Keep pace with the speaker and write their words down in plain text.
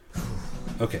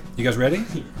Okay, you guys ready?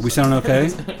 Are we sounding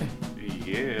okay?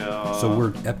 Yeah. So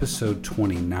we're episode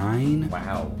 29.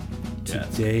 Wow.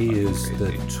 Today is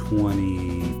the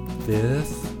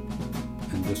 25th,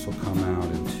 and this will come out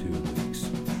in 2 weeks.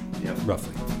 Yep.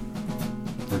 Roughly.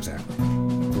 Or exactly.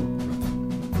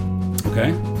 Okay?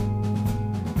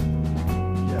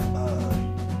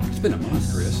 Yeah. It's been a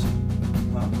month, Chris.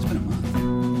 Well, It's been a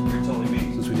month you're telling me.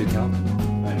 since we did Calvin.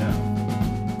 I know.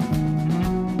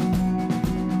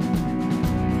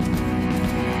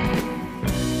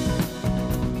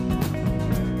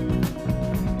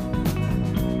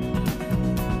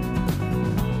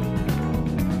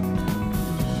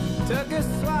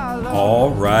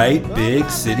 All right, big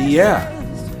city, yeah.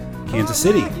 Kansas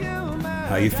City,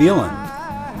 how you feeling?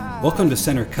 Welcome to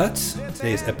Center Cuts.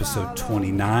 Today is episode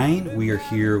 29. We are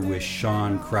here with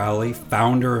Sean Crowley,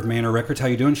 founder of Manor Records. How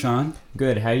you doing, Sean?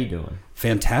 Good. How you doing?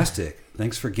 Fantastic.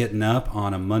 Thanks for getting up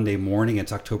on a Monday morning.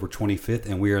 It's October 25th,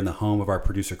 and we are in the home of our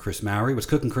producer, Chris Mowry. What's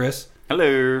cooking, Chris?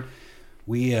 Hello.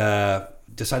 We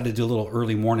decided to do a little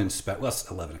early morning special. Well, it's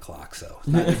 11 o'clock, so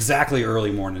not exactly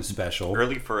early morning special.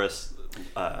 Early for us,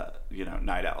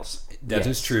 night owls. That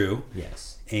is true.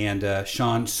 Yes. And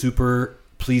Sean, super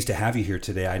pleased to have you here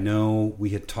today. I know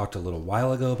we had talked a little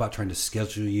while ago about trying to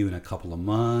schedule you in a couple of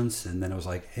months, and then it was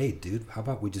like, hey, dude, how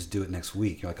about we just do it next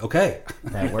week? You're like, okay.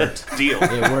 That worked. Deal.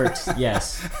 It worked.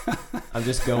 Yes. I'm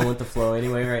just going with the flow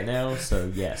anyway right now, so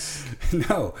yes.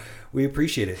 No, we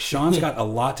appreciate it. Sean's got a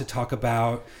lot to talk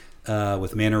about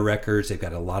with Manor Records. They've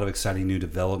got a lot of exciting new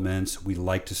developments. We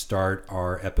like to start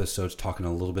our episodes talking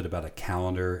a little bit about a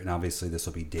calendar, and obviously this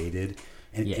will be dated.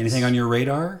 And Yes. anything on your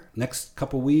radar next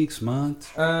couple weeks,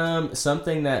 month?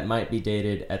 Something that might be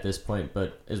dated at this point,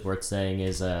 but is worth saying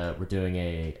is we're doing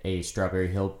a Strawberry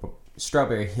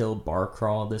Hill bar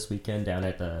crawl this weekend down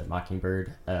at the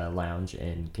Mockingbird Lounge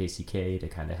in KCK to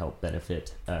kind of help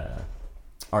benefit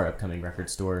our upcoming record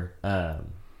store.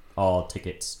 All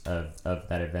tickets of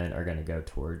that event are going to go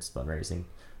towards fundraising,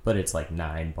 but it's like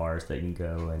 9 bars that you can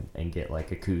go and get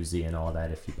like a koozie and all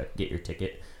that if you get your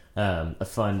ticket. A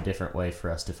fun, different way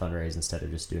for us to fundraise instead of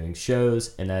just doing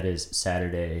shows, and that is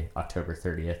Saturday, October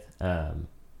 30th.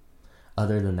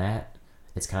 Other than that,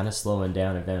 it's kind of slowing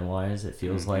down event-wise, it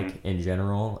feels like, in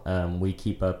general. We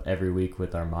keep up every week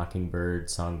with our Mockingbird,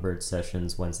 Songbird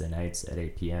sessions Wednesday nights at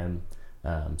 8 p.m.,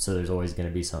 so there's always going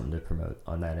to be something to promote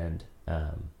on that end.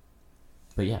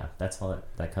 But yeah, that's all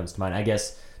that comes to mind. I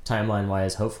guess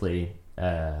timeline-wise, hopefully,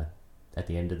 at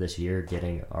the end of this year,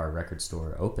 getting our record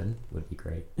store open would be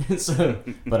great. So,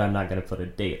 but I'm not going to put a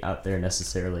date out there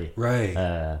necessarily, Right.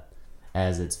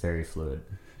 as it's very fluid.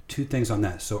 2 things on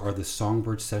that. So are the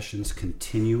Songbird sessions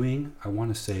continuing? I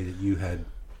want to say that you had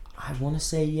I want to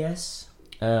say yes.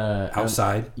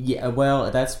 outside. Yeah, well,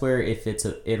 that's where if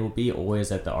it'll be always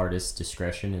at the artist's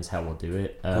discretion is how we'll do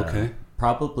it. Okay.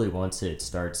 Probably once it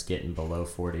starts getting below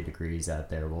 40 degrees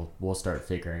out there, we'll start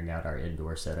figuring out our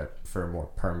indoor setup for a more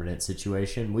permanent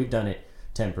situation. We've done it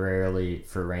temporarily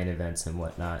for rain events and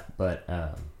whatnot, but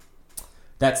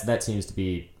that seems to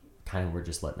be kind of we're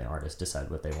just letting the artist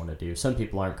decide what they want to do. Some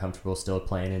people aren't comfortable still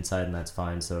playing inside, and that's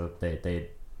fine. So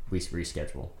we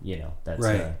reschedule. That's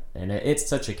Right. and it's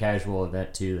such a casual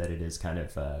event too that it is kind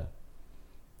of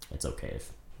it's okay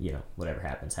if whatever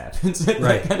happens and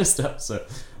Right. that kind of stuff. So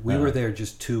We were there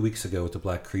just 2 weeks ago with the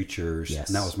Black Creatures, Yes.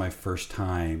 and that was my first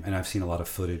time. And I've seen a lot of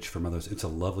footage from others. It's a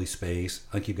lovely space.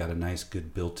 I think you've got a nice,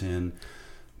 good built-in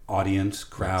audience,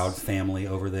 crowd, Yes. family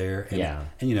over there. And, Yeah.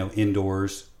 And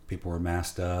indoors, people were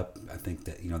masked up. I think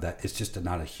that that it's just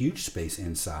not a huge space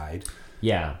inside.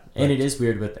 Yeah, and it is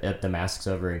weird with the masks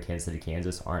over in Kansas City,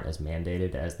 Kansas aren't as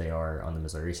mandated as they are on the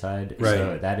Missouri side. Right.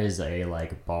 So that is a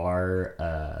bar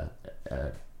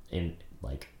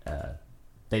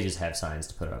they just have signs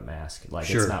to put on a mask. Like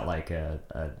Sure. it's not like a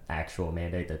actual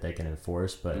mandate that they can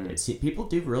enforce, but people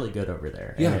do really good over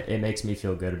there. Yeah. And it makes me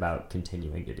feel good about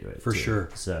continuing to do it. For too. sure.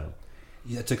 So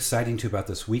Yeah, it's exciting too about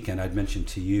this weekend. I'd mentioned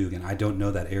to you, and I don't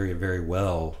know that area very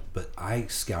well, but I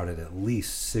scouted at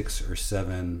least 6 or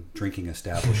 7 drinking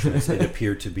establishments. It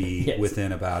appeared to be Yes.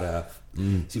 within about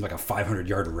seemed like a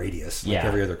 500-yard radius, like Yeah.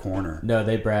 every other corner. no,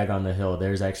 they brag on the hill.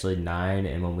 There's actually 9,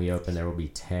 and when we open, there will be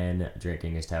 10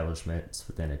 drinking establishments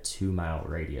within a 2-mile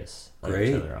radius of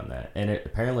Great. each other on that. And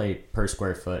apparently, per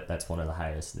square foot, that's one of the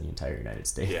highest in the entire United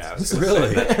States. Yeah, I was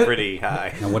Really? gonna say, pretty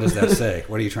high. Now, what does that say?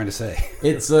 What are you trying to say?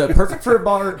 It's perfect for a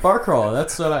bar crawl.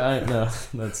 That's what I know.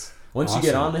 That's once you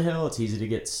get Awesome. on the hill, it's easy to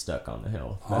get stuck on the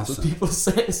hill. That's Awesome. what people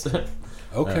say. So.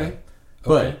 Okay.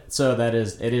 But so it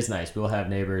is nice. We'll have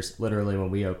neighbors. Literally,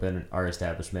 when we open our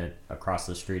establishment, across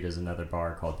the street is another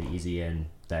bar called the Easy Inn.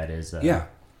 That is Yeah.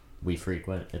 we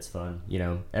frequent. It's fun. You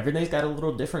know, everything's got a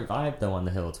little different vibe though on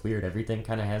the hill. It's weird. Everything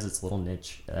kind of has its little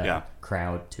niche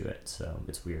crowd to it, so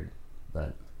it's weird.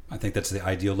 But I think that's the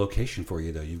ideal location for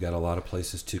you, though. You've got a lot of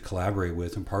places to collaborate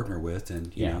with and partner with,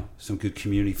 and you know, some good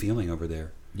community feeling over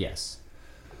there. Yes.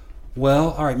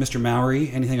 Well, all right, Mr.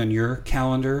 Mowry, anything on your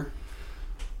calendar?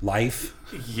 Life?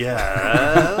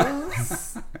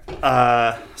 Yes.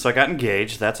 So I got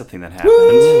engaged. That's a thing that happened.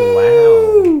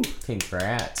 Oh, wow.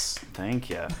 Congrats. Thank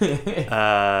you.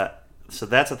 So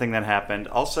that's a thing that happened.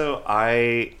 Also,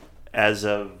 as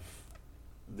of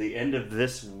the end of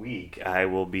this week, I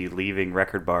will be leaving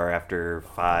Record Bar after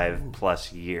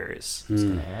 5+ years. I was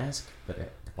going to ask,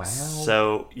 but wow.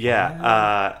 So, yeah.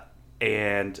 Wow.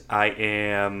 And I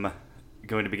am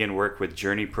going to begin work with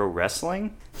Journey Pro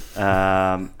Wrestling.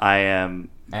 I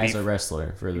am... As a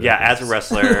wrestler. For the as a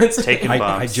wrestler, taking bumps.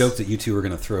 I joked that you two were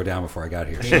going to throw down before I got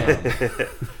here.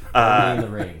 Damn. In the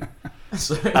ring.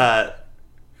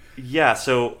 Yeah,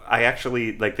 so I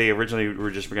actually, they originally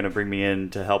were just going to bring me in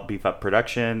to help beef up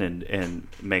production and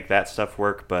make that stuff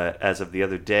work, but as of the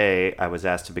other day, I was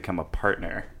asked to become a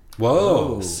partner.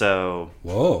 Whoa. So...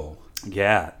 Whoa.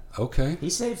 Yeah. Okay. He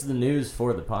saves the news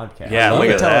for the podcast. Yeah, look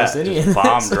at that. Just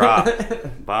bomb this. drop.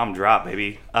 Bomb drop,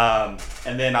 baby. And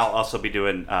then I'll also be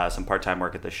doing some part-time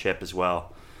work at the ship as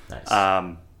well.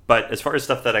 Nice. But as far as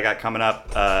stuff that I got coming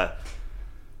up,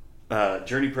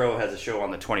 Journey Pro has a show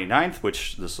on the 29th,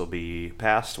 which this will be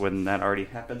past when that already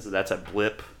happens. That's at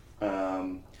Blip.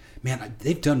 Man,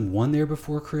 they've done one there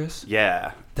before, Chris.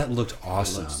 Yeah. That looked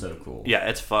awesome. It looks so cool. Yeah,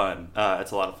 it's fun.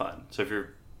 It's a lot of fun. So if you're,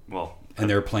 And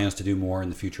there are plans to do more in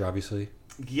the future, obviously?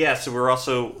 Yeah, so we're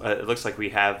also, it looks like we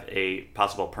have a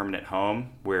possible permanent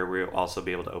home where we'll also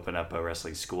be able to open up a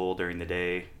wrestling school during the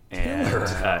day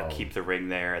and keep the ring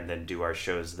there and then do our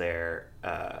shows there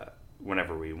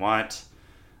whenever we want.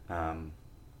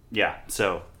 Yeah,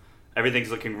 so everything's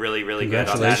looking really, really good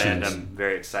on that end. I'm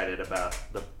very excited about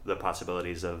the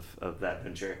possibilities of that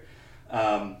venture.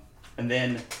 And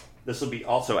then this will be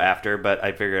also after, but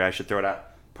I figured I should throw it out.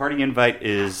 Party Invite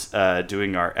is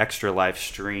doing our Extra Life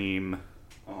stream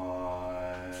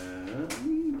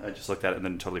on... I just looked at it and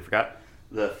then totally forgot.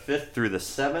 The 5th through the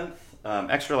 7th.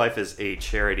 Extra Life is a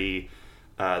charity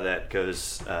that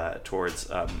goes towards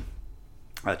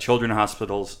children's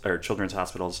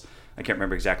hospitals. I can't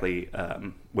remember exactly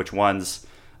which ones,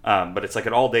 but it's like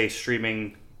an all-day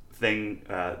streaming thing.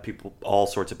 All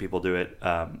sorts of people do it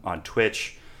on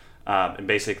Twitch, and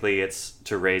basically it's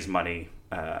to raise money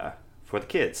for the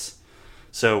kids.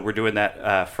 So we're doing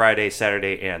that Friday,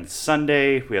 Saturday, and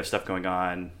Sunday. We have stuff going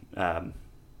on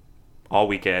all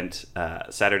weekend.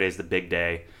 Saturday's the big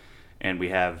day. And we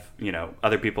have,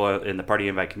 other people in the Party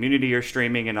Invite community are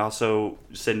streaming and also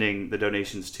sending the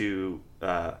donations to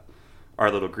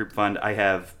our little group fund. I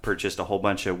have purchased a whole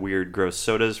bunch of weird, gross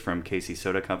sodas from Casey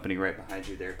Soda Company right behind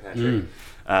you there, Patrick,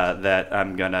 that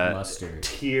I'm going to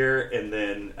tear and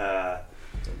then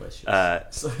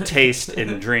taste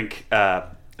and drink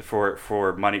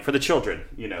for money. For the children,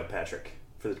 Patrick.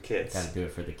 For the kids. Gotta do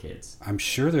it for the kids. I'm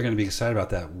sure they're going to be excited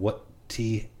about that. What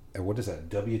is that?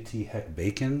 WT Heck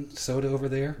Bacon soda over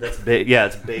there? That's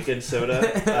it's bacon soda.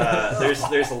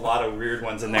 There's a lot of weird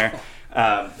ones in there.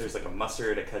 There's like a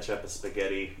mustard, a ketchup, a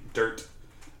spaghetti, dirt.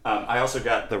 I also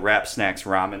got the Wrap Snacks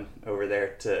ramen over there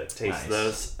to taste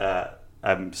those.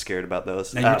 I'm scared about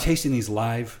those. Now you're tasting these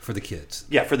live for the kids.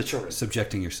 Yeah, for the children.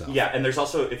 Subjecting yourself. Yeah, and there's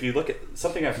also, if you look at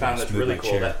something I found that's really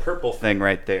cool, that purple thing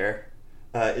right there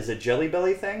is a Jelly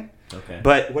Belly thing. Okay.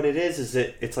 But what it is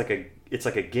it's like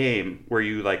a game where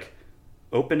you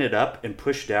open it up and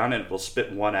push down and it will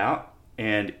spit one out,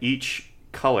 and each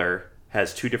color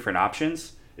has two different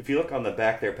options. If you look on the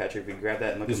back there, Patrick, if you can grab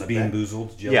that and look on the Bean back.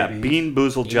 Boozled Jelly Yeah, Beans? Bean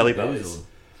Boozled Jelly Bellies.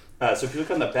 So if you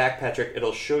look on the back, Patrick,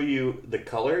 it'll show you the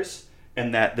colors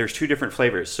and that there's two different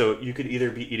flavors. So you could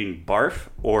either be eating barf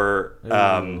or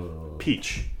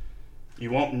peach.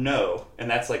 You won't know, and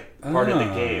that's part of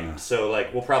the game. So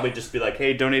we'll probably just be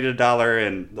hey, donate $1,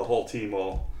 and the whole team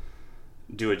will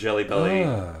do a Jelly Belly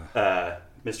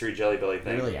mystery Jelly Belly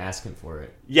thing. They're really asking for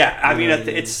it. Yeah, I mean,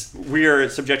 we are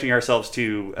subjecting ourselves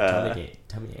to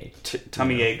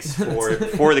tummy aches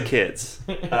for the kids.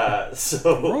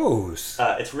 So gross.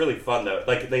 It's really fun though.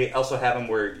 They also have them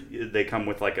where they come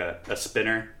with a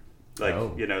spinner.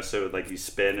 So you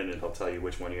spin and it'll tell you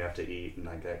which one you have to eat and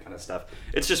that kind of stuff.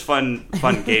 It's just fun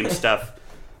game stuff.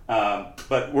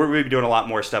 But we'll be doing a lot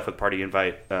more stuff with Party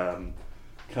Invite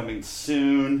coming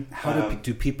soon. How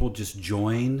do people just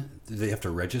join? Do they have to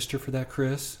register for that,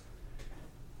 Chris?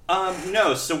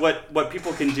 No. So what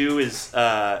people can do is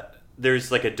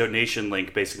there's a donation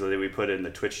link basically that we put in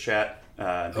the Twitch chat.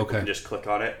 People can just click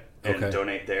on it and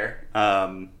donate there.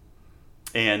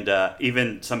 And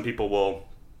even some people will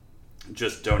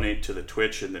just donate to the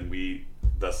Twitch, and then we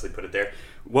thusly put it there.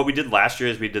 What we did last year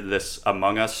is we did this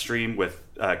Among Us stream with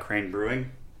Crane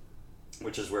Brewing,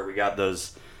 which is where we got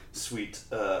those sweet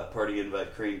Party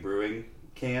Invite Crane Brewing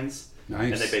cans.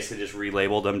 Nice. And they basically just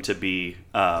relabeled them to be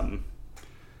Among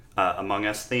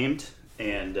Us themed.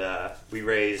 And we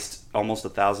raised almost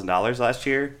 $1,000 last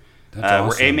year. That's awesome.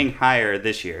 We're aiming higher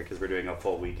this year because we're doing a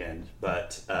full weekend.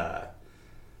 But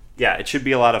yeah, it should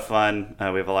be a lot of fun.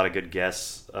 We have a lot of good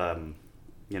guests,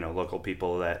 local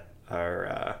people that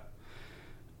are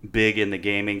big in the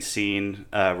gaming scene.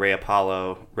 Ray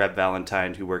Apollo, Reb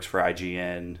Valentine, who works for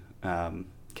IGN,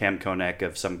 Cam Konek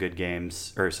of Some Good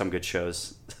Games or Some Good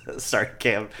Shows. Sorry,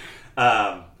 Cam.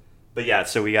 But yeah,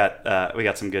 so we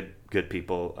got some good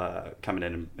people coming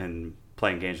in and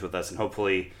playing games with us, and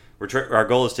hopefully our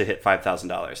goal is to hit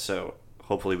 $5,000. So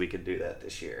hopefully we can do that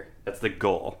this year. That's the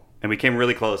goal. And we came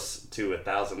really close to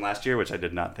 1,000 last year, which I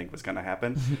did not think was going to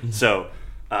happen. So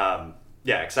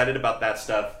yeah, excited about that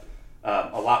stuff.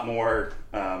 A lot more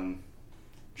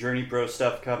Journey Pro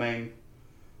stuff coming.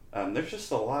 There's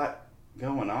just a lot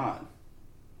going on.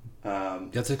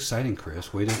 That's exciting,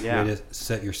 Chris. Way to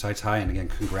set your sights high. And again,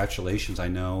 congratulations. I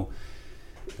know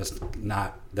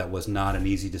that was not an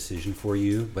easy decision for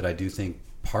you, but I do think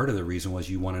part of the reason was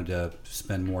you wanted to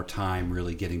spend more time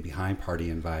really getting behind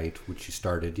Party Invite, which you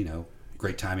started,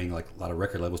 great timing, like a lot of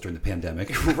record labels during the pandemic.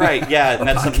 Right, yeah, and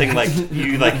that's something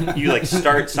you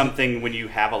start something when you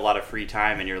have a lot of free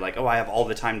time and you're like, oh, I have all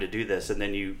the time to do this, and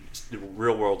then the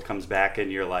real world comes back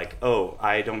and you're like, oh,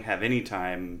 I don't have any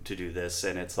time to do this,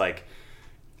 and it's like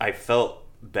I felt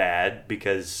bad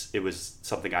because it was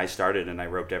something I started and I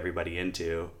roped everybody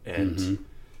into, and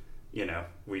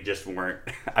we just weren't.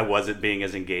 I wasn't being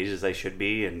as engaged as I should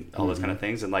be, and all those kind of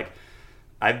things, and like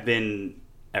I've been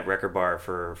at Record Bar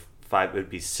for it would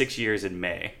be 6 years in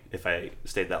May if I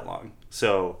stayed that long.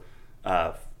 So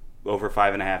over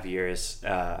 5.5 years,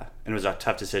 and it was a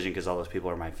tough decision because all those people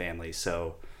are my family.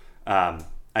 So I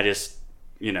just,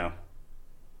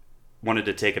 wanted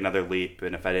to take another leap,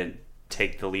 and if I didn't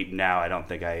take the leap now, I don't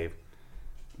think I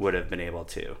would have been able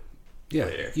to. Yeah,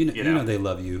 later, you know they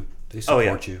love you, they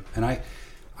support you, and I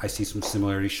see some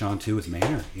similarities, Sean, too, with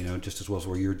Manor. Just as well as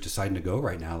where you're deciding to go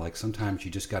right now. Like sometimes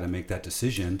you just got to make that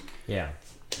decision. Yeah.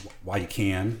 While you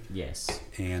can. Yes.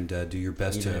 And do your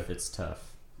best even if it's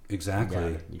tough.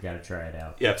 Exactly. You got to try it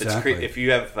out. Yeah, exactly. If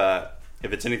you have,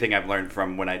 if it's anything I've learned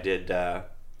from when I did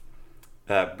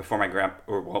before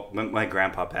when my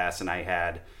grandpa passed, and I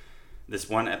had this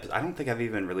one episode. I don't think I've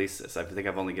even released this. I think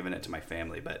I've only given it to my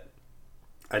family, but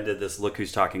I did this Look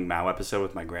Who's Talking Mao episode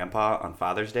with my grandpa on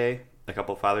Father's Day, a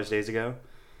couple of Father's Days ago,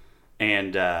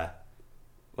 and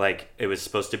it was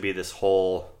supposed to be this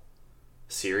whole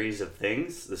series of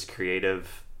things, this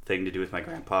creative thing to do with my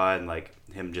grandpa, and like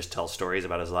him just tell stories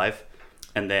about his life,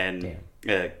 and then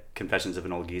Confessions of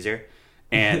an Old Geezer,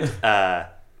 and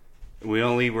we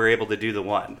only were able to do the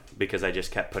one because I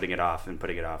just kept putting it off and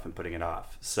putting it off and putting it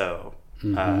off. So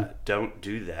don't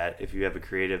do that. If you have a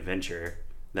creative venture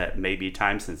that may be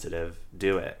time sensitive,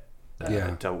 do it.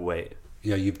 Don't wait.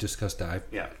 Yeah, you've discussed that.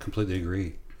 I completely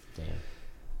agree. Damn.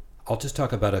 I'll just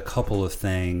talk about a couple of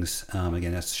things.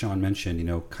 Again, as Sean mentioned,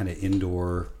 kind of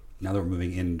indoor. Now that we're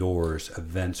moving indoors,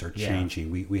 events are changing.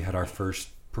 We had our first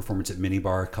performance at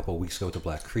Minibar a couple of weeks ago with the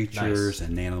Black Creatures,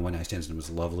 and Nan on the One Night Stands, and it was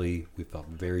lovely. We felt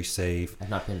very safe. I've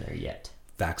not been there yet.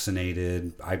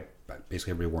 Vaccinated.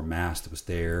 Basically everybody wore masks that was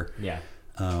there. Yeah.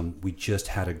 We just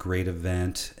had a great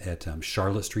event at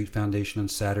Charlotte Street Foundation on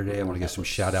Saturday. I want to give some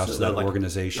shout outs to that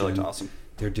organization. That looked awesome.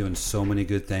 They're doing so many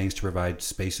good things to provide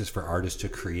spaces for artists to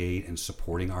create and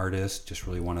supporting artists. Just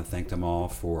really want to thank them all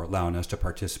for allowing us to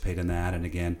participate in that. And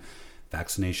again,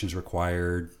 vaccinations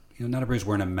required. Not everybody's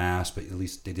wearing a mask, but at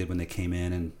least they did when they came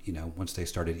in and, once they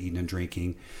started eating and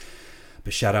drinking.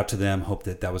 But shout out to them. Hope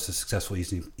that was a successful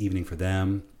evening for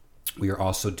them. We are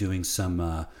also doing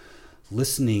some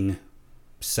listening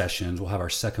sessions. We'll have our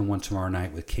second one tomorrow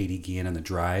night with Katie Gian and The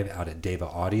Drive out at Deva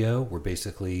Audio, where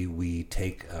basically we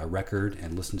take a record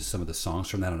and listen to some of the songs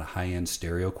from that on a high-end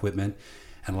stereo equipment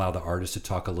and allow the artist to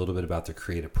talk a little bit about their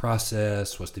creative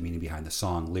process, what's the meaning behind the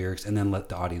song, lyrics, and then let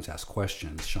the audience ask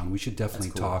questions. Sean, we should definitely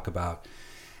talk about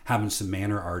having some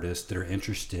Manor artists that are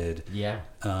interested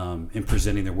in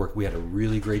presenting their work. We had a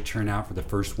really great turnout for the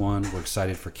first one. We're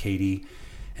excited for Katie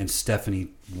and Stephanie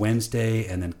Wednesday,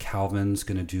 and then Calvin's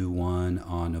going to do one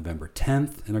on November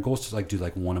 10th. And our goal is to do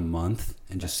one a month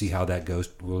and just see how that goes.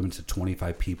 We're limited to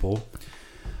 25 people.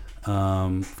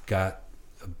 Got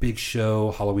a big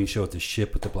show, Halloween show at the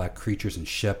Ship with the Black Creatures and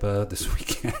Shepa this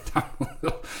weekend.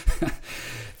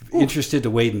 interested to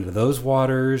wade into those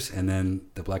waters, and then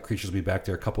the Black Creatures will be back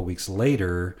there a couple weeks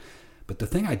later. But the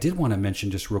thing I did want to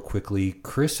mention just real quickly,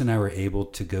 Chris and I were able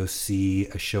to go see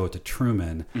a show at the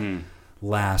Truman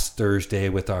last Thursday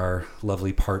with our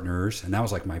lovely partners, and that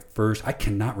was like my first. I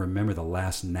cannot remember the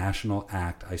last national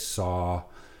act I saw.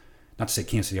 Not to say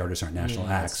Kansas City artists aren't national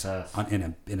acts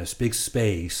in a big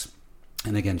space.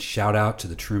 And again, shout out to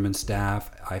the Truman staff.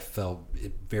 I felt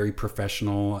very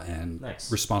professional and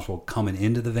responsible coming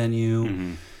into the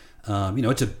venue.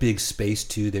 It's a big space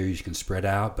too. There you can spread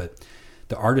out, but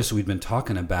the artists we've been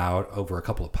talking about over a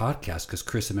couple of podcasts, because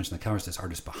Chris had mentioned the covers, this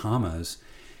artist Bahamas.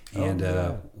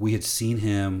 And we had seen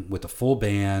him with a full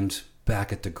band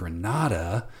back at the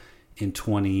Granada in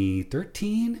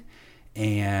 2013.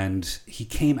 And he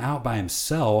came out by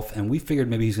himself, and we figured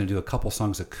maybe he's going to do a couple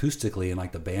songs acoustically, and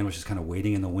like the band was just kind of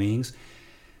waiting in the wings.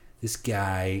 This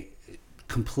guy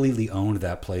completely owned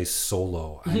that place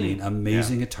solo. I mean,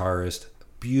 amazing guitarist,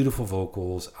 beautiful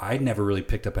vocals. I'd never really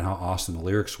picked up on how awesome the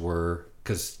lyrics were,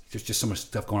 because there's just so much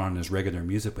stuff going on in his regular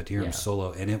music, but to hear him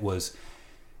solo, and it was...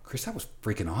 Chris, that was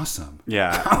freaking awesome.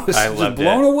 Yeah, I was just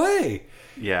blown away.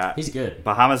 Yeah, he's good.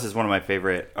 Bahamas is one of my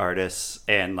favorite artists,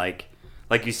 and like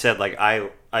you said, like I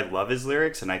love his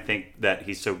lyrics, and I think that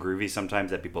he's so groovy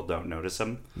sometimes that people don't notice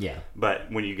him. Yeah.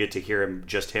 But when you get to hear him,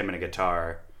 just him and a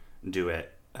guitar, do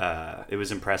it, it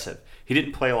was impressive. He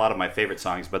didn't play a lot of my favorite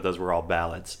songs, but those were all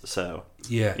ballads, so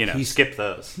skip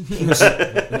those. He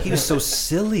was so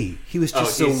silly. He was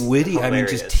just so witty. Hilarious. I mean,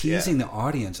 just teasing the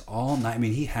audience all night. I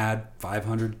mean, he had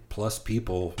 500 plus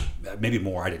people, maybe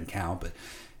more. I didn't count, but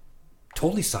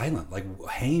totally silent, like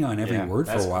hanging on every word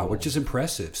for a while, which is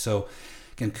impressive. So,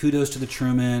 again, kudos to the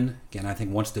Truman. Again, I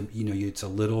think once it's a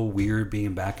little weird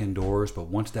being back indoors, but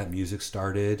once that music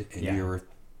started and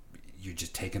you're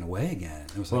just taken away again.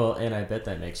 It was and I bet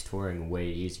that makes touring way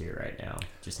easier right now.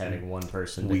 Just having one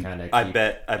person to kind of. I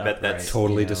bet that's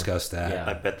totally discussed that. Yeah.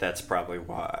 I bet that's probably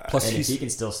why. Plus, if he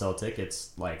can still sell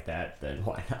tickets like that, then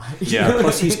why not? Yeah.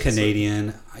 Plus, he's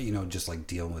Canadian. Just like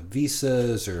dealing with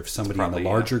visas, or if somebody in the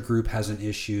larger group has an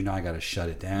issue, now I got to shut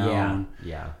it down.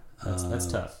 Yeah. That's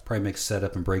tough. Probably makes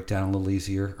setup and breakdown a little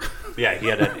easier. Yeah, he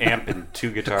had an amp and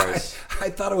two guitars.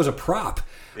 I thought it was a prop.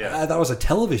 Yeah. I thought it was a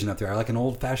television up there, like an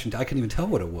old-fashioned... I couldn't even tell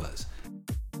what it was.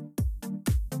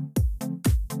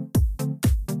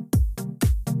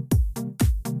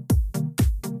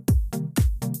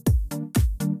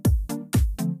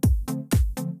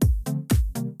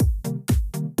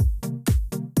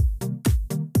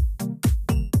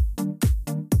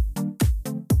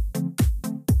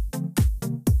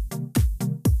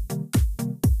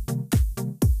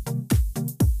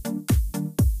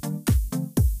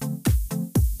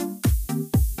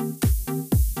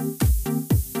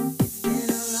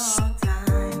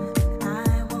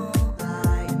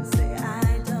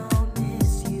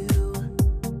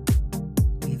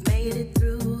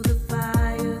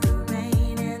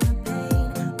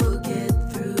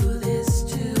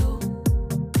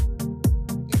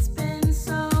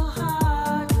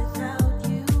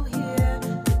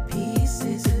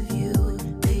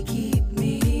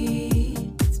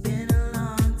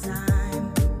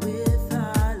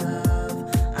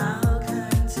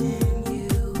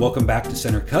 Welcome back to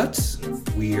Center Cuts.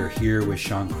 We are here with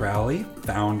Sean Crowley,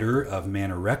 founder of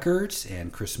Manor Records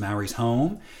and Chris Mowry's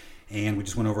home. And we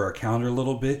just went over our calendar a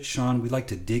little bit. Sean, we'd like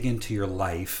to dig into your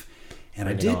life. And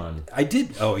I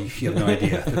did. Oh, you have no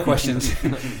idea the questions.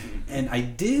 And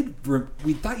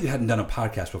we thought you hadn't done a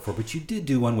podcast before, but you did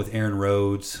do one with Aaron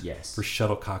Rhodes for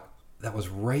Shuttlecock. That was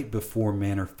right before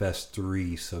Manor Fest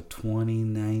 3, so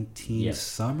 2019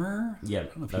 summer? Yeah. I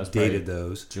don't know if you dated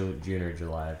those. June or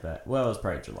July of that. Well, it was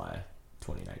probably July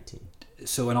 2019.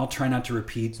 So, and I'll try not to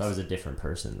repeat. So I was a different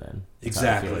person then.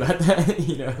 Exactly. About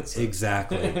that, so.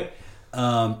 Exactly.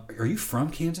 Are you from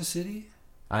Kansas City?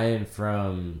 I am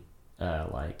from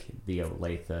like the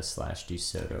Olathe /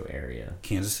 DeSoto area.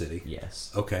 Kansas City.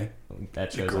 Yes. Okay.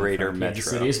 That shows greater metro.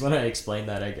 Kansas City is when I explained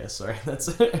that, I guess. Sorry, that's.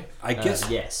 I guess.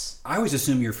 Yes. I always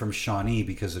assume you're from Shawnee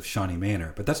because of Shawnee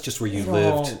Manor, but that's just where you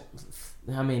lived.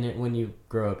 I mean, when you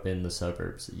grow up in the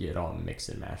suburbs, it all mix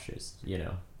and matches.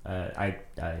 I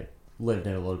lived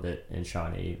in a little bit in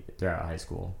Shawnee throughout high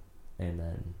school, and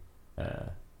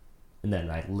then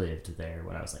I lived there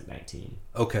when I was like 19.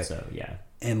 Okay. So yeah.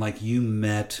 And like you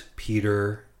met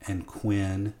Peter and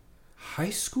Quinn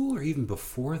high school or even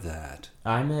before that?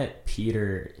 I met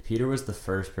Peter. Peter was the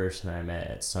first person I met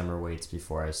at summer weights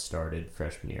before I started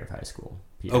freshman year of high school.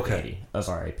 Peter Beatty of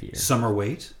R.A. Peter. Summer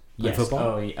weight? Yes.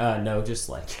 Football? Oh, no, just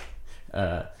like...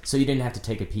 so you didn't have to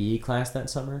take a PE class that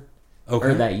summer? Okay.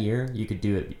 Or that year, you could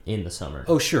do it in the summer.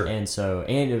 Oh, sure. And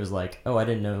it was like, I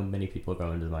didn't know many people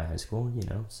going to my high school,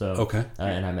 So Okay.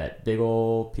 And I met big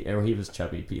old, or he was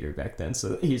chubby Peter back then,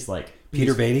 so he's like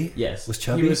Peter Beatty? Yes, Was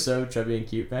chubby? He was so chubby and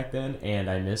cute back then, and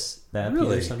I miss that.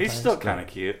 Really? Peter sometimes. He's still kind of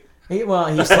cute. He's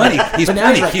plenty. He's but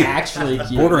now plenty he's cute. actually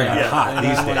cute. Bordering yeah. on hot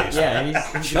these days. Yeah, he's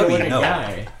a Chubby, good-looking no.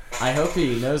 guy. I hope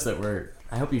he knows that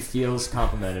I hope he feels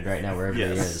complimented right now wherever he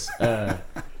is.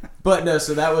 But no,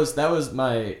 so that was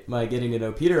my getting to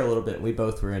know Peter a little bit. We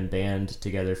both were in band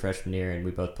together freshman year, and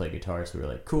we both played guitar, so we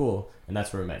were like, cool. And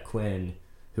that's where we met Quinn,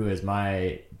 who is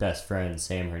my best friend,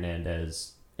 Sam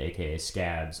Hernandez, aka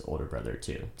Scab's older brother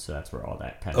too. So that's where all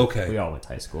that kind of we all went to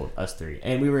high school, us three,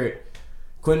 and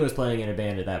Quinn was playing in a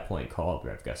band at that point called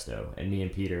Rev Gusto, and me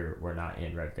and Peter were not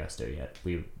in Rev Gusto yet.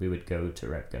 We would go to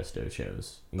Rev Gusto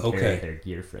shows and carry their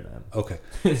gear for them. Okay.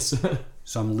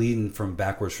 So I'm leading from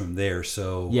backwards from there.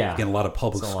 So yeah, again, a lot of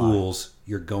public schools,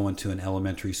 you're going to an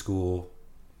elementary school,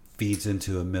 feeds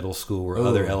into a middle school where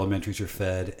other elementaries are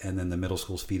fed, and then the middle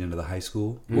schools feed into the high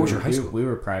school. What was your high school? We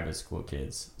were private school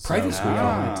kids. Private school? We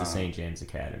all went to St. James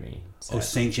Academy. Oh,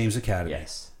 St. James Academy.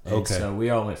 Yes. And okay. So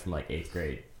we all went from like 8th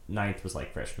grade. 9th was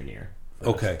like freshman year.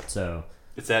 Okay. So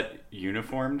is that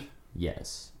uniformed?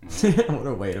 Yes. What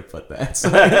a way to put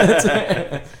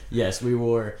that. Yes, we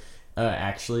wore.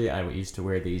 Actually, I used to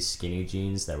wear these skinny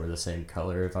jeans that were the same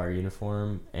color of our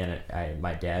uniform, and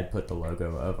my dad put the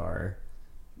logo of our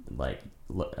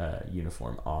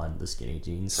uniform on the skinny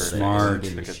jeans. So smart.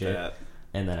 Look at shit. That.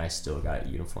 And then I still got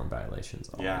uniform violations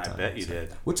all the time. Yeah, I bet you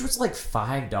did. Which was like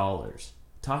 $5.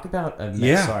 Talk about a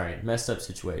messed up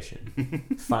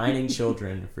situation. Fining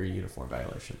children for uniform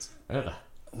violations. Ugh.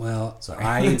 Well, sorry.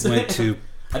 I went to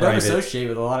I don't associate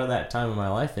with a lot of that time in my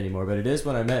life anymore, but it is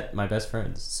when I met my best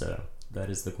friends, so that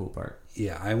is the cool part.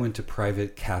 Yeah, I went to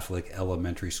private Catholic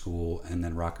elementary school and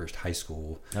then Rockhurst High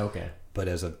School. Okay. But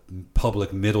as a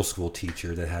public middle school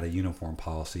teacher that had a uniform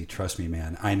policy, trust me,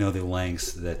 man, I know the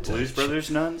lengths that... Blues Brothers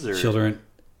nuns? Or children...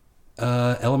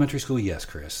 elementary school, yes,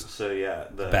 Chris. So yeah,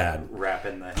 the bad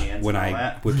wrapping the hands. When and all I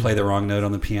that. would play the wrong note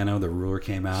on the piano, the ruler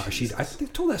came out. I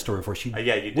told that story before.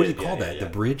 Yeah, you did. What do you call that? Yeah. The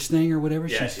bridge thing or whatever.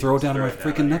 Yeah, she'd throw it down on my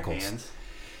freaking knuckles. Hands.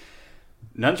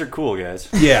 Nuns are cool, guys.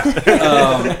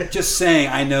 Yeah, just saying.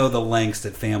 I know the lengths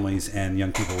that families and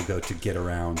young people will go to get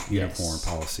around uniform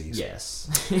policies. Yes.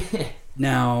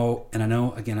 Now, and I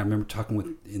know, again, I remember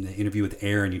talking in the interview with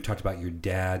Aaron, you talked about your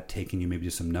dad taking you maybe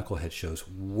to some knucklehead shows.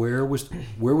 Where was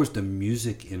the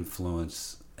music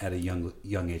influence at a young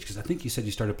age? Because I think you said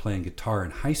you started playing guitar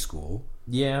in high school.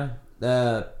 Yeah.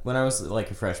 When I was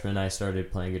like a freshman, I started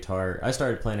playing guitar. I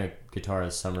started playing a guitar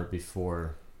the summer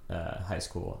before high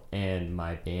school, and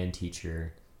my band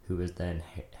teacher, who was then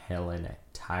Helen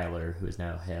Tyler, who is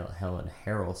now Helen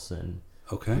Harrelson,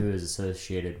 who is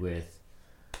associated with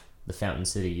the Fountain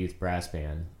City Youth Brass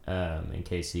Band. In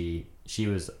case she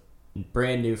was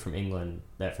brand new from England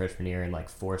that freshman year and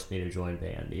forced me to join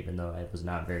band, even though I was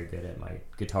not very good at my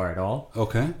guitar at all.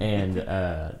 Okay. And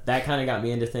that kind of got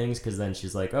me into things, because then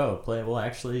she's like,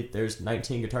 actually there's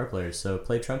 19 guitar players, so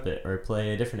play trumpet or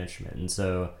play a different instrument. And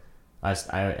so I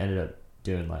ended up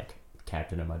doing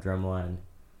captain of my drum line,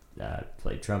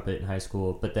 played trumpet in high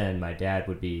school, but then my dad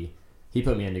he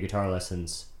put me into guitar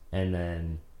lessons, and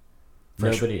then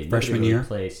nobody freshman really year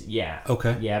plays. Yeah.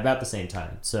 Okay. Yeah, about the same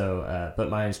time. So, but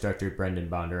my instructor Brendan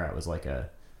Bondurant was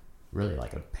really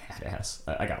a badass.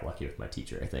 I got lucky with my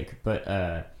teacher, I think. But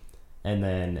and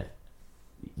then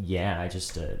I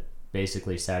just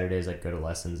basically Saturdays I'd go to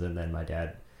lessons, and then my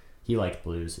dad, he liked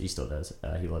blues. He still does.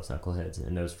 He loves Knuckleheads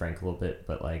and knows Frank a little bit,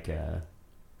 but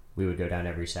we would go down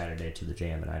every Saturday to the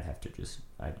jam, and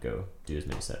I'd go do as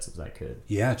many sets as I could.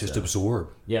 Yeah, just absorb.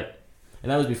 Yep.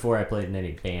 And that was before I played in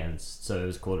any bands, so it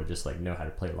was cool to just know how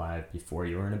to play live before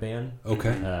you were in a band.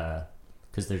 Okay.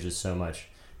 Because there's just so much.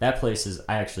 That place is,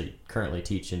 I actually currently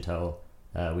teach until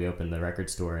we open the record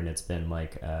store, and it's been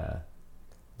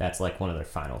that's one of their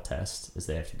final tests, is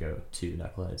they have to go to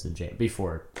Knuckleheads and jam.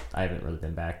 Before, I haven't really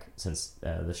been back since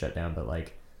the shutdown, but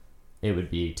it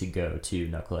would be to go to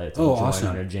Knuckleheads and join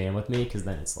on a jam with me, because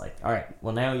then it's all right,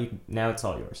 well now it's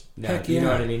all yours. Heck yeah. You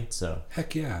know what I mean? So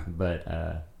heck yeah.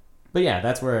 But yeah,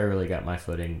 that's where I really got my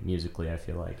footing musically, I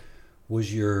feel like.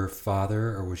 Was your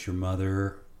father or was your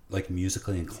mother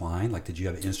musically inclined? Did you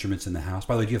have instruments in the house?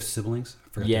 By the way, do you have siblings?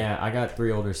 Yeah, I got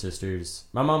 3 older sisters.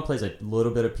 My mom plays a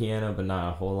little bit of piano, but not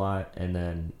a whole lot. And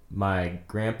then my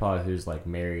grandpa, who's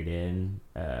married in,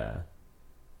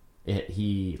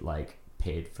 he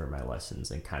paid for my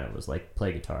lessons and kind of was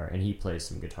play guitar, and he plays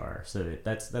some guitar. So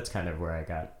that's kind of where I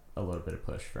got a little bit of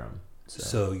push from.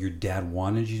 So your dad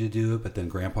wanted you to do it, but then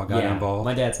Grandpa got involved?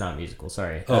 My dad's not musical,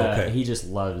 sorry. Oh, okay. He just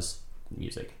loves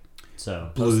music.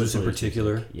 So Blues mostly in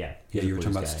particular? music. Yeah. Yeah, he's a you were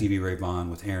talking blues about guy. Stevie Ray Vaughan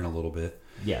with Aaron a little bit.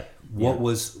 Yeah. What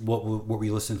yeah. what were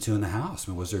you listening to in the house?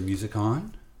 I mean, was there music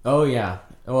on? Oh yeah.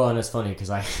 Well, and it's funny because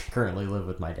I currently live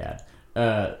with my dad.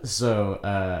 So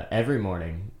every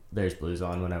morning there's blues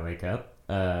on when I wake up.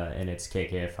 And it's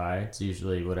KKFI. It's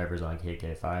usually whatever's on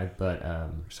KKFI. But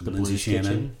Some the Lindsay Blues Shannon.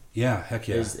 Kitchen Yeah, heck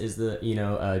yeah. is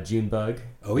the Junebug.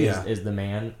 Oh, yeah. is the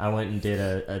man. I went and did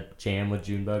a jam with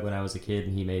Junebug when I was a kid,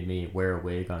 and he made me wear a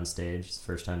wig on stage. It's the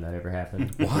first time that ever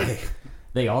happened. Why?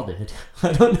 They all did.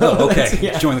 I don't know. Oh, okay.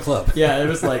 Yeah. Join the club. Yeah, it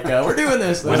was like, we're doing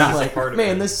this. And Why I not? was like, Part of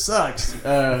man, it. this sucks.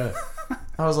 I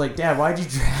was like, Dad, why'd you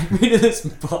drag me to this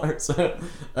bar? So,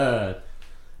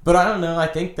 but I don't know. I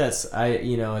think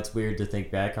it's weird to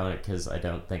think back on it because I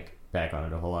don't think back on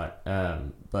it a whole lot.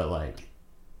 But like,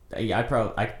 yeah,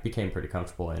 I became pretty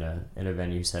comfortable in a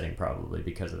venue setting probably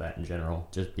because of that in general.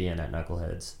 Just being at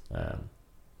Knuckleheads.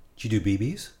 Did you do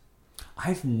BBs?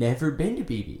 I've never been to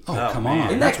BB. Oh, Oh, come man. on.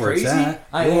 Isn't That's that where crazy? it's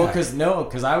at.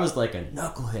 Because I was like a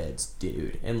Knuckleheads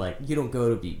dude, and like you don't go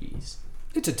to BBs.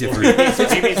 It's a different.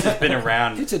 BB's has been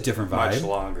around It's a different much vibe.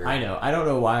 longer. I know. I don't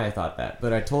know why I thought that,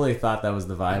 but I totally thought that was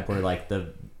the vibe where like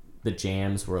the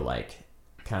jams were like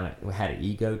kind of had an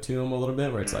ego to them a little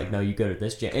bit, where it's like, no, you go to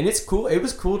this jam, and it's cool. It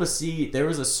was cool to see. There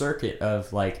was a circuit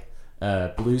of like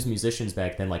blues musicians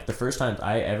back then. Like the first time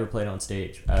I ever played on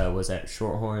stage was at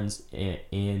Shorthorns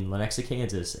in Lenexa,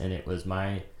 Kansas, and it was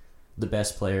the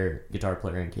best guitar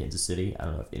player in Kansas City. I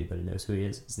don't know if anybody knows who he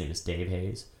is. His name is Dave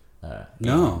Hayes.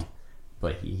 No.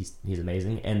 But he's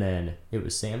amazing. And then it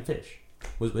was Sam Fish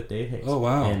was with Dave Hayes. Oh,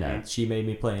 wow. And she made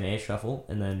me play an A shuffle,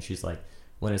 and then she's like,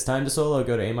 when it's time to solo,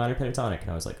 go to A minor pentatonic.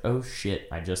 And I was like, oh shit,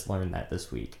 I just learned that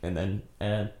this week. And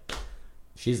then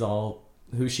she's all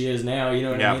who she is now, you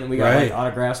know what I mean? And we got Right. like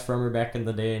autographs from her back in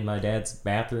the day in my dad's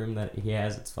bathroom that he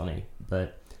has. It's funny.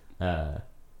 But Yeah,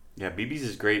 BB's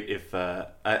is great if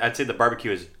I'd say the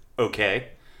barbecue is okay,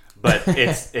 but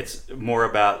it's more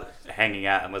about hanging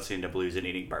out and listening to blues and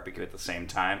eating barbecue at the same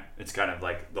time. It's kind of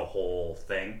like the whole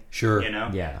thing. Sure. You know?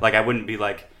 Yeah. Like I wouldn't be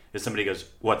like, if somebody goes,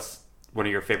 what's one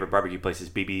of your favorite barbecue places?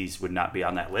 BB's would not be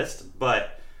on that list,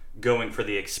 but going for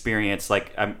the experience,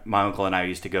 like my uncle and I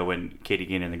used to go when Katie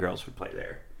Gein and the girls would play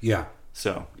there. Yeah.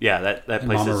 So yeah, that And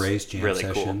place Mama is Ray's jam really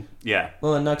session. cool. Yeah.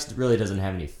 well, and Nux really doesn't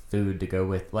have any food to go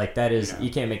with. Like that is, Yeah.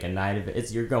 you can't make a night of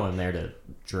it. You're going there to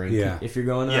drink. Yeah. If you're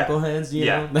going to Yeah. Knuckleheads, you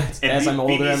Yeah. know. That's, And as I'm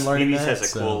older, I'm learning BB's that. has a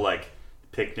so. cool like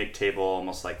picnic table,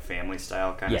 almost like family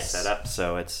style kind Yes. of setup.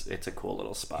 So it's a cool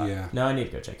little spot. Yeah. No, I need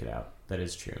to go check it out. That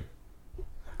is true.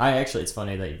 It's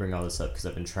funny that you bring all this up because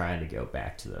I've been trying to go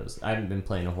back to those. I haven't been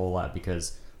playing a whole lot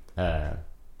because,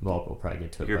 we'll probably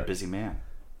get to it. You're a but, busy man.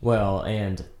 well,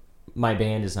 and my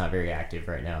band is not very active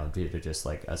right now due to just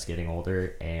like us getting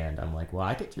older. And I'm like, well,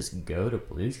 I could just go to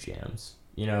blues jams,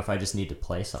 you know, if I just need to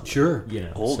play something. Sure. You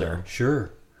know, Older.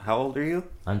 Sure. How old are you?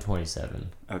 So I'm 27.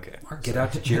 Okay. Or get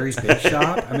out to Jerry's Bake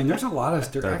Shop. I mean, there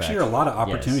actually are a lot of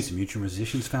opportunities. Yes. The Mutual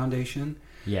Musicians Foundation.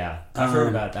 Yeah, I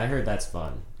heard that's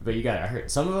fun, but I heard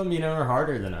some of them, you know, are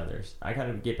harder than others. I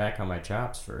gotta get back on my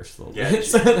chops first a little Yeah. bit.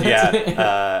 So that's it.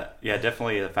 Yeah.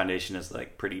 Definitely, the foundation is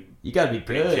like pretty. You gotta be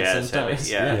Pretty good jazz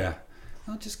sometimes. heavy, Yeah.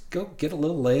 Well, just go get a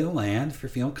little lay of the land if you're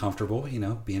feeling comfortable, you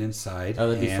know, being inside. Oh,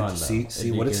 that'd be and fun, to though. see It'd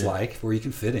be what it's good. like, where you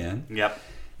can fit in. Yep.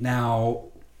 Now,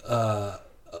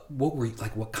 what were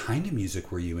what kind of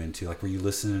music were you into? Like, were you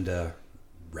listening to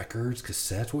records,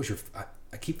 cassettes? What was your?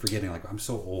 I keep forgetting. Like, I'm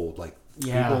so old. Like,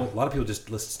 Yeah. a lot of people just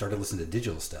started listening to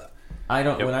digital stuff. I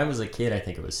don't. Yep. When I was a kid, I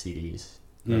think it was CDs.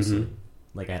 Mostly.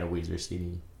 Like I had a Weezer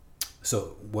CD.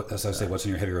 So, as I say, what's in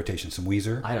your heavy rotation? Some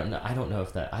Weezer. I don't know. I don't know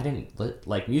if that. I didn't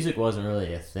like music wasn't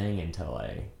really a thing until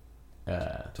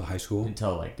Till high school.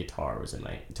 until like guitar was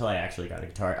until I actually got a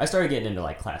guitar. I started getting into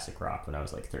like classic rock when I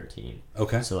was like 13.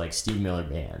 Okay. So like Steve Miller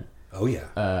Band. Oh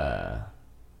yeah.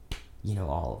 You know,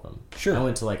 all of them. Sure. I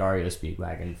went to like REO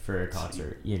Speedwagon for a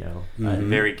concert. You know.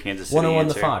 Very Kansas City. 101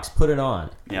 The answer. Fox, put it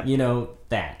on. Yep. You know,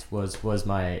 that was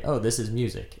my, this is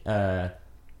music.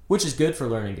 Which is good for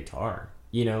learning guitar.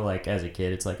 You know, like as a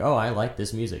kid, it's like, I like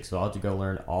this music, so I'll have to go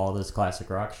learn all this classic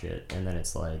rock shit. And then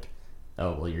it's like,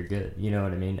 well, you're good. You know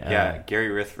what I mean? Yeah, Gary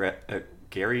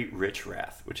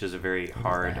Richrath, which is a very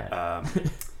hard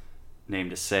name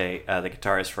to say. The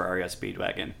guitarist for REO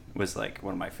Speedwagon was like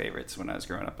one of my favorites when I was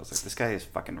growing up. I was like, this guy is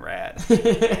fucking rad.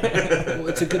 Well,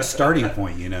 it's a good starting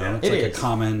point, you know. It's It like is. a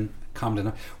common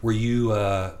enough. Were you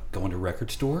going to record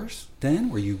stores then?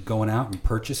 Were you going out and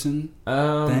purchasing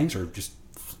things, or just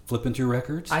flipping through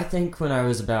records? I think when I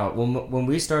was about so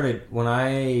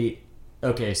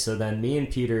then me and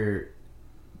Peter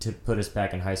to put us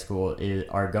back in high school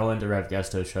are going to Rev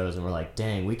Gusto shows, and we're like,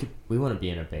 dang, we want to be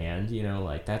in a band,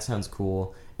 like that sounds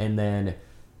cool. And then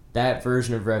that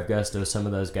version of Rev Gusto, some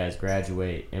of those guys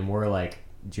graduate, and we're like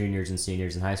juniors and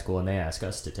seniors in high school, and they ask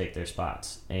us to take their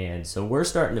spots. And so we're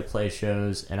starting to play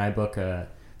shows, and I book the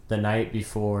night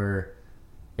before.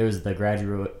 It was the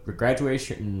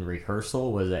graduation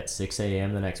rehearsal was at 6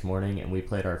 a.m. the next morning, and we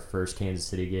played our first Kansas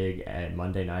City gig at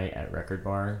Monday night at Record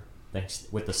Bar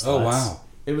with the Sluts. Oh, wow.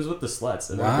 It was with the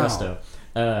Sluts at Wow.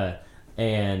 Augusto.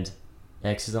 And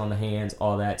X's on the Hands,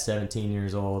 all that, 17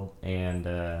 years old, and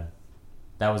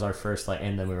that was our first,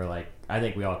 and then we were like, I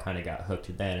think we all kind of got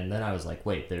hooked then, and then I was like,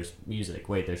 wait, there's music,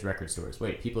 wait, there's record stores,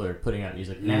 wait, people are putting out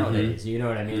music nowadays, you know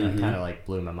what I mean? It kind of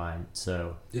blew my mind.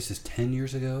 So This is 10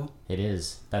 years ago? it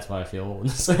is. That's why I feel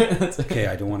old. Okay,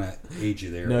 I don't want to age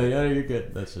you there. No, you're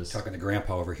good. That's just Talking to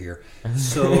Grandpa over here.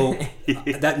 So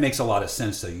that makes a lot of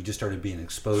sense, though. You just started being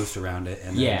exposed around it,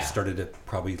 and then Yeah. started to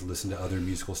probably listen to other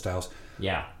musical styles.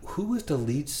 yeah. Who was the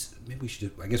leads? Maybe we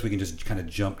should. I guess we can just kind of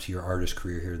jump to your artist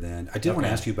career here. Then I did want to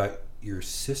Okay. ask you about your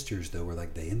sisters, though. Were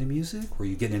they into music? Were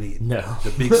you getting any? No.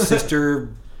 The big sister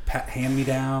hand me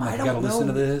down. I You don't got to listen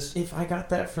to know this. if I got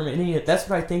that from any. That's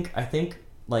what I think. I think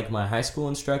my high school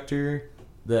instructor,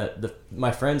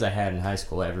 my friends I had in high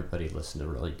school, everybody listened to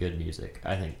really good music.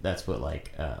 I think that's what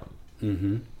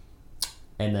Mm-hmm.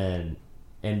 and then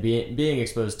being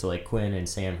exposed to Quinn and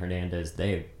Sam Hernandez,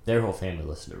 their whole family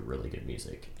listened to really good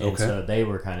music, and Okay. so they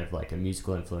were kind of a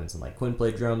musical influence. And Quinn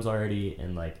played drums already,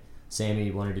 and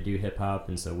Sammy wanted to do hip hop,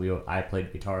 and so I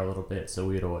played guitar a little bit. So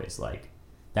we would always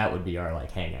that would be our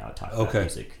hangout talk about Okay.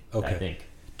 music. Okay. I think.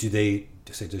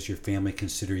 Does your family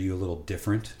consider you a little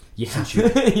different? Yeah. Since you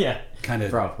Yeah. kind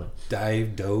of Probably.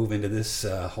 dove into this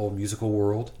whole musical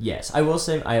world. Yes, I will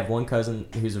say I have one cousin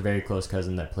who's a very close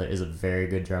cousin that is a very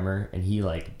good drummer, and he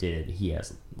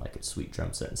has a sweet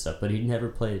drum set and stuff, but he never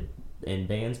played in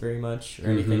bands very much or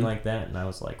anything Mhm. like that. And I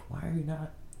was like, why are you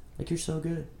not? You're so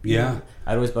good. Yeah.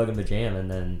 I'd always bug him to jam, and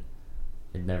then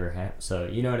it never happened. So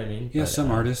you know what I mean? Yeah, But,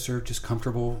 some artists are just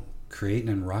comfortable creating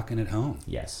and rocking at home.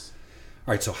 Yes.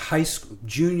 All right, so high school,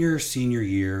 junior, senior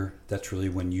year, that's really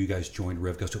when you guys joined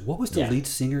Rev Gusto. What was the Yeah. lead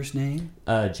singer's name?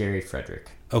 Jerry Frederick.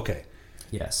 Okay,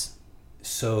 Yes.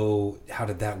 so how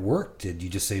did that work? Did you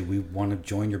just say, we want to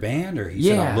join your band? Or he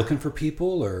said, Yeah. I'm looking for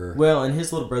people? Or Well, and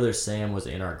his little brother Sam was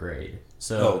in our grade,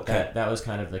 so Oh, okay. that was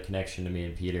kind of the connection to me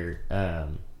and Peter.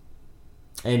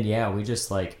 And yeah, we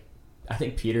just I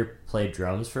think Peter played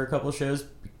drums for a couple of shows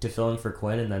to fill in for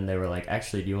Quinn, and then they were like,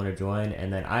 actually, do you want to join?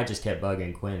 And then I just kept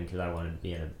bugging Quinn because I wanted to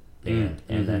be in a band,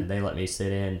 and then they let me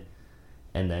sit in,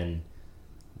 and then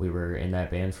we were in that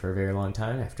band for a very long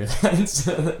time after that.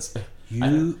 So that's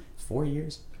 4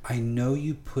 years. I know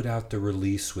you put out the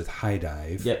release with High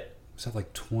Dive. Yep. Was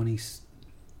that 20?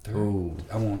 Ooh.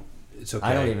 I won't. It's okay.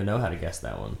 I don't even know how to guess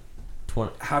that one.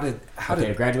 How Okay, I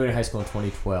did? graduated high school in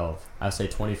 2012. I'll say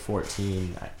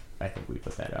 2014. I think we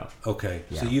put that out. Okay,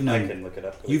 so Yeah. you've I known can look it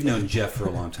up. you've known Jeff for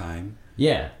a long time.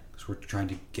 Yeah. Because we're trying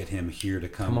to get him here to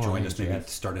come Come on, join us maybe Jeff.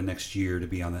 start of next year to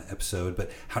be on the episode.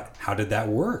 But how did that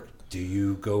work? Do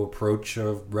you go approach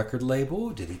a record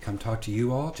label? Did he come talk to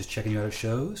you all? Just checking you out at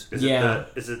shows? Is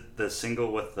it the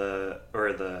single with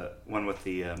the one with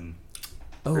the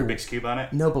Rubik's Cube on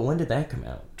it? No, but when did that come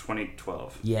out?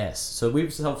 2012. Yes. So we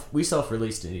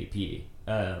self-released an EP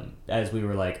as we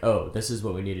were like, oh, this is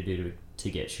what we need to do to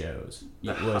get shows.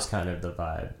 It was kind of the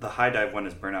vibe. The High Dive one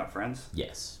is Burnout Friends.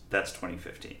 Yes. That's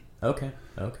 2015. Okay.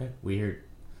 Weird.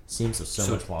 Seems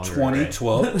so much longer.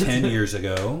 2012, 10 years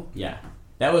ago. Yeah.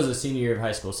 That was a senior year of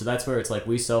high school, so that's where it's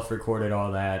we self-recorded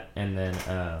all that, and then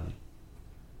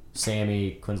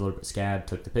Sammy, Quinn's little Scab,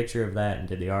 took the picture of that and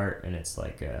did the art, and it's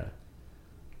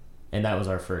and that was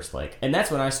our first and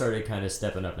that's when I started kind of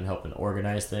stepping up and helping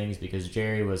organize things, because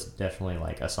Jerry was definitely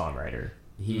a songwriter.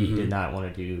 He did not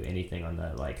want to do anything on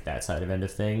the that side of end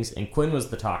of things, and Quinn was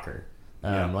the talker.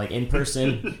 In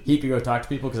person, he could go talk to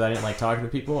people because I didn't like talking to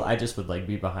people. I just would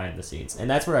be behind the scenes, and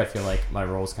that's where I feel my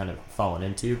role's kind of fallen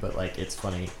into. But it's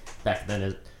funny, back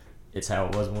then it's how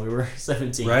it was when we were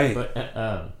 17. Right.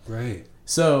 But Right.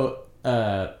 so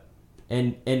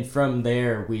and from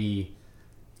there we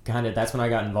that's when I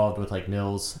got involved with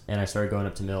Mills, and I started going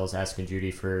up to Mills asking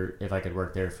Judy for if I could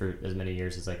work there for as many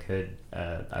years as I could.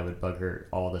 I would bug her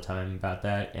all the time about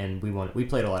that, and we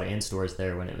played a lot of in stores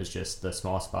there when it was just the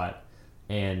small spot.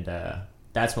 And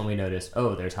that's when we noticed,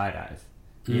 oh, there's High Dive.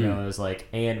 You know, it was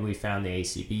and we found the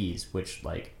ACBs, which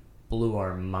blew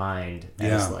our mind.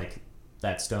 As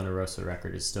that Stoner Rosa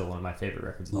record is still one of my favorite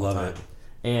records of all Love time. it.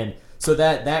 And so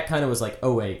that kind of was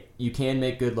oh wait, you can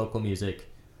make good local music.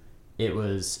 It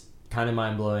was kind of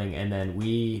mind blowing. And then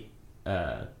we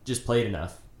just played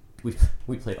enough.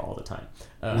 We played all the time.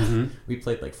 We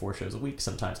played like 4 shows a week,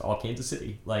 sometimes all Kansas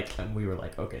City. Like, and we were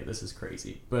like, okay, this is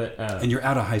crazy. But and you're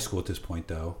out of high school at this point,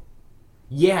 though.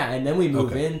 Yeah, and then we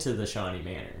moved into the Shawnee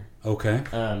Manor. Okay.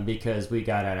 Because we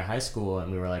got out of high school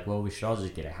and we were like, well, we should all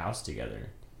just get a house together,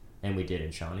 and we did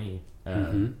in Shawnee.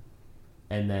 And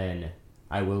then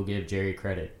I will give Jerry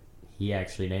credit; he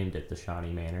actually named it the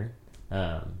Shawnee Manor.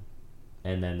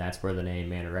 And then that's where the name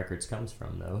Manor Records comes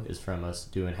from, though, is from us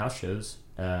doing house shows.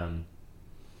 And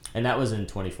that was in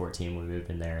 2014 when we moved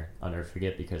in there. I'll never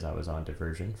forget, because I was on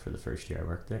diversion for the first year I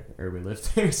worked there, or we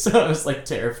lived there, so I was like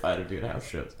terrified of doing house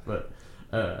shows. But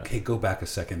okay, go back a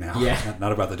second now. Yeah.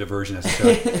 Not about the diversion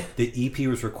necessarily. The EP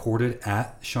was recorded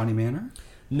at Shawnee Manor?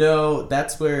 No,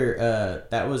 that's where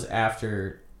that was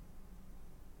after.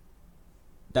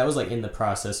 That was like in the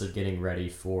process of getting ready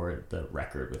for the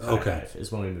record with High Dive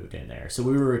is when we moved in there. So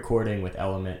we were recording with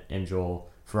Element and Joel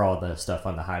for all the stuff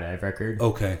on the High Dive record.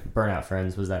 Okay. Burnout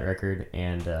Friends was that record.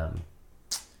 And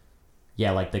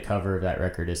yeah, like the cover of that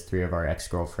record is 3 of our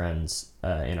ex-girlfriends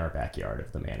in our backyard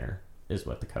of the Manor is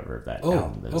what the cover of that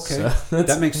album is. Okay. So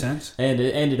that makes sense. And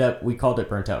it ended up, we called it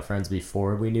Burnt Out Friends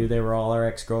before we knew they were all our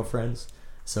ex-girlfriends.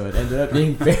 So it ended up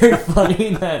being very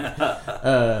funny that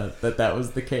that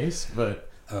was the case. But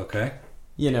okay,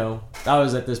 you know, I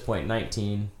was at this point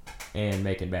 19 and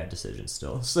making bad decisions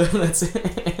still. So that's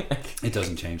it. It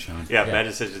doesn't change, Sean. Yeah, bad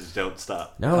decisions don't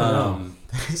stop. No.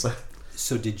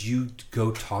 So did you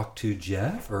go talk to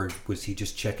Jeff, or was he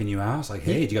just checking you out? It's like,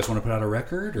 hey, do you guys want to put out a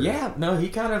record? Or? Yeah, no, he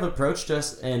kind of approached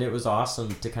us, and it was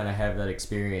awesome to kind of have that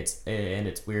experience. And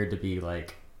it's weird to be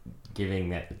like giving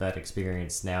that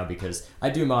experience now, because I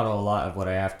do model a lot of what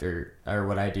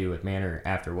I do with Manor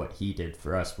after what he did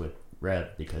for us with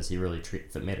Rev, because he really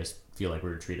made us feel like we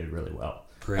were treated really well.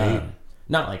 Great.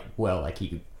 Not like, well, like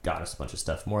he got us a bunch of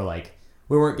stuff, more like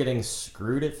we weren't getting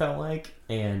screwed, it felt like,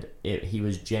 and he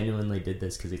was genuinely did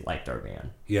this because he liked our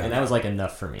band. Yeah. And that was like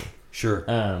enough for me. Sure.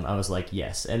 I was like,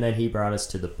 yes. And then he brought us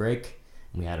to the Brick,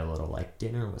 and we had a little like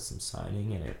dinner with some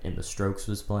signing, and the Strokes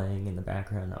was playing in the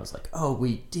background. I was like, oh,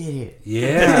 we did it.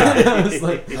 Yeah. I was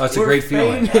like, it's a great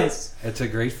feeling. Famous. It's a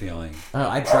great feeling.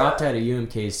 I dropped out of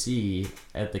UMKC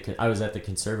I was at the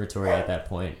conservatory at that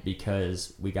point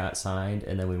because we got signed,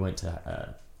 and then we went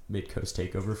to Mid-Coast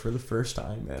Takeover for the first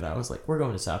time, and I was like, we're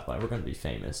going to South by, we're going to be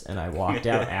famous. And I walked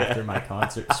out after my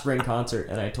spring concert,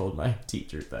 and I told my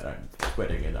teacher that I'm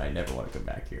quitting and I never want to come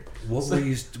back here. What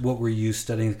were you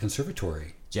studying at the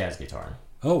conservatory? Jazz guitar.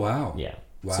 Oh wow. Yeah.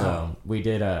 Wow. So we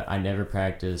did I never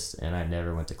practiced, and I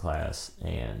never went to class,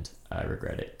 and I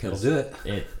regret it. It'll do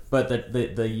it. But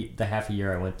the half a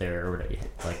year I went there, or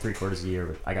like 3/4 a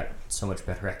year, I got so much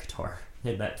better at guitar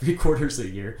in that 3/4 a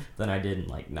year than I did in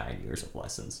like 9 years of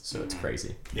lessons. So it's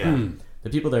crazy. Yeah. The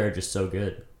people there are just so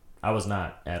good. I was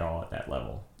not at all at that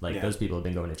level. Like those people have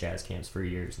been going to jazz camps for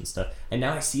years and stuff. And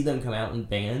now I see them come out in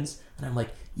bands, and I'm like,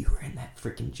 you were in that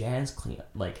freaking jazz clean.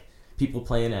 Like people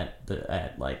playing at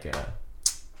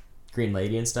Green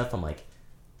Lady and stuff. I'm like,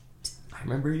 I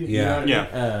remember you. Yeah. You know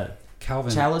what I mean?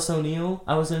 Calvin Chalice O'Neal.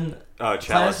 I was in Chalice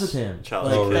class with him. Chalice.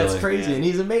 Like, Oh, really? that's crazy, and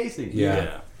he's amazing.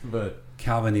 Yeah. But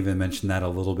Calvin even mentioned that a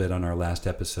little bit on our last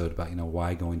episode about,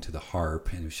 why going to the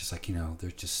harp. And it was just like,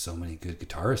 there's just so many good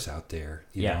guitarists out there.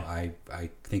 You know, I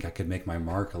think I could make my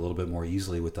mark a little bit more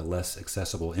easily with a less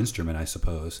accessible instrument, I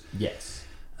suppose. yes.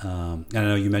 And I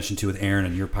know you mentioned too with Aaron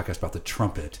in your podcast about the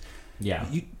trumpet. Yeah.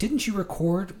 Didn't you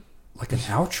record like an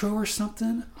outro or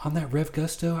something on that Rev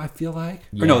Gusto, I feel like?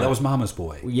 Yeah. Or no, that was Mama's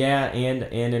Boy. Yeah, and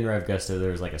in Rev Gusto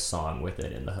there was like a song with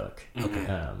it in the hook.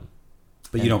 Okay.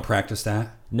 But you don't practice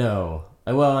that? No.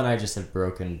 Well, and I just have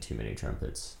broken too many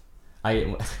trumpets.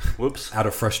 Whoops. Out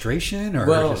of frustration? Or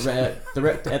Well, just... at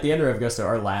the end of Rev Gusto,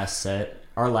 our last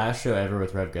show ever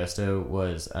with Rev Gusto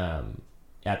was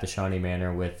at the Shawnee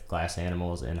Manor with Glass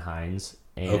Animals and Hines.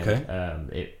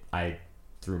 And I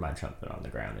threw my trumpet on the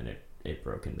ground, and it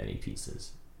broke in many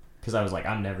pieces. Because I was like,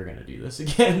 I'm never going to do this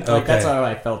again. That's how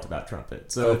I felt about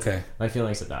trumpet. So my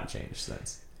feelings have not changed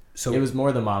since. So it was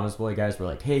more the Mama's Boy guys were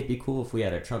like, hey, it'd be cool if we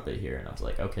had a trumpet here. And I was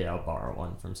like, okay, I'll borrow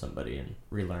one from somebody and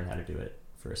relearn how to do it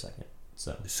for a second.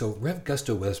 So Rev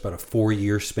Gusto was about a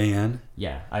 4-year span.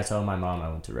 Yeah, I told my mom I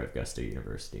went to Rev Gusto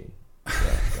University.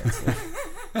 So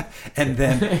and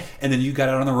then you got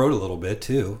out on the road a little bit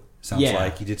too. Sounds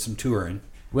like you did some touring.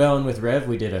 Well, and with Rev,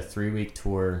 we did a 3-week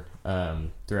tour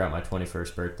throughout my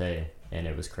 21st birthday, and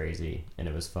it was crazy, and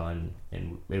it was fun,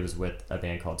 and it was with a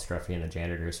band called Scruffy and the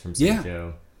Janitors from St.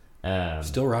 Joe.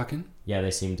 Still rocking? Yeah,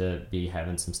 they seem to be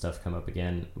having some stuff come up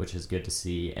again, which is good to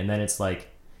see. And then it's like,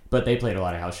 but they played a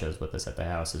lot of house shows with us at the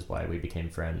house, is why we became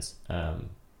friends. And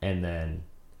then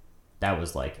that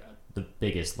was like the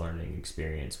biggest learning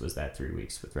experience was that 3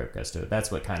 weeks with Rev Gusto.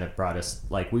 That's what kind of brought us,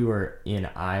 like, we were in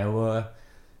Iowa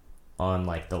on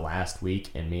like the last week,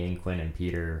 and me and Quinn and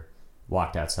Peter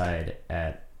walked outside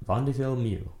at Vaudeville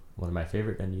Mew, one of my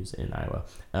favorite venues in Iowa.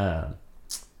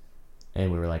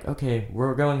 And we were like, okay,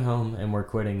 we're going home and we're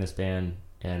quitting this band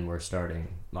and we're starting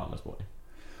Mama's Boy.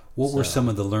 What were some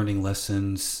of the learning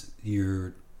lessons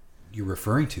you're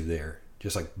referring to there?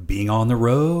 Just like being on the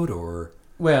road, or?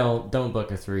 Well, don't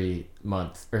book a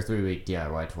 3-month or 3-week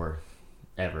DIY tour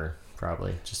ever.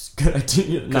 Probably just good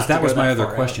idea. Because that was my other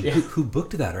far question. out. Yeah. Who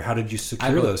booked that, or how did you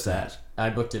secure those things? I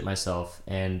booked it myself,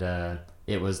 and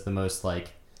it was the most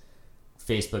like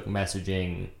Facebook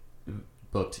messaging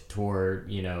booked tour.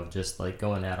 You know, just like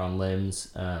going out on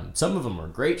limbs. Some of them were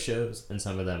great shows, and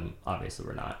some of them obviously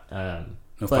were not. No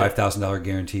 $5,000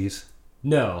 guarantees.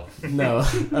 No.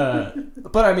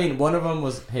 But I mean, one of them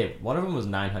was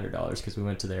 $900 because we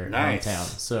went to their hometown,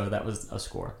 so that was a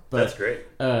score. But that's great.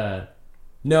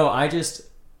 No,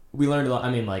 we learned a lot.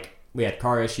 I mean, like, we had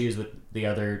car issues with the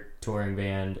other touring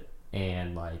band,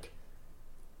 and like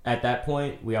at that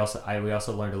point, we also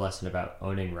learned a lesson about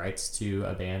owning rights to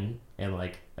a band and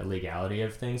like a legality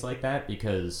of things like that,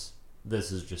 because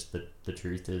this is just the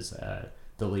truth is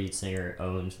the lead singer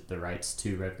owned the rights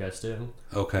to Rev Gusto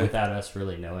without us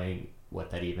really knowing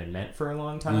what that even meant for a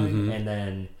long time. And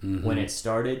then when it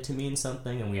started to mean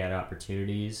something and we had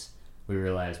opportunities, we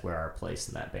realized where our place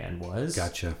in that band was.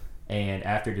 Gotcha. And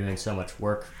after doing so much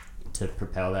work to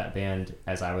propel that band,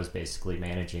 as I was basically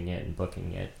managing it and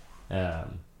booking it,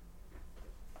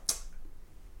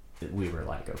 we were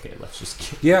like, okay,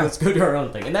 let's go do our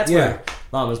own thing. And that's where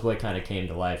Mama's Boy kind of came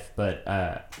to life. But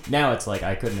now it's like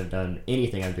I couldn't have done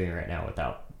anything I'm doing right now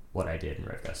without what I did in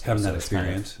Rev Gusto. Having that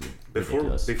experience.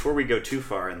 Before we go too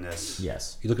far in this.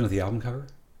 Yes. You looking at the album cover?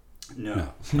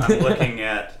 No. I'm looking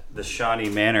at the Shawnee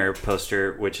Manor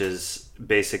poster, which is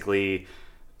basically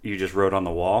you just wrote on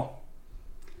the wall.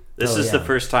 This is the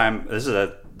first time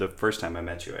I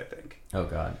met you, I think. Oh,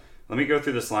 God. Let me go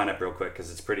through this lineup real quick because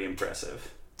it's pretty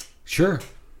impressive. Sure.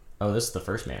 Oh, this is the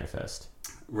first manifest.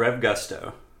 Rev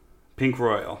Gusto, Pink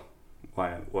Royal,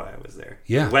 why I was there.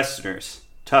 Yeah. Westerners,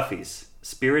 Toughies,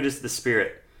 Spirit is the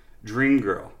Spirit, Dream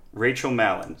Girl, Rachel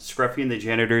Mallon, Scruffy and the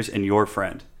Janitors, and Your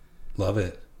Friend. Love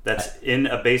it. That's in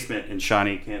a basement in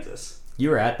Shawnee, Kansas.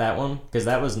 You were at that one? Because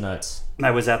that was nuts.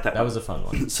 I was at that one. That was a fun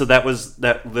one. So that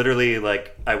literally,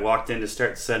 like, I walked in to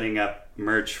start setting up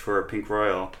merch for Pink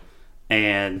Royal,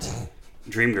 and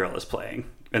Dream Girl is playing.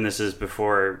 And this is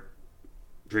before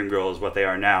Dream Girl is what they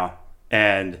are now.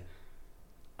 And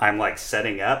I'm, like,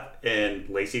 setting up, and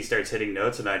Lacey starts hitting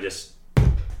notes, and I just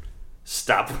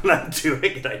stop what I'm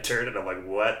doing, and I turn, and I'm like,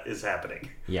 what is happening?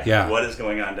 Yeah. What is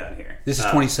going on down here? This is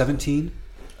 2017?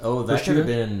 Oh, that could have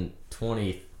been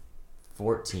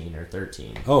 2014 or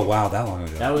 13. Oh, wow, that long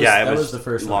ago. That was the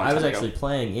first one. I was actually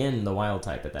playing in the Wild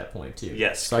Type at that point, too.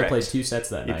 Yes, so correct. I played 2 sets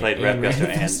that night. You played Rev Gusto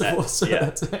and Festival, that. so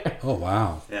that's Oh,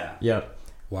 wow. Yeah. Yep.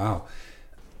 Wow.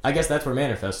 I guess that's where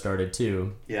Manifest started,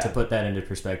 too. Yeah. To put that into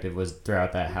perspective, was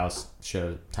throughout that house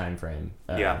show time frame.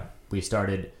 We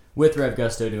started with Rev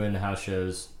Gusto doing the house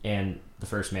shows and the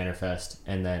first Manifest,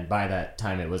 and then by that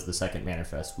time it was the second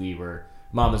Manifest. We were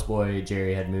Mama's Boy,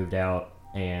 Jerry had moved out,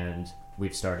 and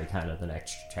we've started kind of the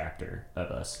next chapter of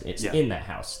us. It's in that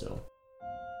house still.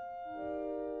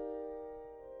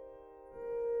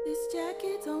 This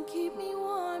jacket don't keep me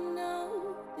warm,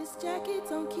 no. This jacket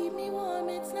don't keep me warm.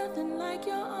 It's nothing like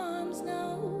your arms,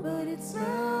 no. But it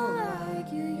smells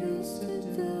like you used to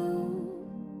do.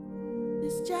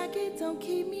 This jacket don't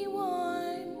keep me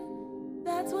warm.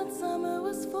 That's what summer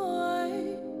was for.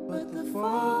 But the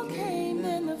fall came,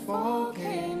 then the fall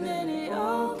came, then it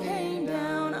all came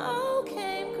down, all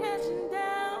came crashing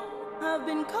down. I've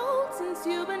been cold since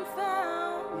you've been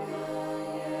found.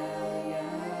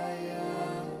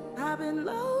 I've been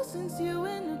low since you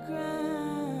in the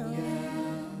ground.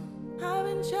 I've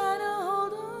been trying to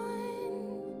hold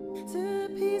on to the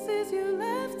pieces you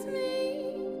left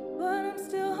me, but I'm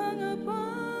still hung up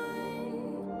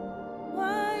on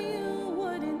why you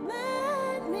wouldn't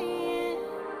let me in.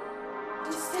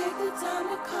 Just take the time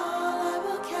to call, I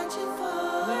will catch you for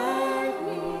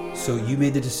me. So you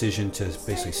made the decision to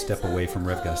basically step away from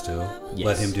Rev Gusto,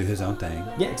 let him do his own thing.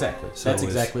 Yeah, exactly. So that's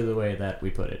exactly the way that we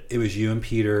put it. It was you and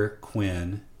Peter,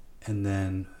 Quinn, and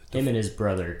then... Him and his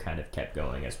brother kind of kept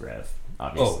going as Rev,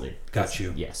 obviously. Oh, got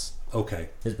you. Yes. Okay.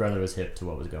 His brother was hip to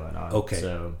what was going on. Okay.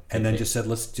 So and then just said,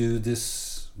 let's do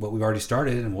this, what we've already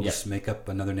started, and we'll just make up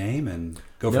another name and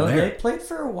go from there. No, they played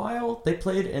for a while. They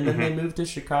played, and then they moved to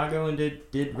Chicago and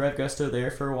did Rev Gusto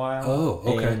there for a while. Oh,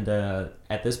 okay. And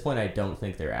at this point, I don't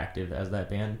think they're active as that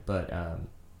band, but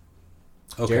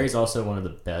Okay. Jerry's also one of the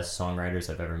best songwriters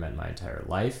I've ever met in my entire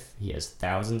life. He has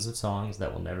thousands of songs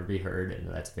that will never be heard, and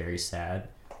that's very sad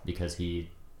because he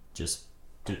just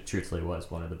truthfully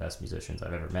was one of the best musicians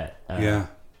I've ever met. Yeah.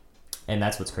 And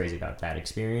that's what's crazy about that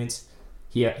experience.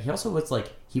 He also was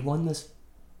like, he won this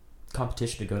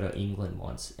competition to go to England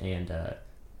once and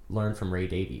learn from Ray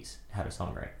Davies how to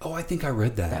songwrite. Oh, I think I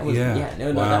read that. That was, yeah.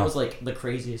 No, Wow. that was like the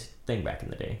craziest thing back in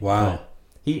the day. Wow. But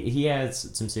he has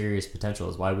some serious potential.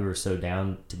 Is why we were so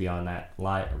down to be on that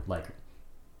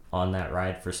on that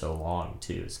ride for so long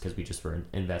too. Is because we just were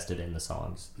invested in the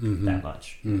songs that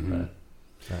much. Mm-hmm.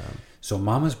 But, So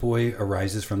Mama's Boy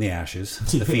arises from the ashes,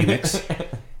 the phoenix,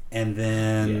 and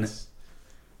then yes.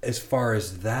 as far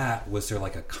as that, was there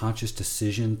like a conscious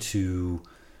decision to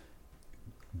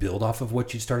build off of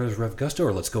what you started as Rev Gusto,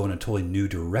 or let's go in a totally new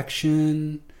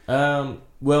direction?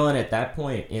 Well, and at that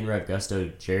point in Rev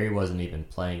Gusto, Jerry wasn't even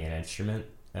playing an instrument.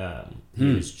 He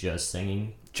was just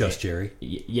singing. Just Jerry?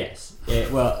 Yes.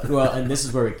 Well, and this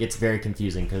is where it gets very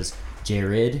confusing because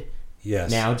Jared,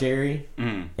 Yes. now Jerry,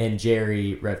 and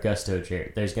Jerry, Rev Gusto,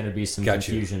 Jerry. There's going to be some Got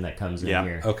you. confusion that comes in Yeah.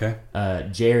 here. Okay.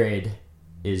 Jared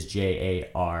is Jariry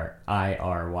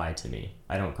to me.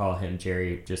 I don't call him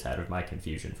Jerry just out of my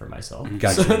confusion for myself.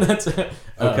 Gotcha. So that's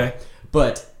Okay.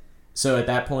 But so at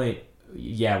that point,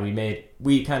 yeah,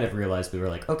 we kind of realized, we were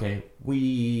like, okay,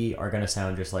 we are going to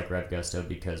sound just like Rev Gusto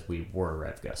because we were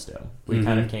Rev Gusto. We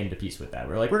kind of came to peace with that.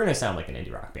 We were like, we're going to sound like an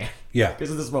indie rock band Yeah. because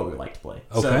this is what we like to play.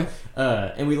 Okay.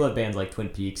 So, and we love bands like Twin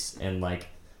Peaks and like,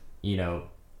 you know,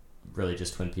 really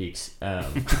just Twin Peaks.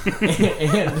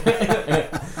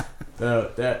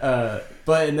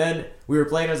 But and then we were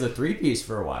playing as a 3-piece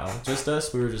for a while, just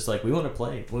us. We were just like, we want to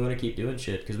play, we want to keep doing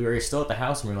shit because we were still at the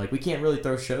house and we were like, we can't really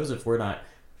throw shows if we're not,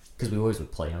 because we always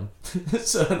would play them.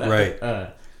 So that,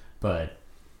 Right.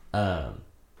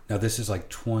 Now this is like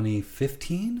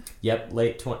 2015? Yep,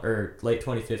 late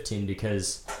 2015,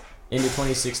 because into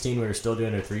 2016 we were still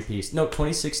doing a 3-piece. No,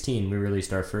 2016 we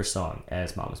released our first song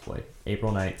as Mama's Boy.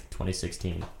 April 9th,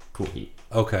 2016. Cool Heat.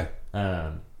 Okay.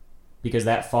 Because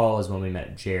that fall is when we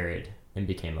met Jared and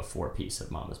became a 4-piece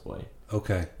of Mama's Boy.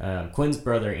 Okay. Quinn's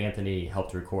brother Anthony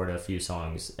helped record a few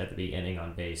songs at the beginning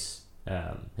on bass,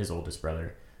 his oldest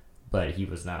brother, but he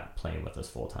was not playing with us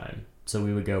full time. So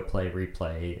we would go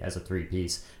replay as a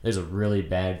 3-piece. There's a really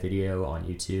bad video on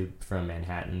YouTube from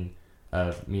Manhattan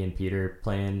of me and Peter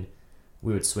playing.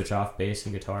 We would switch off bass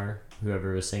and guitar,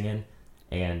 whoever was singing.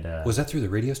 And Was that through the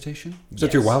radio station? Was Yes.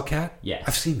 that through Wildcat? Yes.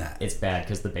 I've seen that. It's bad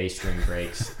because the bass string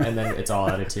breaks and then it's all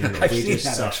out of tune. I've We seen just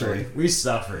that, suffered. actually. We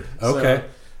suffered. Okay.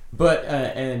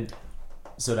 And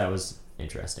so that was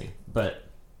interesting. But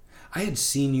I had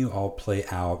seen you all play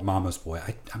out Mama's Boy.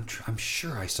 I'm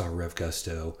sure I saw Rev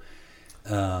Gusto,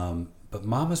 but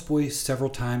Mama's Boy several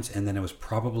times, and then it was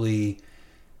probably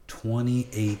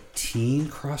 2018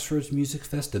 Crossroads Music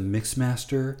Fest, the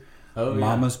Mixmaster. Oh, yeah.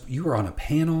 Mama's. You were on a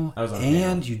panel, I was on a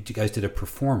and panel. you guys did a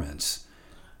performance.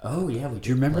 oh yeah, we Do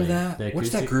you remember play that? the What's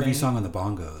that acoustic groovy thing. song on the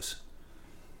bongos?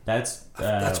 That's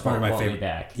part of my Want Me favorite.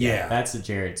 Back. Yeah. That's a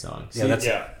Jared song. Yeah, that's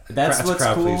That's That's what's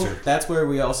crowd cool. pleaser. That's where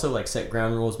we also like set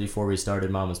ground rules before we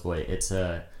started Mama's Boy. It's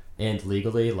and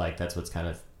legally, like, that's what's kind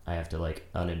of, I have to like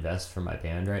uninvest from my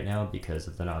band right now because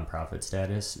of the nonprofit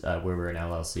status. Where we're an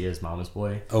LLC as Mama's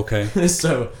Boy. Okay.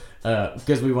 So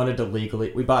because we wanted to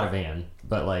legally, we bought a van,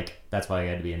 but like that's why I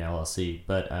had to be an LLC.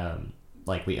 But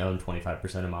like we own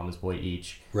 25% of Mama's Boy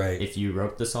each. Right. If you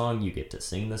wrote the song, you get to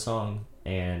sing the song.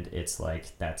 And it's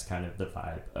like, that's kind of the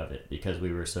vibe of it, because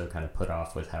we were so kind of put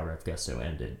off with how Rev Gusto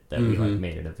ended that we like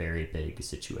made it a very big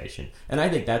situation. And I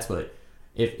think that's what,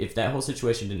 if that whole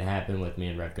situation didn't happen with me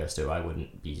and Rev Gusto, I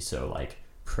wouldn't be so like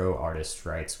pro artist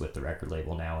rights with the record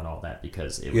label now and all that,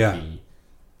 because it would be,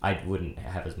 I wouldn't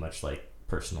have as much like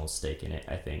personal stake in it,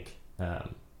 I think.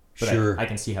 But Sure. I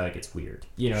can see how it gets weird,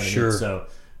 you know what I Sure. mean? So,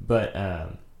 but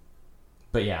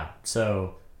yeah,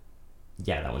 so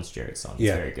yeah, that one's Jared's song.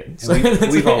 It's very good.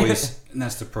 And we've always, and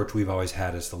that's the approach we've always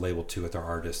had as the label too with our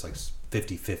artists, like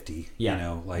 50-50. Yeah. You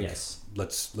know, like Yes.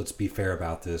 let's be fair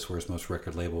about this, whereas most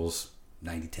record labels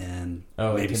 90-10,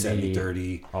 Oh, it maybe can be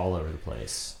 70-30. all over the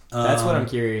place. That's what I'm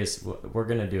curious. We're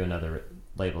gonna do another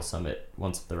label summit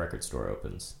once the record store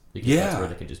opens, because that's Yeah. where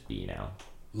they can just be now.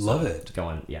 Love So, it.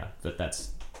 Going, yeah, but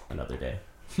that's another day.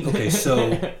 Okay,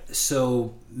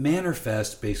 so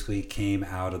Mannerfest basically came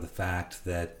out of the fact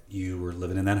that you were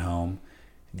living in that home,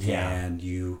 Yeah. and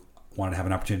you wanted to have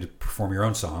an opportunity to perform your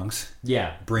own songs,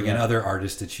 Yeah, bring in yeah. other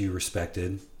artists that you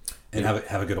respected, and Yeah.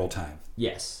 have a good old time.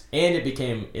 Yes, and it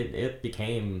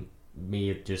became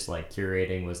me just like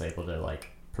curating, was able to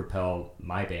like propel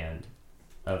my band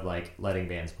of like letting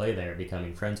bands play there,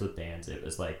 becoming friends with bands. It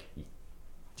was like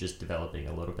just developing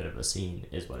a little bit of a scene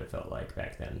is what it felt like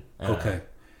back then. Okay.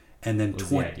 And then was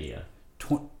the idea.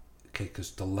 Okay,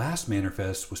 because the last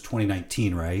Manorfest was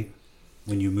 2019, right?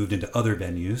 When you moved into other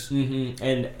venues. Mm-hmm.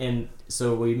 And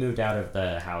so we moved out of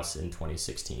the house in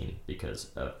 2016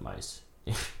 because of mice.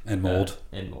 And mold.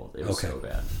 And mold. It was Okay. so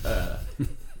bad.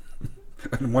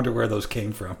 I wonder where those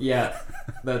came from. Yeah,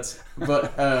 but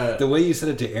The way you said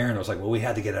it to Aaron, I was like, well, we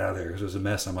had to get out of there because it was a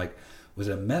mess. I'm like, was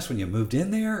it a mess when you moved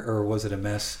in there, or was it a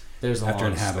mess there's a after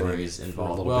lot of inhabiting stories for a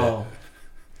involved. little Well,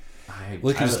 bit?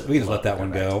 We can just let that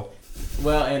one go.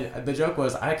 Well, and the joke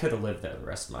was I could have lived there the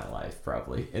rest of my life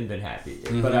probably and been happy,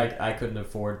 but I couldn't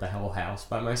afford the whole house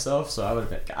by myself, so I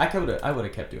would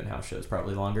have kept doing house shows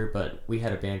probably longer. But we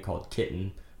had a band called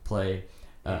Kitten play,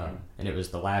 and it was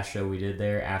the last show we did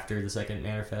there after the second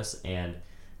Manorfest, and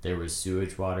there was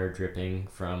sewage water dripping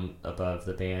from above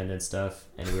the band and stuff,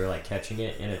 and we were like catching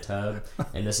it in a tub,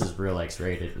 and this is real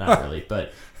X-rated, not really,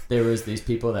 but there was these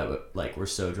people that were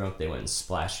so drunk they went and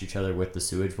splashed each other with the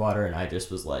sewage water, and I just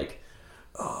was like,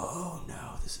 oh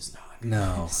no, this is not good.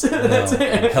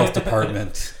 No. Health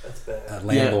department,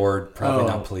 landlord, probably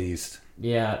not pleased.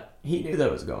 Yeah, he knew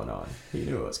that was going on. He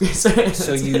knew what I was going to say.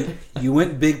 So you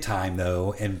went big time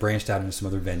though, and branched out into some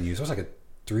other venues. It was like a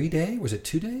 3-day. Was it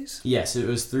 2 days? Yes, it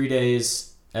was 3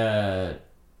 days,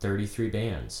 33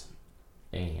 bands,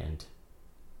 and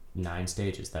 9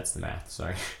 stages. That's the math.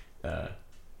 Sorry.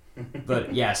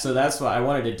 But yeah, so that's why I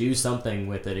wanted to do something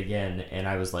with it again, and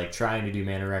I was like trying to do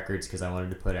Manor Records because I wanted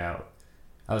to put out.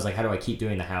 I was like, how do I keep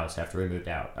doing the house after we moved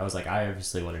out? I was like, I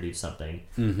obviously want to do something,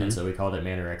 and so we called it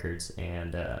Manor Records,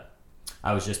 and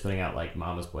I was just putting out like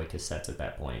Mama's Boy cassettes at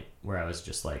that point, where I was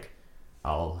just like,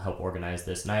 I'll help organize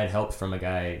this, and I had help from a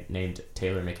guy named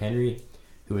Taylor McHenry,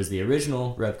 who was the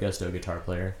original Rev Gusto guitar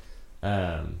player.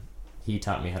 He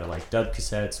taught me how to like dub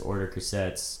cassettes, order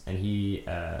cassettes, and he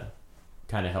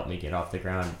kind of helped me get off the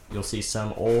ground. You'll see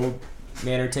some old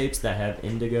Manor tapes that have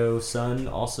Indigo Sun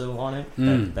also on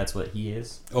it. That's what he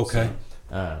is. Okay.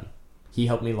 So, he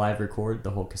helped me live record the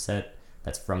whole cassette.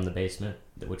 That's From the Basement,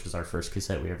 which was our first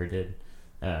cassette we ever did.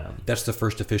 That's the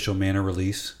first official Manor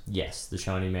release? Yes, the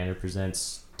Shawnee Manor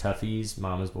presents Toughies,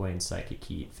 Mama's Boy, and Psychic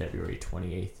Heat, February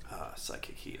 28th,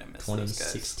 Psychic Heat, I miss those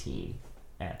guys. 2016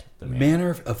 at the Manor.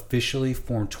 Manor officially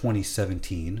formed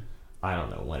 2017. I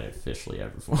don't know when it officially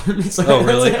ever formed. So Oh,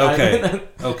 really? Okay.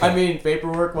 Okay. I mean,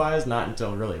 paperwork-wise, not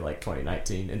until really like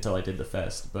 2019, until I did the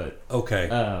fest. But Okay.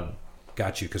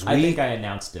 Got you. Because I think I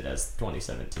announced it as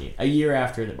 2017, a year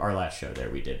after our last show.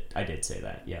 There, I did say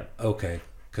that. Yeah. Okay.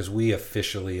 Because we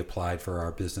officially applied for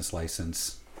our business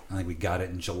license. I think we got it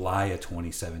in July of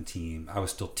 2017. I was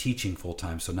still teaching full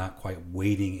time, so not quite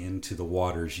wading into the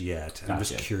waters yet. I'm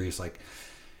just Gotcha. curious, like,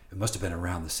 it must have been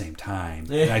around the same time.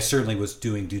 And I certainly was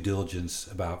doing due diligence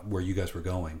about where you guys were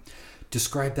going.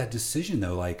 Describe that decision,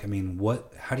 though. Like, I mean,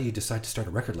 how do you decide to start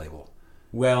a record label?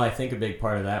 Well, I think a big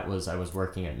part of that was I was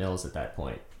working at Mills at that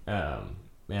point. And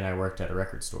I worked at a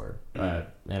record store.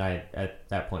 And I, at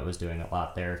that point, was doing a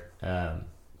lot there.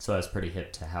 So I was pretty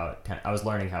hip to I was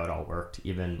learning how it all worked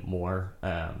even more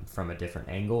from a different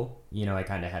angle. You know, I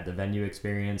kind of had the venue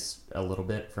experience a little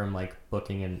bit from like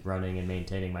booking and running and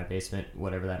maintaining my basement,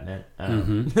 whatever that meant.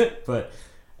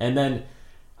 And then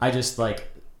I just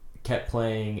like kept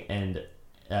playing and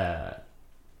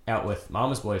out with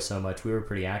Mama's Boy so much. We were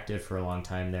pretty active for a long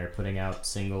time there, putting out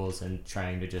singles and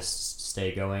trying to just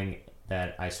stay going,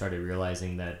 that I started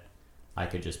realizing that I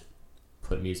could just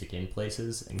put music in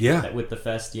places. And that with the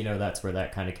fest, you know, that's where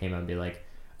that kind of came out and be like,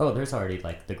 oh, there's already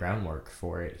like the groundwork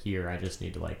for it here. I just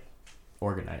need to like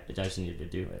organize it. I just need to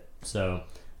do it. So,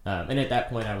 and at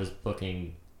that point I was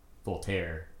booking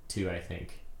Voltaire too, I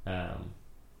think,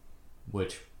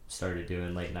 which started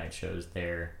doing late night shows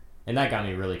there. And that got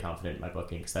me really confident in my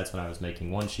booking, because that's when I was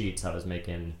making one sheets. I was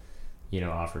making, you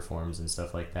know, offer forms and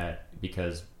stuff like that,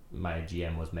 because my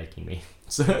GM was making me.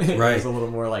 So it was a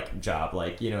little more like job,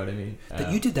 like, you know what I mean?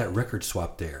 But you did that record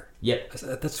swap there. Yep.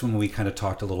 That's when we kind of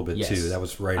talked a little bit too. That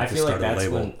was right at the I feel start like of the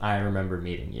that's label. when I remember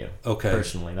meeting you. Okay.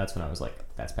 Personally, that's when I was like,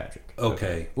 that's Patrick.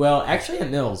 Okay. Well, actually at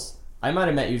Mills. I might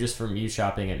have met you just from you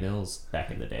shopping at Mills back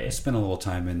in the day. I spent a little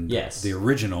time in Yes. the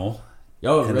original.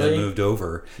 Oh, and really? then moved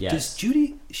over. Yes. Does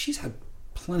Judy, she's had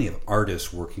plenty of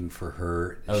artists working for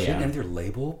her. Oh, she yeah. had any other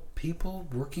label people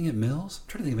working at Mills? I'm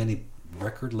trying to think of any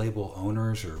record label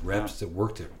owners or reps that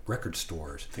worked at record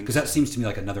stores. Because that seems to me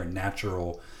like another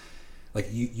natural like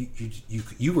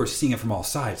you were seeing it from all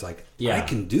sides. Like, Yeah. I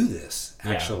can do this.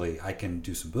 Yeah. Actually, I can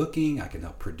do some booking. I can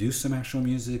help produce some actual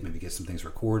music. Maybe get some things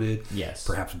recorded. Yes.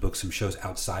 Perhaps book some shows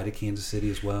outside of Kansas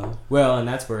City as well. Well, and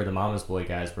that's where the Mama's Boy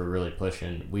guys were really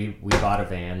pushing. We bought a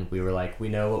van. We were like, we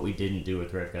know what we didn't do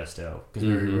with Red Gusto. Because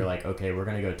we were like, okay, we're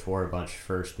going to go tour a bunch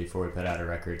first before we put out a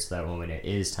record, so that when it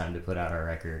is time to put out our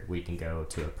record, we can go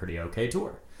to a pretty okay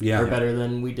tour. Yeah. Or better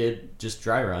than we did just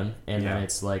dry run. And then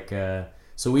it's like,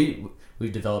 so we've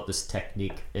developed this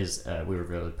technique. We were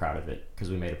really proud of it because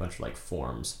we made a bunch of like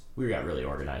forms. We got really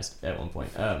organized at one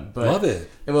point. But Love it.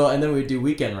 Well, and then we'd do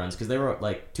weekend runs because they were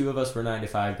like 2 of us were 9 to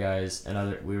 5 guys,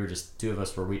 and we were just 2 of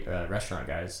us were restaurant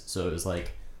guys. So it was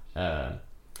like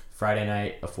Friday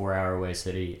night a 4-hour away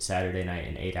city, Saturday night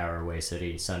an 8-hour away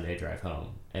city, Sunday drive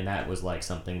home, and that was like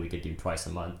something we could do twice a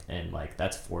month, and like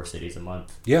that's 4 cities a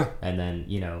month. Yeah. And then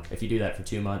if you do that for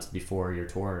 2 months before your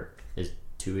tour is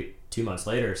 2 months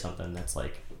later or something, that's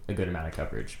like a good amount of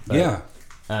coverage. But, Yeah.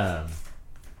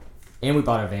 And we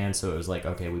bought a van, so it was like,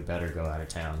 okay, we better go out of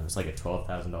town. It was like a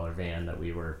 $12,000 van that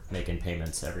we were making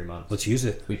payments every month. Let's use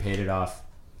it. We paid it off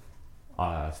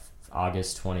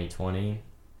August 2020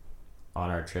 on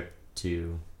our trip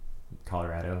to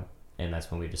Colorado, and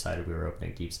that's when we decided we were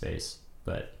opening Deep Space,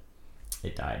 but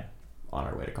it died on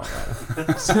our way to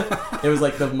Colorado. So it was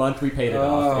like the month we paid it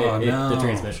off, the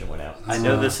transmission went out. I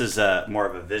know this is more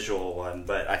of a visual one,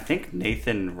 but I think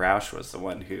Nathan Roush was the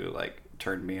one who like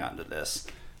turned me onto this.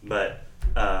 But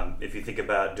if you think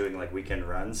about doing like weekend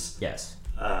runs, Yes.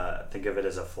 think of it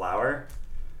as a flower.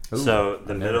 Ooh, So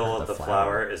the I've never middle heard of the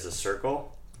flower is a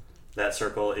circle. That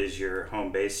circle is your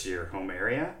home base, your home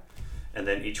area. And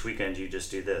then each weekend you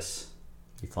just do this.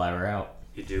 You fly her out.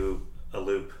 You do a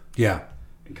loop Yeah.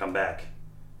 and come back.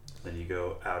 Then you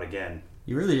go out again.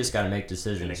 You really just got to make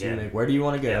decisions. And You again. make, where do you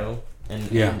want to go?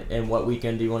 And what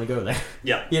weekend do you want to go there?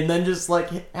 Yeah. And then just like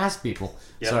ask people.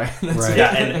 Yep. Sorry. Right.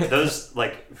 Yeah, and those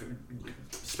like,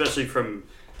 especially from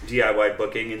DIY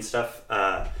booking and stuff,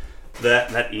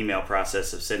 that email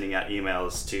process of sending out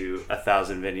emails to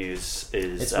 1,000 venues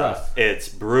is It's rough. It's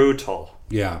brutal.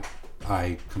 Yeah.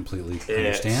 I completely It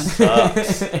understand.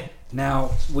 sucks. Now,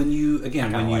 when you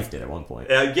liked it at one point.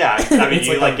 Yeah, I mean, It's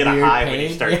you like like a get a weird high when pain.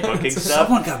 you start Yeah, booking it's stuff.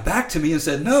 someone got back to me and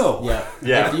said no. Yeah.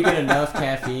 Yeah. If you get enough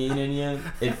caffeine in you,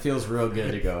 it feels real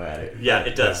good to go at it. Yeah,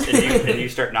 it does. And you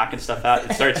start knocking stuff out.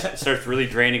 It starts really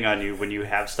draining on you when you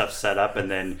have stuff set up,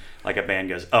 and then like a band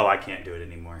goes, "Oh, I can't do it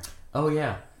anymore." Oh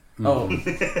yeah. Oh,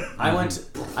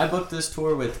 I booked this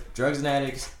tour with Drugs and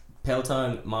Addicts, Pale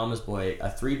Tongue, Mama's Boy, a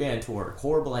 3-band tour.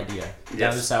 Horrible idea. Down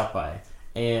Yes. to South by,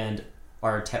 and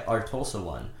our Tulsa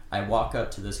one. I walk up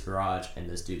to this garage and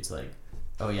this dude's like,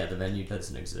 "Oh yeah, the venue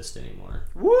doesn't exist anymore."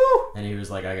 Woo! And he was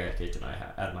like, "I got kicked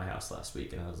out of my house last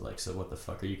week," and I was like, "So what the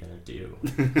fuck are you gonna do?"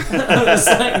 I was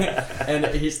like, and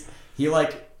he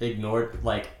like ignored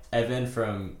like Evan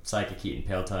from Psychic Heat and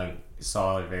Pale Tongue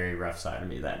saw a very rough side of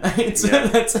me that night. So Yeah.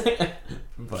 that's it.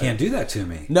 But, Can't do that to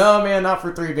me. no, man, not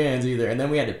for 3 bands either. And then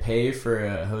we had to pay for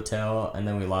a hotel, and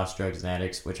then we lost Drugs and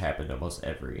Addicts, which happened almost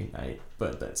every night.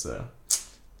 But that's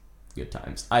good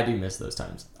times. I do miss those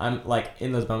times. I'm like,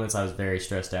 in those moments, I was very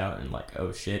stressed out and like,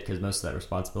 oh shit, because most of that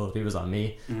responsibility was on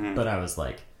me. Mm-hmm. But I was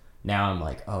like, now I'm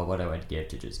like, oh, what do I give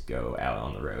to just go out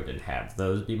on the road and have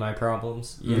those be my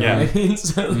problems? You know what I mean?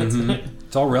 So that's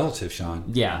It's all relative, Sean.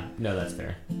 yeah, no, that's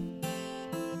fair.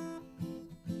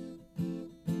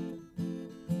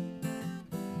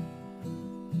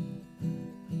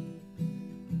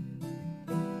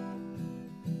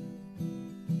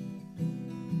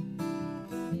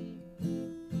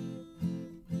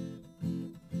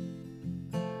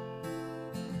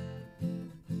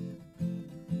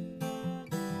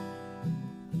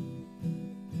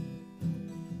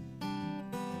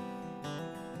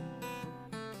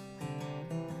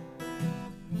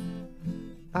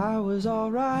 I was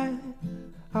alright,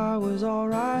 I was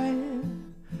alright,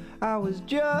 I was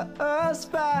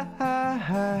just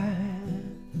fine.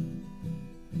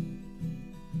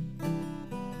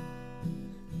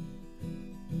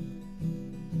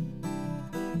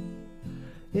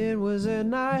 It was a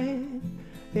night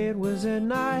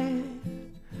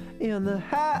in the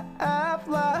half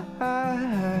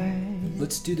light.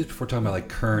 Let's do this before talking about like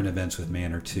current events with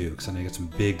Manor too, because I know you got some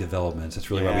big developments. That's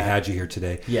really why we Yeah. had you here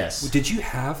today. Yes. Did you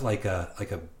have like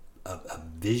a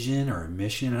vision or a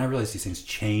mission? And I realize these things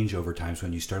change over time. So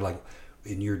when you start like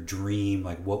in your dream,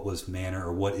 like what was Manor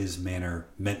or what is Manor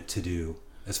meant to do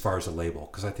as far as a label?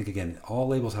 Because I think again, all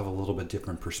labels have a little bit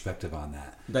different perspective on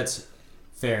that. That's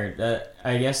fair.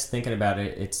 I guess thinking about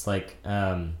it, it's like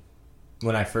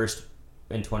when I first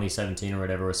in 2017 or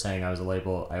whatever was saying I was a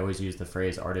label, I always used the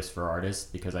phrase artist for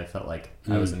artist because I felt like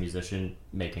I was a musician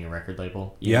making a record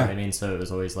label. You know what I mean? So it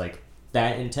was always like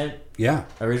that intent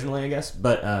originally, I guess.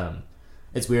 But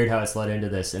it's weird how it's led into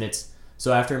this. And it's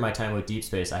so after my time with Deep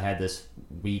Space, I had this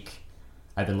week.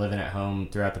 I've been living at home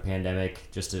throughout the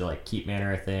pandemic just to like keep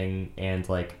Manor a thing and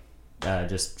like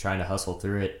just trying to hustle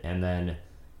through it. And then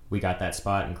we got that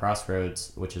spot in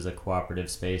Crossroads, which is a cooperative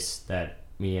space that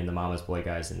me and the Mama's Boy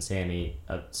guys and Sammy,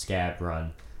 a Scab,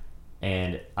 run.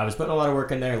 And I was putting a lot of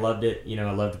work in there, loved it. You know,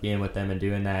 I loved being with them and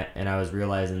doing that. And I was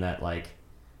realizing that like,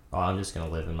 oh, I'm just going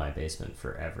to live in my basement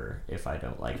forever if I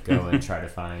don't like go and try to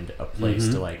find a place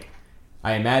to like,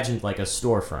 I imagined like a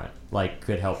storefront like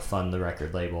could help fund the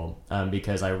record label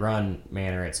because I run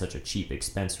Manor at such a cheap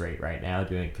expense rate right now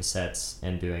doing cassettes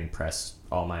and doing press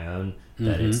all my own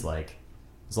that it's like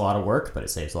it's a lot of work but it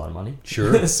saves a lot of money.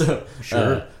 Sure. So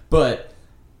but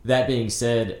that being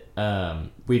said,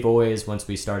 we've always, once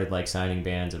we started like signing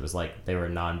bands, it was like they were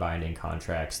non-binding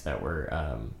contracts that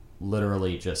were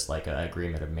literally just like an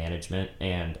agreement of management,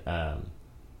 and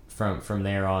from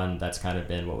there on, that's kind of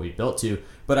been what we built to.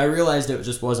 But I realized it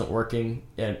just wasn't working.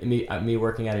 Me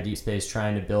working at a Deep Space,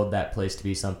 trying to build that place to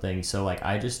be something. So like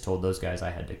I just told those guys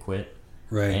I had to quit,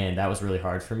 right? And that was really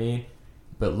hard for me.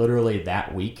 But literally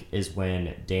that week is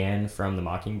when Dan from the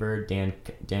Mockingbird,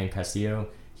 Dan Castillo,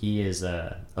 he is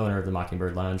owner of the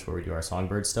Mockingbird Lounge where we do our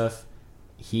Songbird stuff.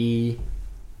 He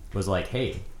was like,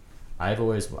 "Hey, I've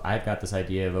got this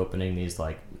idea of opening these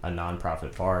like a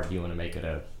non-profit bar. Do you want to make it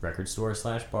a record store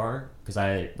 / bar?" Because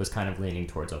I was kind of leaning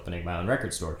towards opening my own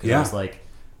record store. Because I was like,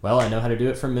 well, I know how to do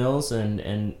it from Mills,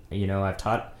 and you know, I've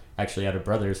taught actually out of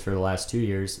Brothers for the last 2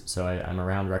 years, so I'm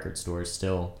around record stores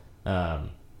still.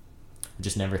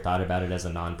 Just never thought about it as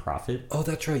a non-profit. Oh,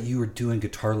 that's right. You were doing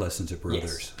guitar lessons at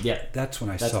Brothers. Yes. Yeah. That's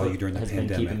when I saw you during the pandemic.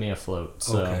 That's been keeping me afloat.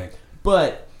 So.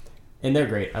 Okay. And they're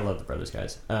great. I love the Brothers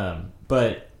guys.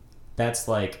 But that's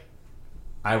like,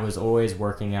 I was always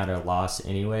working at a loss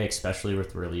anyway, especially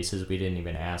with releases. We didn't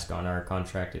even ask on our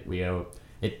contract. It's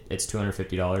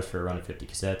 $250 for a run of 50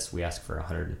 cassettes. We ask for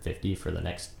 $150 for the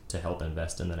next, to help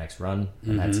invest in the next run,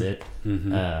 and that's it.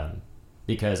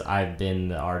 Because I've been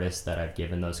the artist that I've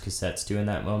given those cassettes to in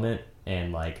that moment,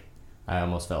 and like I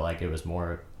almost felt like it was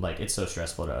more like, it's so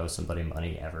stressful to owe somebody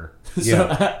money ever.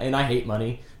 And I hate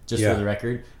money, just for the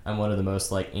record. I'm one of the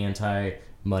most like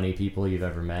anti-money people you've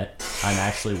ever met. I'm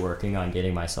actually working on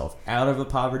getting myself out of a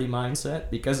poverty mindset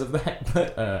because of that,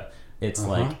 but it's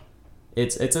like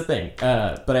it's a thing.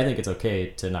 But I think it's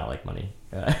okay to not like money.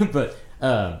 But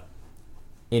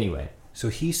anyway, so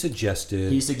he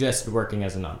suggested working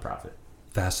as a nonprofit.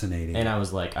 Fascinating. And I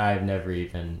was like, I've never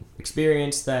even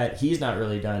experienced that. He's not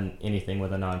really done anything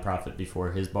with a nonprofit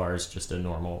before. His bar is just a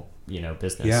normal,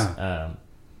 business. Yeah.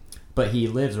 But he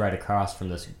lives right across from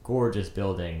this gorgeous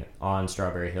building on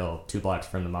Strawberry Hill, 2 blocks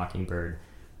from the Mockingbird,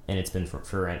 and it's been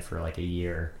for rent for like a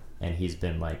year. And he's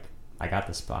been like, I got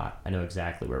the spot. I know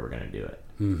exactly where we're going to do it.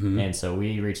 And so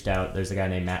we reached out. There's a guy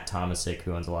named Matt Tomasic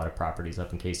who owns a lot of properties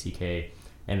up in KCK,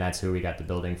 and that's who we got the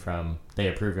building from. They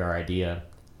approved our idea.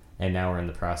 And now we're in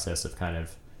the process of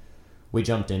we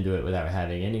jumped into it without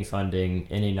having any funding,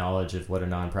 any knowledge of what a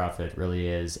nonprofit really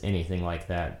is, anything like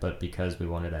that. But because we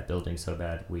wanted that building so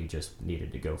bad, we just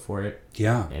needed to go for it.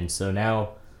 Yeah. And so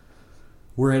now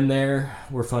we're in there,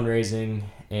 we're fundraising,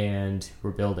 and we're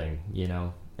building,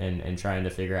 and trying to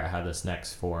figure out how this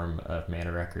next form of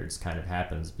Manor Records kind of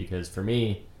happens. Because for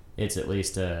me, it's at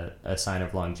least a sign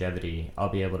of longevity. I'll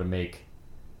be able to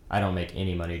I don't make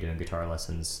any money doing guitar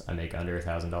lessons. I make under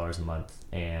 $1,000 a month,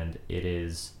 and it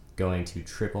is going to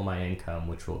triple my income,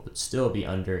 which will still be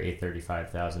under a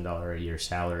 $35,000 a year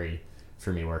salary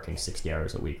for me working 60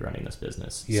 hours a week running this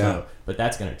business. Yeah. So, but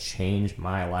that's going to change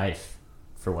my life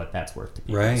for what that's worth to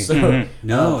people. Right. So,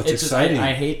 No, it's exciting.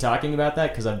 I hate talking about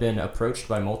that because I've been approached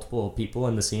by multiple people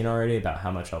in the scene already about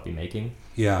how much I'll be making.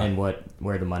 Yeah. And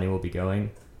where the money will be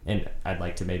going. And I'd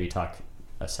like to maybe talk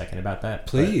a second about that.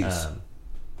 Please.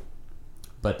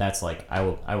 But that's like, I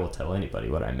will tell anybody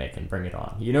what I make and bring it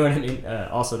on. You know what I mean?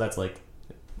 Also, that's like,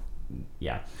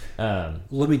 yeah.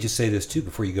 Let me just say this too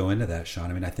before you go into that, Sean.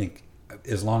 I mean, I think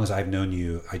as long as I've known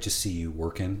you, I just see you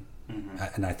working.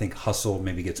 And I think hustle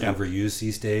maybe gets overused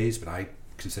these days, but I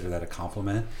consider that a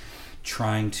compliment.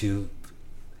 Trying to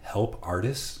help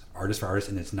artists for artists,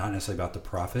 and it's not necessarily about the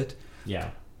profit. Yeah.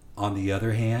 On the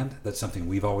other hand, that's something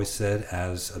we've always said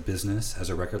as a business, as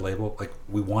a record label. Like,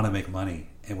 we want to make money,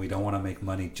 and we don't want to make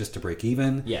money just to break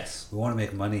even. Yes. We want to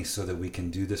make money so that we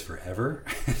can do this forever,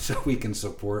 so we can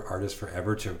support artists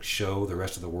forever, to show the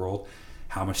rest of the world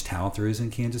how much talent there is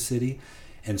in Kansas City.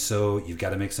 And so you've got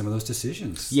to make some of those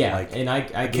decisions. Yeah, like, and I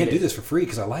can't get do it. this for free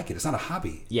because I like it. It's not a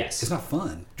hobby. Yes. It's not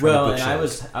fun. Well, trying to and book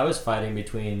shows. I was fighting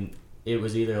between, it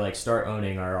was either like start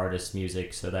owning our artists'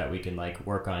 music so that we can like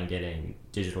work on getting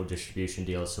digital distribution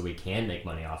deals so we can make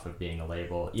money off of being a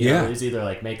label. You know, Yeah. it was either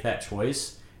like make that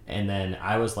choice, and then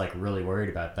I was like really worried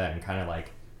about that and kind of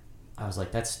like, I was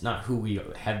like, that's not who we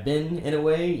have been in a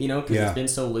way, you know, because Yeah. it's been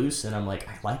so loose, and I'm like,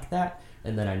 I like that,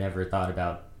 and then I never thought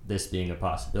about this being a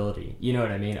possibility. You know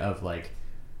what I mean? Of like,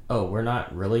 oh, we're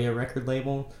not really a record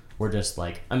label. We're just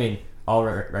like, I mean, all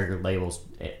record labels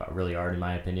really are, in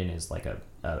my opinion, is like a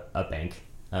bank.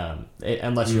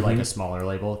 Unless you're like a smaller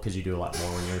label, because you do a lot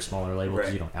more when you're a smaller label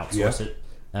because Right. you don't outsource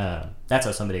Yeah. it. That's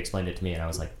how somebody explained it to me, and I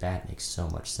was like, that makes so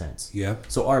much sense. Yeah.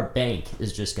 So our bank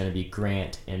is just going to be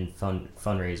grant and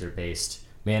fundraiser based.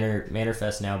 Manor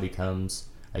Fest now becomes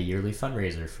a yearly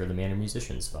fundraiser for the Manor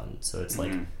Musicians Fund. So it's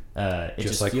like it Just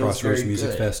just like feels Crossroads very Music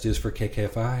good. Fest is for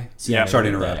KKFI. See, Yeah. I Sorry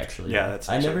to never knew that, interrupt. actually. Yeah, that's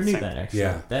I actually never the knew same. that actually.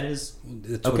 Yeah. That is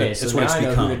It's what okay. it's So what now it's I know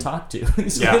become. who to talk to.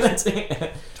 So Yeah. that's it.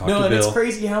 Talk No, to and it's Bill.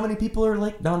 crazy how many people are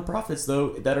like nonprofits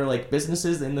though that are like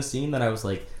businesses in the scene that I was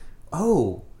like,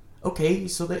 oh, okay,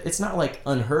 so that it's not like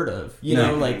unheard of. You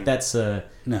No. know, like that's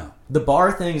No. the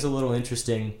bar thing's a little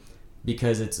interesting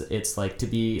because it's like to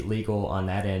be legal on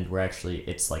that end. We're actually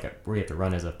it's like we have to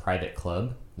run as a private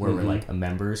club where we're like a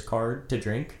member's card to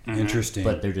drink, Interesting.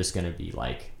 but they're just going to be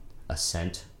like a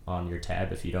cent on your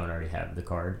tab if you don't already have the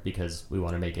card because we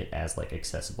want to make it as like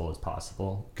accessible as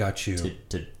possible Got you.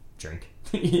 to drink.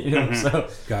 You know, so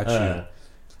Got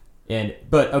you.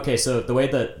 but okay, so the way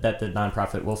that the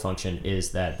nonprofit will function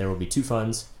is that there will be two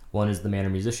funds. One is the Manor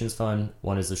Musicians Fund.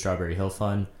 One is the Strawberry Hill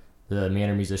Fund. The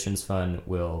Manor Musicians Fund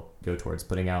will go towards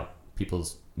putting out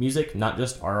people's music, not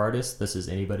just our artists. This is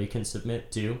anybody can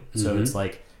submit to. So it's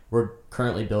like we're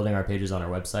currently building our pages on our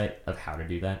website of how to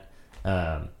do that.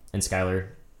 And Skylar,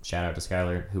 shout out to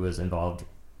Skylar, who was involved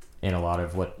in a lot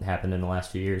of what happened in the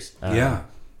last few years. Yeah.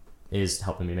 Is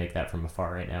helping me make that from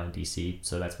afar right now in DC.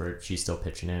 So that's where she's still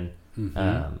pitching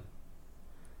in.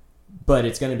 But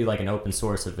it's going to be like an open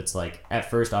source if it's like, at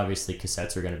first, obviously,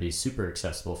 cassettes are going to be super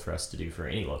accessible for us to do for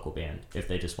any local band if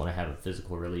they just want to have a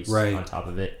physical release Right. on top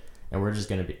of it. And we're just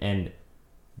going to be, and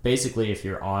basically, if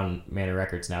you're on Manor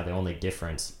Records now, the only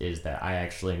difference is that I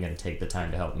actually am going to take the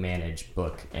time to help manage,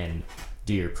 book, and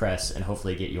do your press and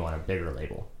hopefully get you on a bigger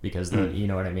label because you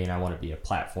know what I mean? I want to be a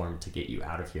platform to get you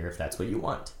out of here if that's what you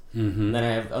want. And then I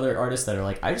have other artists that are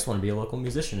like, I just want to be a local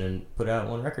musician and put out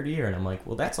one record a year. And I'm like,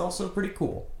 well, that's also pretty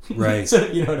cool. Right. So,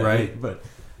 you know what I Right. mean? But,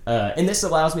 and this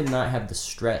allows me to not have the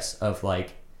stress of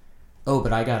like, oh,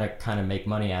 but I got to kind of make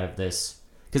money out of this.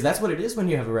 Because that's what it is when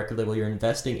you have a record label. You're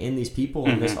investing in these people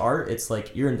and this art. It's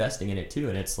like you're investing in it too.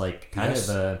 And it's like kind Yes.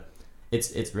 of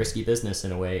it's risky business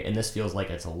in a way. And this feels like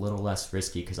it's a little less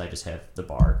risky because I just have the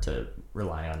bar to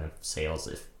rely on of sales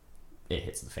if it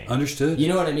hits the fan. Understood. You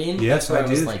know what I mean? Yes, That's where I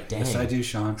do. was like, dang, Yes, I do,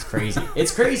 Sean. crazy.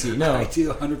 It's crazy. No, I do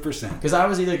 100%. because I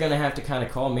was either going to have to kind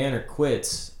of call Manor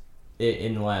quits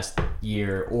in the last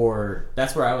year, or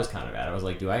that's where I was kind of at. I was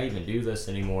like, do I even do this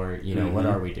anymore? You know, what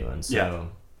are we doing? So,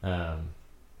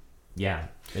 yeah,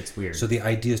 it's weird. So the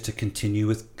idea is to continue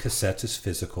with cassettes as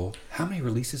physical. How many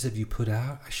releases have you put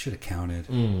out? I should have counted.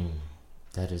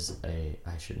 That is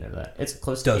I should know that. It's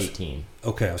close Does- to 18.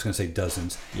 Okay, I was going to say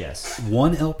dozens. Yes.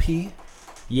 One LP?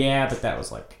 Yeah, but that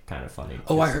was like kind of funny.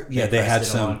 Oh, I because heard- yeah, they had pressed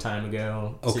it a some- long time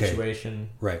ago Okay. situation.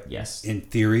 Right. Yes. In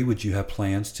theory, would you have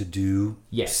plans to do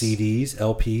Yes. CDs,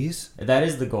 LPs? That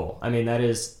is the goal. I mean, that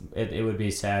is it would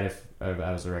be sad if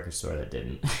I was a record store that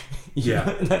didn't. You Yeah.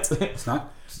 know, that's it. It's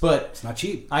not But it's not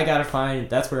cheap. I gotta find.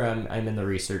 That's where I'm in the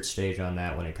research stage on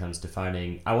that when it comes to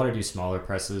finding. I want to do smaller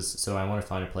presses, so I want to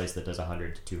find a place that does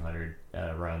 100 to 200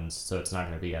 runs. So it's not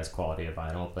going to be as quality of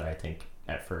vinyl, but I think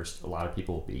at first a lot of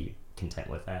people will be content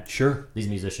with that. Sure. These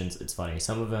musicians, it's funny.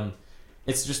 Some of them,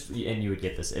 it's just, and you would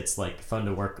get this. It's like fun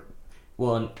to work.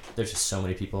 Well, and there's just so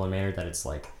many people in Manor that it's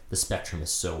like the spectrum is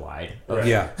so wide.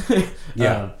 Yeah.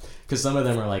 Yeah. Because some of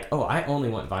them are like, oh, I only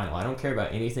want vinyl. I don't care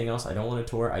about anything else. I don't want to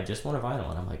tour. I just want a vinyl.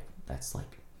 And I'm like, that's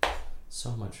like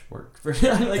so much work for you.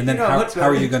 Like, And then you know, how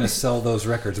are you going to sell those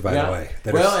records, by the way?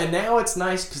 That well, is- and now it's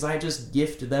nice because I just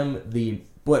gift them the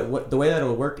what the way that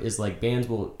it'll work is like bands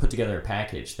will put together a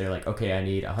package. They're like, okay, I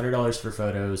need $100 for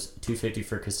photos, $250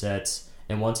 for cassettes,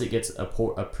 and once it gets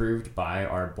approved by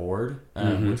our board,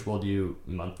 which we'll do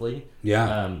monthly,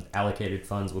 allocated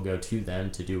funds will go to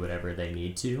them to do whatever they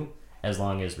need to. As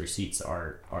long as receipts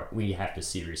are we have to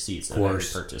see receipts of every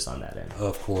purchase on that end.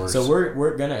 Of course. So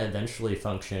we're gonna eventually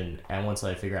function, and once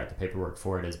I figure out the paperwork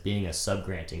for it, as being a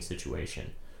sub-granting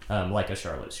situation, like a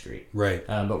Charlotte Street. Right.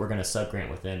 But we're gonna sub-grant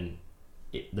within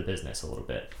the business a little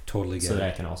bit. Totally get so it. that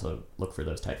I can also look for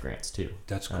those type grants too.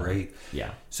 That's great.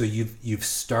 Yeah. So you've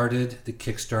started the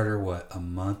Kickstarter, what, a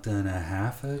month and a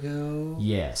half ago?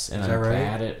 Yes, and Is I'm that right?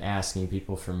 bad at asking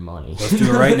people for money. Let's do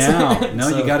it right now. No,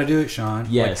 So- you got to do it, Sean.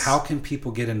 Yes. Like, how can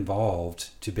people get involved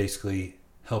to basically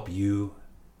help you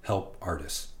help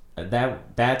artists?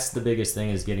 That's the biggest thing,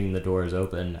 is getting the doors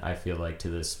open. I feel like to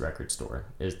this record store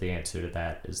is the answer to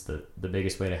that. Is the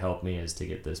biggest way to help me is to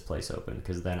get this place open,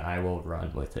 because then I will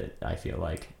run with it, I feel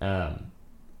like.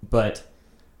 But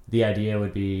the idea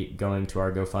would be going to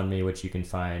our GoFundMe, which you can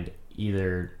find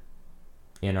either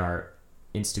in our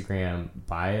Instagram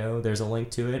bio. There's a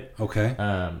link to it. Okay.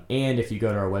 And if you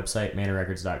go to our website,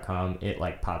 manorrecords.com, it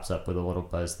like pops up with a little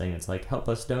buzz thing that's like, help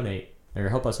us donate, or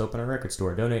help us open a record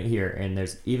store, donate here. And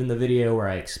there's even the video where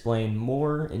I explain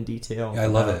more in detail Yeah, I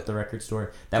love about it. the record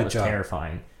store. That Good was job.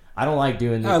 terrifying. I don't like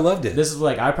doing this. I loved it. This is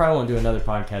like, I probably won't do another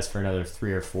podcast for another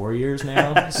 3 or 4 years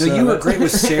now. No, So you were that's- great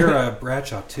with Sarah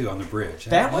Bradshaw too on the bridge.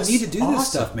 That you was need to do this awesome.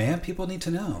 stuff, man. People need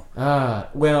to know.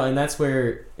 Well, and that's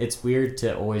where it's weird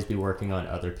to always be working on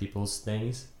other people's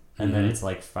things, and then Mhm. it's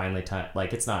like finally time.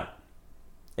 Like it's not.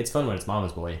 It's fun when it's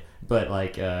Mama's Boy, but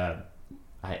like I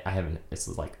haven't. It's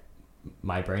like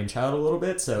my brainchild a little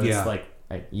bit, so Yeah. it's like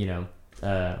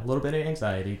a little bit of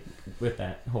anxiety with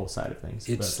that whole side of things.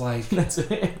 It's but like, that's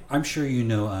it. I'm sure you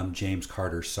know James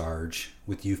Carter Sarge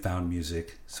with You Found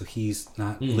Music. So he's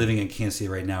not living in Kansas City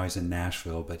right now. He's in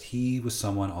Nashville. But he was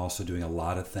someone also doing a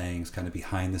lot of things kind of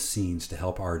behind the scenes to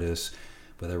help artists,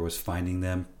 whether it was finding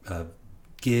them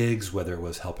gigs, whether it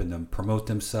was helping them promote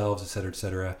themselves, et cetera, et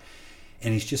cetera.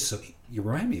 And he's just so, you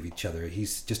remind me of each other.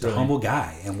 He's just a Really? humble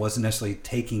guy and wasn't necessarily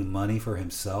taking money for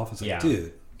himself. It's like, Yeah.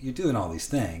 dude, you're doing all these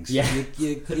things. Yeah.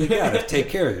 You got to take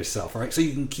care of yourself, right? So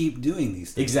you can keep doing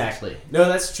these things. Exactly. No,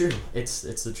 that's true. It's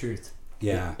the truth.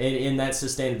 Yeah. And in that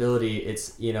sustainability,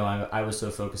 it's, I was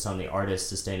so focused on the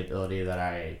artist sustainability that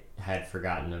I had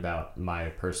forgotten about my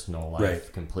personal life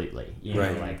Right. completely.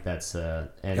 Right. Like that's and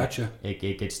Gotcha.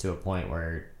 It gets to a point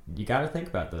where you got to think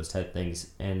about those type things,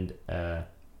 and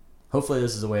hopefully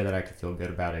this is a way that I could feel good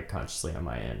about it consciously on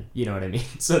my end. You know what I mean?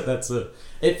 So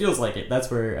it feels like it.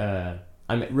 That's where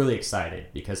I'm really excited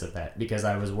because of that, because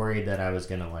I was worried that I was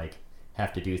gonna like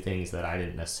have to do things that I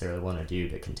didn't necessarily want to do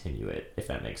to continue it, if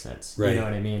that makes sense. Right. You know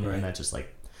what I mean? Right. And that just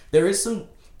like, there is some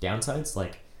downsides,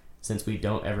 like since we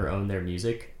don't ever own their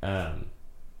music,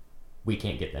 we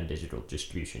can't get them digital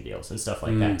distribution deals and stuff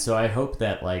like that. So I hope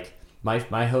that like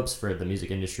my hopes for the music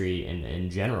industry in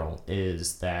general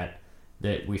is that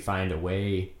we find a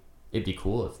way. It'd be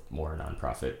cool if more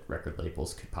nonprofit record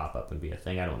labels could pop up and be a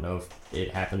thing. I don't know if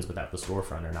it happens without the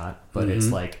storefront or not, but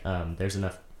it's like there's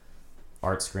enough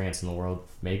arts grants in the world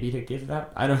maybe to give it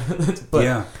out. I don't know. But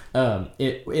Yeah.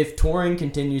 if touring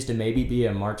continues to maybe be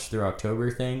a March through October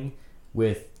thing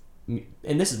with,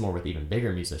 and this is more with even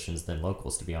bigger musicians than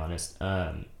locals, to be honest,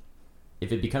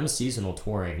 if it becomes seasonal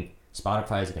touring,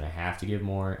 Spotify is going to have to give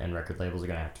more, and record labels are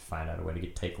going to have to find out a way to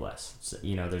take less. So,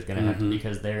 there's going to have to,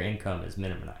 because their income is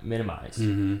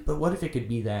minimized. But what if it could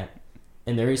be that,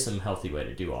 and there is some healthy way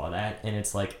to do all that, and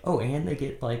it's like, oh, and they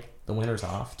get like the winters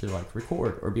off to like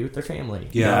record or be with their family.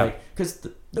 Yeah. Because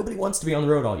nobody wants to be on the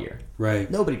road all year.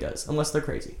 Right. Nobody does, unless they're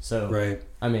crazy. So, Right.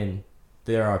 I mean,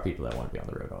 there are people that want to be on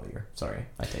the road all year. Sorry,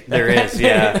 I take that. There is,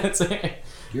 yeah. That's it.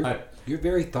 You're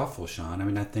very thoughtful, Sean. I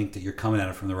mean, I think that you're coming at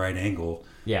it from the right angle.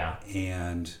 Yeah.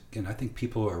 And again, I think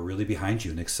people are really behind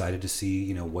you and excited to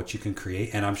see, what you can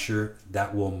create. And I'm sure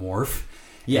that will morph.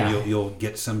 Yeah. And you'll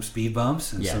get some speed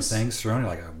bumps and Yes. some things thrown. You're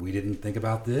like, we didn't think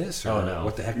about this. Or Oh, no.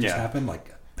 what the heck just Yeah. happened?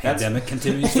 Like, pandemic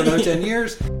continues for another 10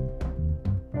 years.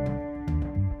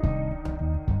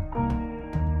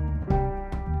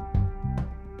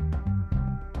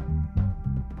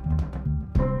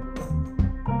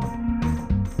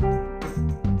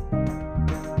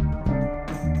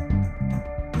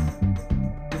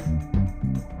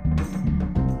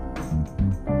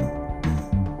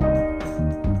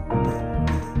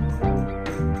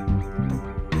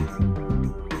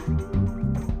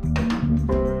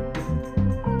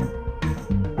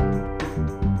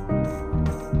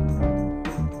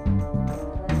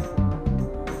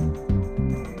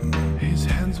 His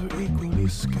hands were equally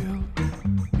skilled.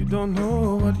 You don't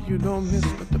know what you don't miss,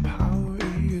 but the power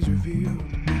is revealed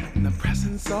in the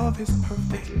presence of his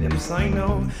perfect lips. I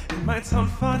know it might sound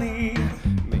funny,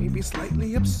 maybe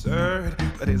slightly absurd,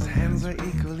 but his hands are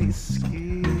equally skilled.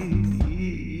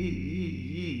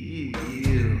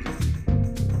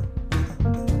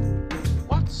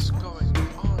 What's going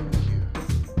on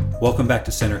here? Welcome back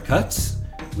to Center Cuts.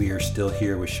 We are still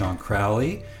here with Sean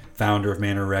Crowley, founder of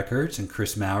Manor Records, and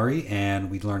Chris Mowry, and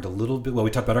we learned a little bit. Well,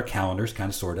 we talked about our calendars, kind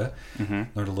of, sort of.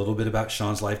 Learned a little bit about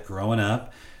Sean's life growing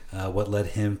up, what led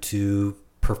him to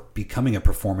becoming a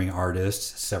performing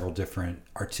artist, several different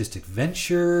artistic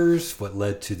ventures, what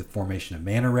led to the formation of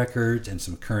Manor Records, and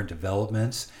some current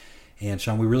developments. And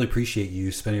Sean, we really appreciate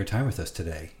you spending your time with us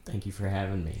today. Thank you for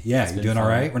having me. Yeah, It's you been doing fun. all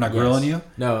right? We're not grilling you?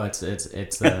 No, it's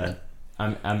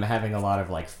I'm having a lot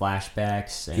of like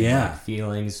flashbacks and like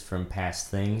feelings from past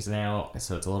things now,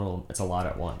 so it's a lot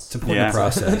at once. It's important to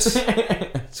process.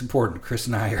 It's important. Chris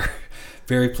and I are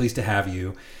very pleased to have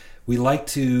you. We like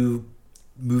to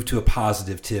move to a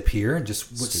positive tip here, and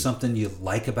just what's something you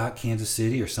like about Kansas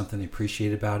City or something you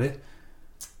appreciate about it?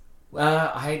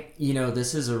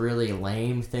 This is a really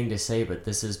lame thing to say, but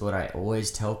this is what I always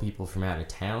tell people from out of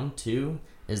town too.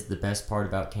 Is the best part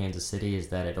about Kansas City is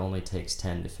that it only takes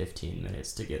 10 to 15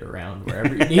 minutes to get around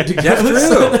wherever you need to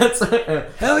go. That's true.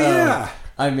 Hell yeah.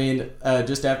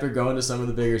 Just after going to some of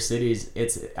the bigger cities,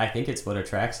 I think it's what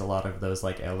attracts a lot of those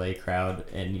like LA crowd,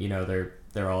 and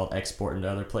they're all exporting to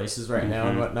other places right now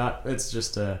and whatnot. It's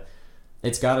just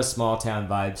it's got a small town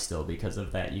vibe still because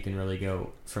of that. You can really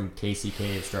go from Casey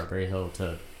Cave, Strawberry Hill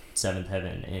to Seventh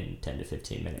Heaven in 10 to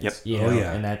 15 minutes.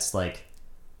 Yep. And that's like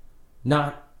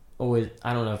not always.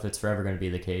 I don't know if it's forever going to be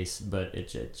the case, but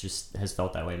it just has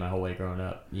felt that way my whole way growing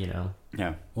up. Yeah.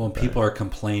 Well, people are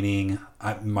complaining,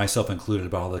 myself included,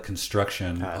 about all the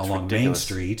construction along ridiculous. Main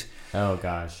Street. Oh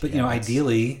gosh. But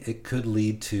ideally, it could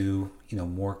lead to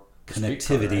more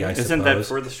connectivity. Right? I suppose. Isn't that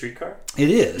for the streetcar? It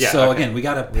is. Yeah, So okay. again, we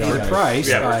got to pay the price.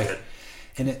 Yeah, we're good.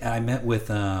 And I met with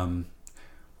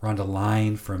Rhonda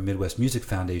Line from Midwest Music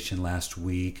Foundation last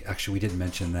week. Actually, we didn't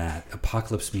mention that.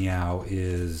 Apocalypse Meow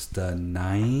is the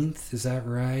 9th. Is that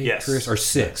right? Yes. Chris? Or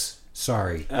 6th.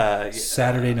 Sorry.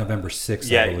 Saturday, November 6th.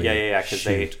 Yeah, I believe. yeah. Because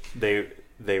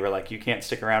they were like, you can't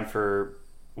stick around for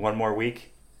one more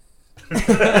week.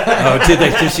 Oh,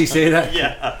 did she say that?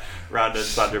 Yeah. Rhonda and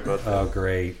Thunder both. Oh,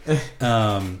 great.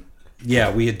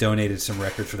 Yeah, we had donated some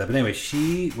records for that. But anyway,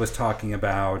 she was talking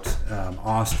about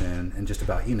Austin and just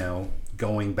about,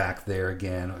 going back there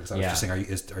again. I was just saying, are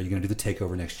you going to do the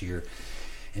takeover next year?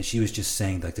 And she was just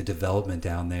saying, like, the development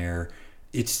down there,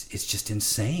 it's just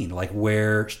insane. Like,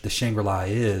 where the Shangri-La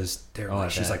is,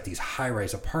 she's like, these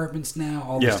high-rise apartments now.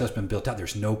 All this stuff's been built out.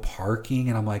 There's no parking.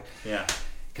 And I'm like,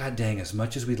 God dang, as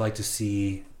much as we'd like to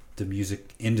see the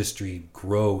music industry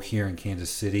grow here in Kansas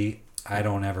City, I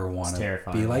don't ever want to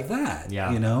be like that.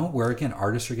 Yeah. Where again,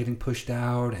 artists are getting pushed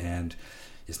out and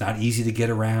it's not easy to get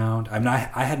around.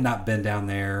 I had not been down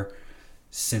there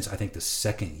since I think the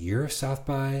second year of South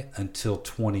by until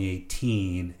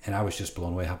 2018, and I was just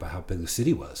blown away about how big the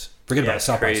city was. Forget about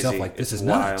South by itself. Like, this is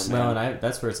nuts. Well, and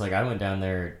that's where it's like I went down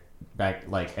there back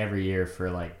like every year for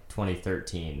like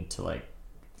 2013 to like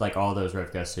all those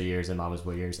Riff Gusto years and Mama's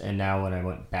Boy years, and now when I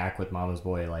went back with Mama's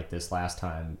Boy like this last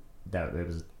time, that it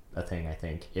was a thing. I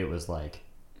think it was like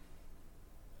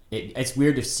it's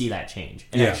weird to see that change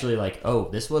and actually like, oh,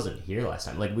 this wasn't here last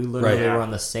time. Like we literally were on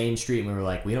the same street and we were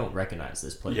like, we don't recognize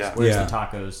this place. Where's the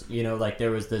tacos? Like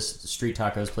there was this street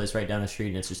tacos place right down the street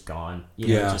and it's just gone.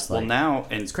 Just like, well, now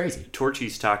and it's crazy.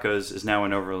 Torchy's Tacos is now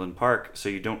in Overland Park, so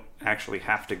you don't actually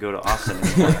have to go to Austin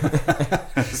anymore.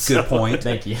 Good point.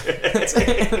 Thank you.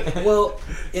 Well,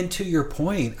 and to your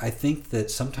point, I think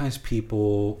that sometimes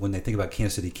people, when they think about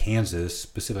Kansas City, Kansas,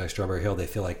 specifically Strawberry Hill, they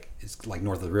feel like it's like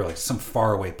north of the river, like some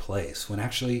faraway place, when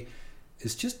actually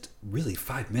it's just really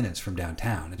 5 minutes from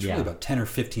downtown. It's really about 10 or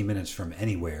 15 minutes from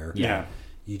anywhere. Yeah.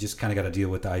 You just kind of got to deal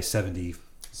with the I-70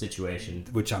 situation,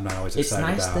 which I'm not always excited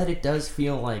about. It's nice that it does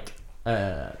feel like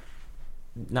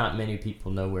not many people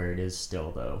know where it is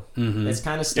still, though. Mm-hmm. It's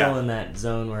kind of still in that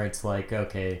zone where it's like,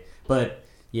 okay, but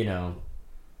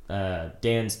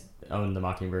Dan's owned the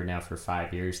Mockingbird now for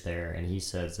 5 years there, and he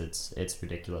says it's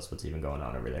ridiculous what's even going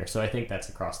on over there. So I think that's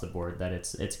across the board that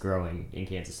it's growing in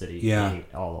Kansas City,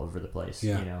 all over the place.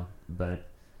 But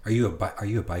are you a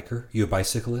biker? Are you a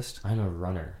bicyclist? I'm a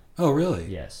runner. Oh, really?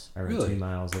 Yes, I run 2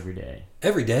 miles every day.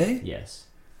 Every day? Yes.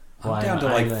 I'm down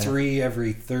to 3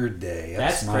 every third day.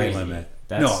 That's my crazy. limit.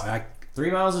 3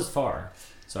 miles is far.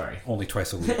 Sorry. Only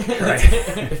twice a week,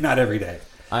 right? Not every day.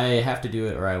 I have to do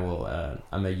it or I will.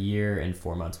 I'm a year and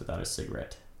 4 months without a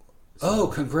cigarette. So,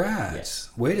 congrats. Yes.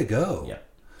 Way to go. Yep.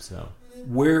 So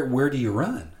where do you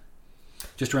run?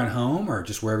 Just around home or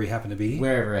just wherever you happen to be?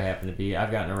 Wherever I happen to be.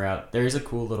 I've gotten a route. There's a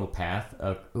cool little path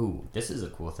of, this is a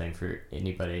cool thing for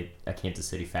anybody, a Kansas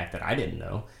City fact that I didn't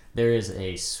know. There is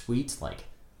a sweet,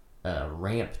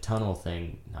 ramp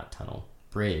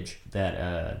bridge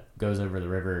that goes over the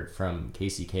river from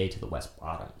KCK to the West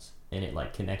Bottoms. and it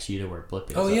like connects you to where Blip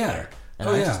is. Oh, up yeah. there. And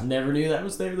Oh, I yeah. just never knew that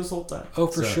was there this whole time. Oh,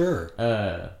 for sure.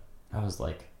 I was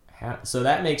like, so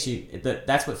that makes you.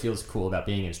 That's what feels cool about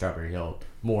being in Strawberry Hill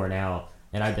more now.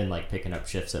 And I've been like picking up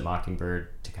shifts at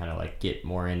Mockingbird to kind of like get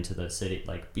more into the city,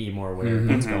 like be more aware of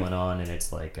what's going on. And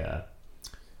it's like,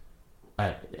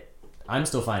 I'm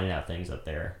still finding out things up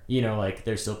there. You know, like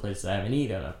there's still places I haven't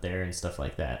eaten up there and stuff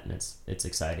like that, and it's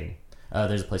exciting.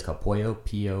 There's a place called Poyo,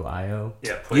 P-O-I-O.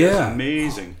 Yeah, Poyo's Yeah.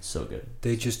 amazing. So good.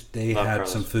 They Love had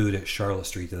Carlos. some food at Charlotte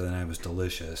Street the other night. It was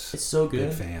delicious. It's so Big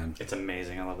good. fan. It's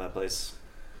amazing. I love that place.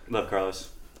 Love Carlos.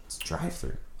 It's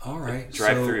drive-through. All right.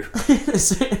 Drive so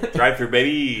through. Drive through,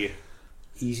 baby.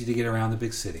 easy to get around the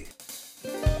big city.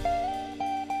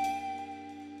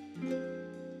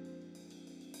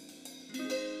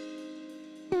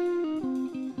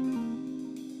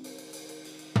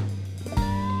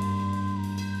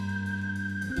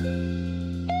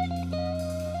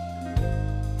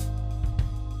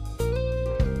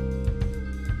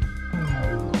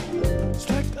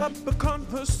 Strike up a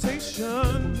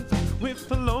conversation with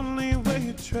the lonely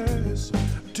waitress.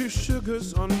 2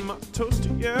 sugars on my toast,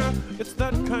 yeah, it's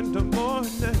that kind of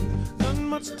morning. Not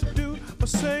much to do or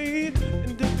say,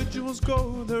 individuals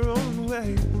go their own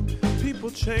way. People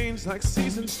change like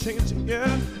seasons change,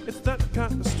 yeah, it's that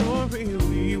kind of story.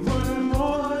 We were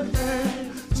more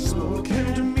than smoke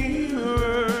and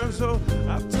mirrors. Oh,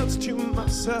 I touched you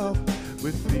myself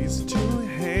with these 2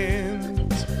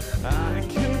 hands. I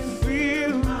can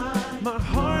feel my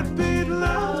heart beat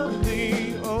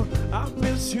loudly. Oh, I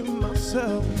miss you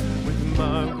myself with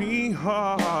my wee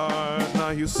heart. Now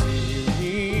you see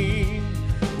me,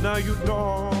 now you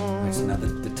don't. That's now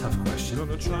the tough question.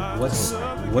 Gonna try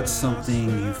What's something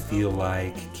you feel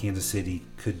like Kansas City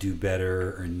could do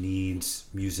better or needs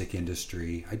music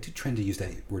industry? I do tend to use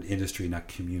that word industry, not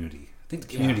community. I think the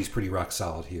community's pretty rock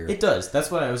solid here. It does. That's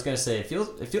what I was gonna say. It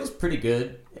feels pretty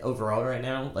good overall right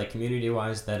now, like community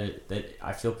wise. That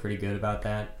I feel pretty good about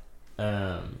that.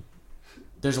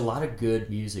 There's a lot of good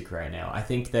music right now. I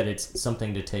think that it's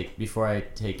something to take before I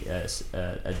take a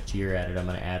jeer at it. I'm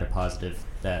gonna add a positive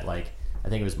that like I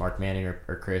think it was Mark Manning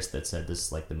or Chris that said this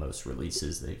is like the most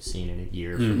releases they've seen in a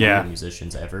year from Yeah.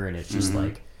 musicians ever, and it's just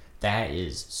like that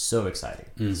is so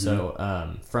exciting.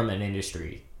 So from an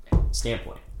industry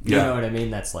standpoint. You Yeah. know what I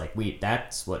mean? That's like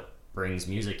that's what brings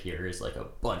music here is like a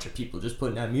bunch of people just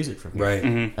putting out music from here.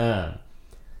 Right.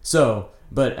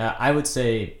 But I would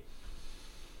say,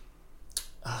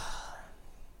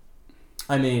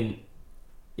 I mean,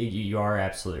 you are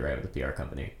absolutely right with the PR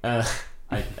company.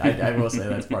 I will say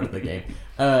that's part of the game.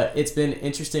 It's been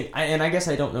interesting, and I guess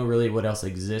I don't know really what else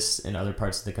exists in other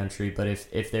parts of the country, but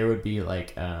if there would be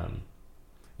like,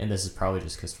 and this is probably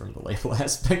just because from the label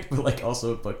aspect, but like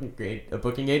also a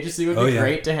booking agency would be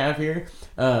great to have here.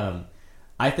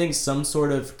 I think some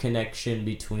sort of connection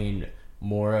between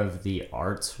more of the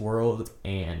arts world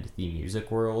and the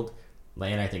music world.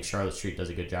 And I think Charlotte Street does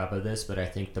a good job of this, but I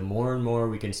think the more and more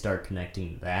we can start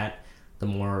connecting that, the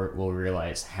more we'll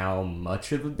realize how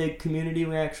much of a big community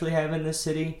we actually have in this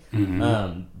city.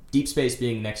 Deep Space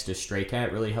being next to Stray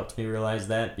Cat really helped me realize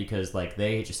that, because like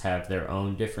they just have their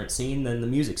own different scene than the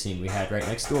music scene we had right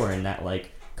next door, and that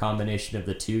like combination of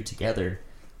the two together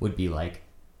would be like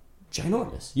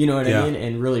ginormous. You know what I mean?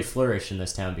 And really flourish in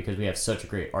this town because we have such a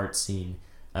great art scene.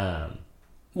 Well,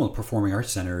 the Performing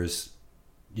Arts Center is,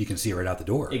 you can see it right out the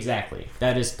door. Exactly.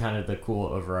 That is kind of the cool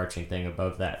overarching thing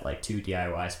above that, like 2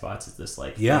 DIY spots is this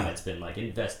like thing that's been like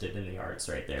invested in the arts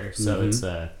right there. So it's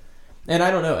and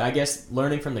I don't know, I guess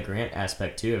learning from the grant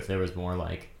aspect too, if there was more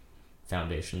like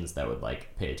foundations that would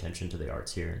like pay attention to the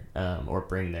arts here, or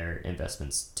bring their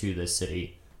investments to this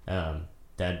city,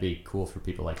 that'd be cool for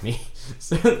people like me.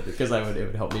 So, because it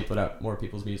would help me put out more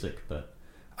people's music. But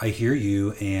I hear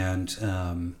you,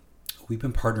 and we've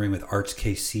been partnering with Arts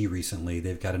KC recently.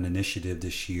 They've got an initiative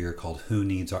this year called Who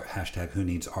Needs Art,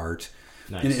 #WhoNeedsArt.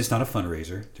 nice. And it's not a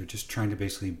fundraiser. They're just trying to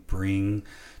basically bring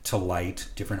to light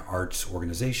different arts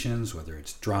organizations, whether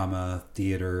it's drama,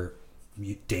 theater,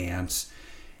 dance.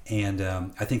 And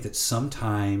I think that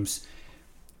sometimes,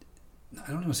 I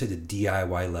don't want to say the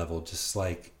DIY level, just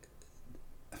like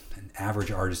an average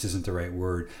artist isn't the right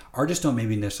word. Artists don't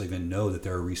maybe necessarily even know that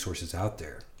there are resources out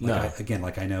there.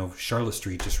 Like I know Charlotte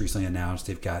Street just recently announced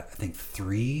they've got, I think,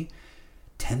 3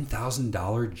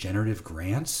 $10,000 generative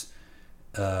grants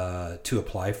to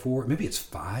apply for. Maybe it's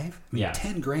 5. I mean,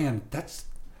 $10,000.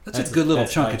 That's a good little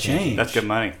chunk of life-changing. change. That's good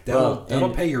money. Well, That'll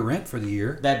and- pay your rent for the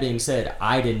year. That being said,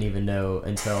 I didn't even know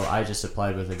until I just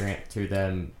applied with a grant through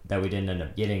them that we didn't end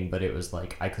up getting. But it was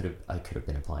like I could have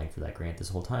been applying for that grant this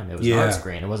whole time. It was an Yeah. arts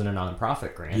grant. It wasn't a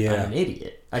nonprofit grant. Yeah. I'm an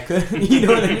idiot. I could, you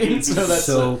know what I mean? So that's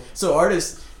so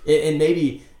artists, and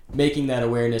maybe making that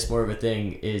awareness more of a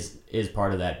thing is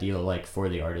part of that deal, like for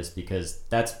the artists, because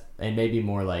that's and maybe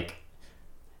more like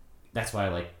that's why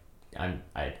I am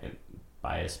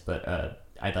biased, but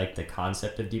I like the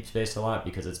concept of Deep Space a lot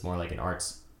because it's more like an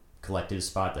arts collective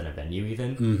spot than a venue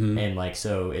even. Mm-hmm. And like,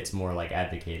 so it's more like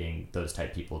advocating those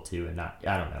type people too. And not,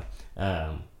 I don't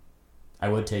know. I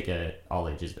would take a all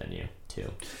ages venue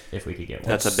too, if we could get one.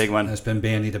 That's a big one. That's been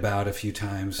bandied about a few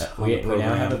times on We the now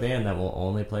program. have a band that will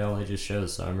only play all ages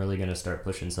shows. So I'm really going to start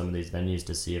pushing some of these venues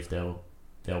to see if they'll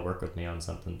work with me on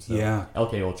something. So Yeah.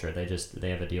 LK Ultra, they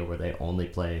have a deal where they only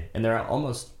play, and they're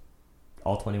almost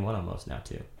all 21 almost now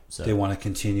too. So They want to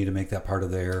continue to make that part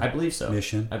of their I believe so.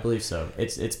 mission. I believe so.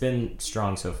 It's been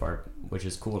strong so far, which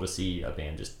is cool to see a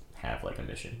band just have like a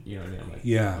mission. You know what I mean? I'm like,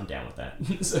 Yeah. I'm down with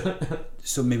that.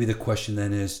 So maybe the question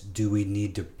then is, do we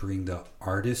need to bring the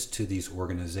artists to these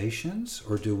organizations,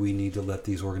 or do we need to let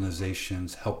these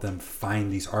organizations help them find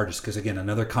these artists? Because again,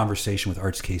 another conversation with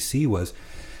Arts KC was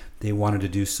they wanted to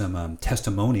do some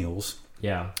testimonials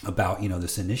Yeah. about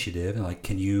this initiative, and like,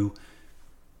 can you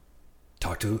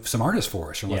talk to some artists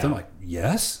for us? And Yeah. I'm like,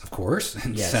 yes, of course,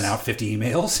 and Yes. sent out 50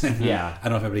 emails. And Yeah. I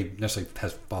don't know if everybody necessarily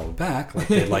has followed back like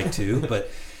they'd like to, but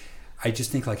I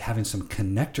just think like having some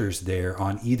connectors there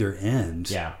on either end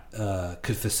Yeah.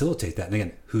 could facilitate that. And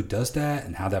again, who does that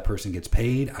and how that person gets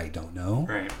paid, I don't know.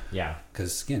 Right. Yeah.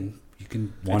 Because again, you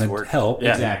can want to work. help.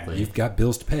 Yeah. Exactly. You've got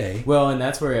bills to pay. Well, and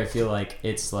that's where I feel like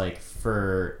it's like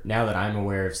for now that I'm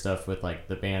aware of stuff with like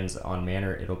the bands on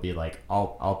Manor, it'll be like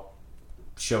I'll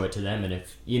show it to them, and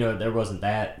if there wasn't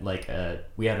that, like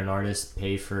we had an artist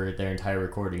pay for their entire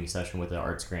recording session with an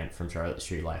arts grant from Charlotte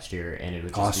Street last year, and it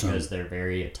was just Awesome. because they were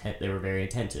very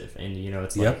attentive, and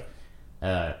it's Yep. like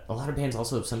a lot of bands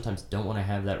also sometimes don't want to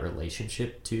have that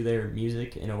relationship to their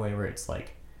music in a way where it's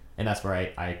like, and that's where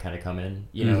I kind of come in.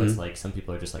 It's like some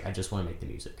people are just like, I just want to make the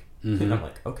music, and I'm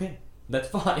like, okay, that's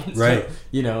fine. Right.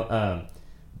 So,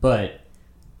 but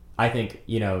I think,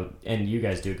 and you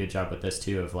guys do a good job with this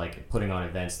too, of like putting on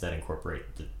events that incorporate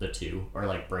the two, or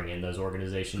like bring in those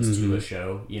organizations to a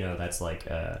show, that's like,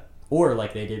 or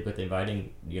like they did with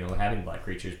inviting, having Black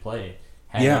Creatures play,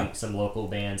 having some local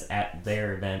bands at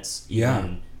their events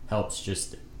even helps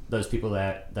just those people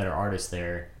that are artists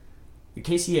there. The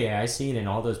KCAI scene and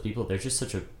all those people, there's just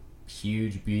such a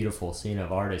huge, beautiful scene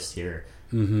of artists here.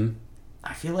 Mm-hmm.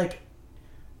 I feel like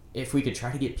if we could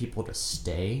try to get people to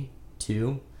stay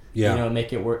too, Yeah.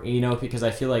 make it work, because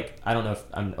I feel like, I don't know if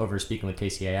I'm over speaking with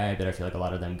KCAI, but I feel like a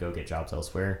lot of them go get jobs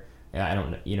elsewhere. Yeah, I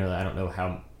don't know, I don't know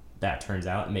how that turns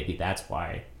out, and maybe that's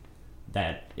why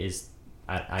that is.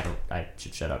 I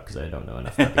should shut up because I don't know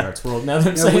enough about the arts world now that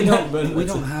I'm Yeah, saying that. But we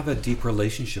don't have a deep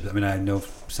relationship. I mean, I know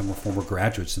some were former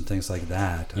graduates and things like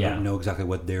that. I Yeah. don't know exactly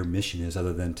what their mission is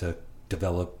other than to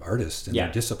develop artists in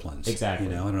their disciplines. Exactly.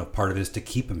 I don't know if part of it is to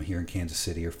keep them here in Kansas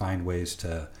City or find ways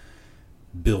to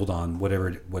build on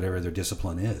whatever their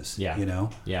discipline is. Yeah.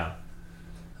 Yeah.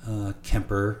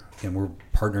 Kemper, and we're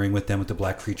partnering with them with the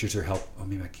Black Creatures or help. Oh,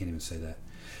 maybe I can't even say that.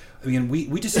 I mean,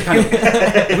 we just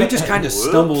kind of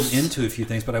stumbled into a few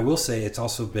things, but I will say it's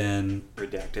also been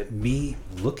Redacted. me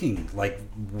looking like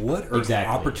what are the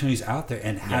Exactly. opportunities out there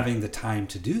and having the time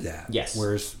to do that. Yes.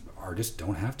 Whereas artists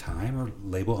don't have time, or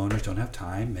label owners don't have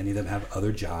time. Many of them have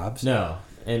other jobs. No,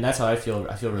 and that's how I feel.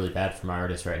 I feel really bad for my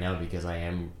artists right now because I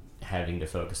am having to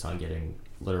focus on getting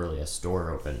literally a store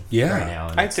open right now.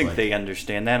 And I it's think like, they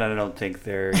understand that. I don't think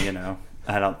they're,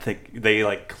 I don't think they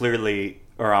like clearly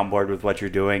are on board with what you're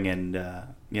doing, and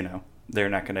they're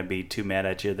not going to be too mad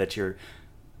at you that you're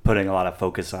putting a lot of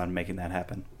focus on making that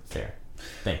happen. fair.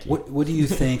 Thank you. What do you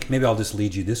think? Maybe I'll just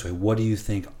lead you this way. What do you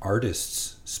think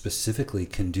artists specifically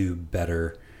can do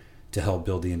better to help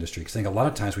build the industry? Because I think a lot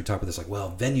of times we talk about this like,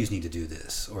 well, venues need to do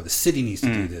this, or the city needs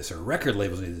to do this, or record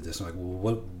labels need to do this. I'm like,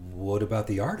 well, what about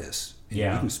the artists?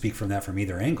 Yeah. You can speak from that from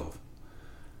either angle.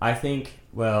 I think,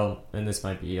 well, and this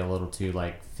might be a little too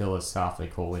like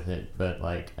philosophical with it, but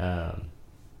like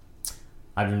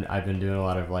I've been doing a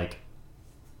lot of like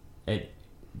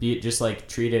just like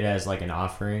treat it as like an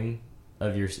offering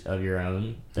of your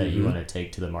own that you want to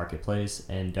take to the marketplace,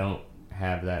 and don't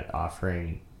have that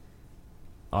offering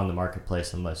on the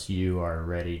marketplace unless you are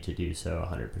ready to do so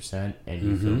 100% and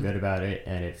you feel good about it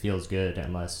and it feels good.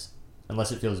 Unless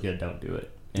it feels good, don't do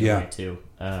it. In a way too.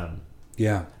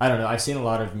 Yeah. I don't know. I've seen a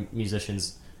lot of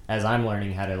musicians as I'm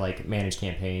learning how to like manage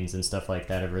campaigns and stuff like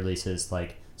that of releases,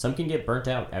 like some can get burnt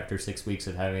out after 6 weeks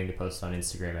of having to post on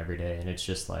Instagram every day, and it's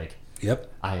just like,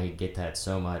 Yep. I get that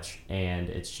so much, and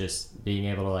it's just being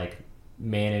able to like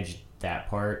manage that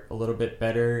part a little bit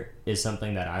better is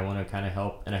something that I want to kind of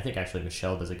help. And I think actually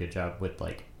Michelle does a good job with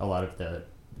like a lot of the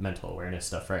mental awareness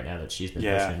stuff right now that she's been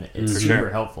pushing. It's for super sure.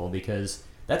 helpful because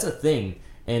that's a thing,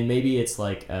 and maybe it's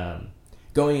like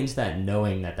going into that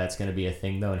knowing that that's going to be a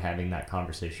thing though, and having that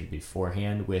conversation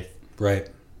beforehand with Right.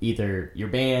 either your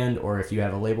band or if you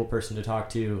have a label person to talk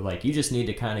to, like you just need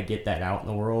to kind of get that out in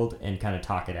the world and kind of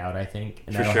talk it out, I think,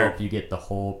 and For that'll sure. help you get the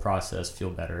whole process feel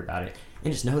better about it,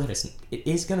 and just know that it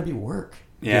is going to be work,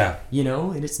 Yeah. you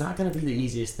know, and it's not going to be the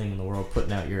easiest thing in the world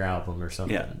putting out your album or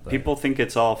something. Yeah, but people think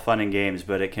it's all fun and games,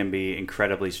 but it can be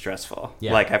incredibly stressful.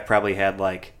 Yeah. Like I've probably had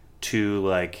like 2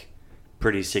 like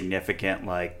pretty significant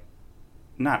like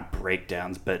not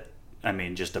breakdowns, but I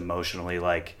mean just emotionally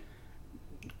like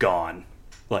gone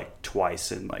like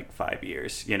twice in like 5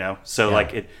 years, you know? So Yeah.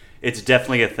 like it's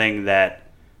definitely a thing that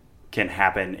can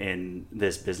happen in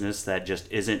this business that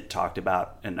just isn't talked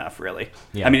about enough, really.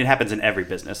 Yeah. I mean, it happens in every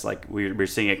business. Like we're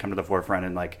seeing it come to the forefront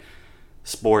in like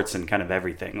sports and kind of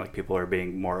everything. Like people are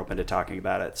being more open to talking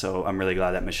about it. So I'm really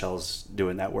glad that Michelle's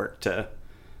doing that work to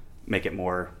make it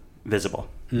more visible.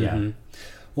 yeah, Mhm.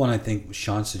 Well, and I think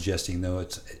Sean's suggesting, though,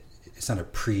 it's not a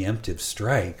preemptive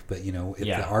strike, but, you know, if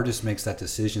Yeah. the artist makes that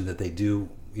decision that they do,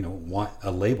 you know, want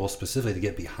a label specifically to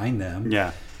get behind them,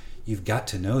 Yeah. you've got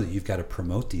to know that you've got to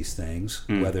promote these things,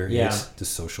 Mm. whether Yeah. it's the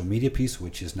social media piece,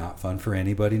 which is not fun for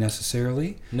anybody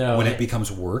necessarily. No, When it- it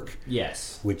becomes work,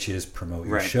 yes, which is promote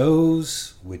your Right.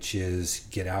 shows, which is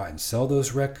get out and sell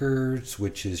those records,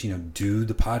 which is, you know, do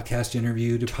the podcast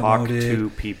interview to Talk promote it. to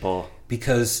people.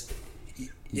 Because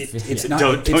it's Yeah. not...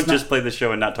 Don't it's just not- play the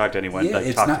show and not talk to anyone. yeah, like,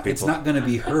 it's talk not. to It's people. not going to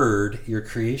be heard. Your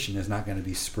creation is not going to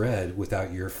be spread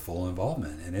without your full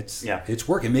involvement, and it's Yeah. it's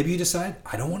work. And maybe you decide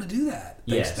I don't want to do that.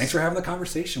 Thanks, Yes. thanks for having the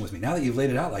conversation with me. Now that you've laid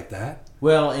it out like that,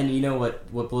 Well, and you know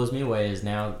what blows me away is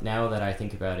now that I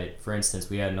think about it, for instance,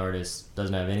 we had an artist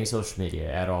doesn't have any social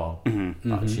media at all.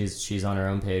 Mm-hmm. She's on her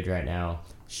own page right now.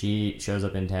 She shows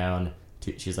up in town.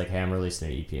 She's like, hey, I'm releasing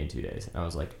an EP in 2 days. And I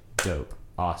was like, dope,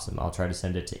 awesome. I'll try to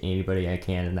send it to anybody I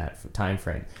can in that time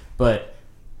frame. But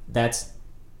that's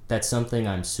something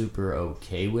I'm super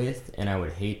okay with, and I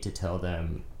would hate to tell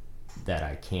them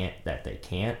that they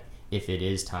can't, if it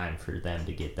is time for them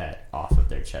to get that off of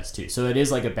their chest too. So it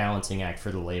is like a balancing act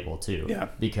for the label too. Yeah.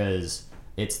 Because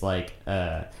it's like,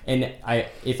 and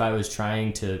if I was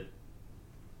trying to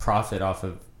profit off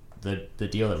of the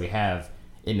deal that we have,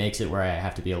 it makes it where I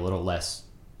have to be a little less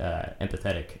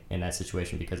empathetic in that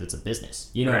situation because it's a business.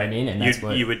 You know what I mean? And that's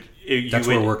what you would. that's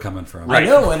where we're coming from. I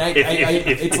know, and if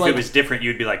it's if like it was different,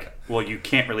 you'd be like, well, you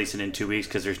can't release it in 2 weeks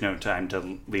because there's no time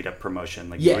to lead up promotion.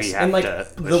 Like we yes, have and like to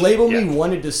push the label it. me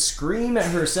wanted to scream at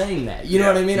her saying that. You know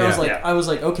Yeah, what I mean? yeah, I was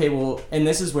like, okay, well, and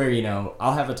this is where, you know,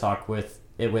 I'll have a talk with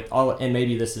all, and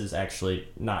maybe this is actually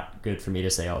not good for me to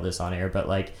say all this on air, but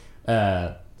like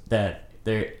that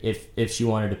there, if she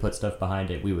wanted to put stuff behind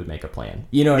it, we would make a plan.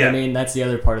 You know what I Yeah. mean? That's the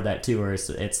other part of that too, where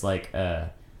it's like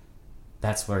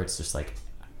that's where it's just like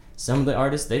some of the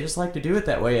artists, they just like to do it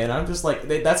that way, and I'm just like,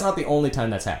 that's not the only time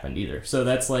that's happened either. So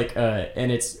that's like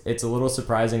and it's a little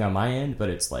surprising on my end, but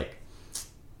it's like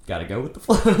gotta go with the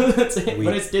flow. That's it.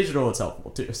 But it's digital, it's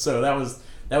helpful too. So that was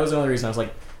the only reason I was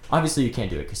like, obviously you can't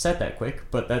do a cassette that quick,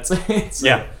 but that's it. So,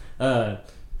 Yeah.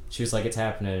 she was like, it's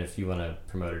happening if you want to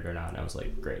promote it or not. And I was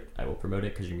like, great, I will promote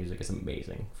it because your music is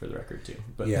amazing for the record too.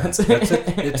 But Yeah, that's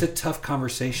it's a tough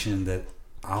conversation that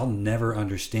I'll never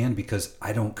understand because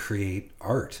I don't create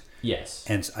art. Yes.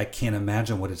 And I can't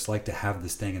imagine what it's like to have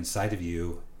this thing inside of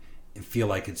you and feel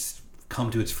like it's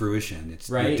come to its fruition. It's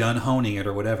Right. You're done honing it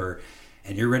or whatever,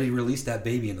 and you're ready to release that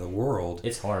baby into the world.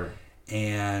 It's hard.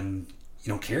 And you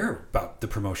don't care about the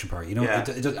promotion part. You know, Yeah.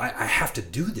 I have to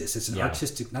do this. It's an Yeah.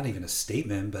 artistic, not even a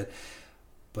statement,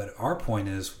 but our point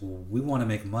is we want to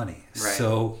make money. Right.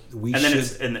 So we And then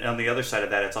should. and on the other side of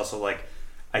that, it's also like,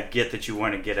 I get that you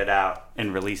want to get it out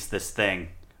and release this thing,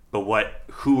 but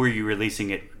who are you releasing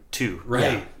it to?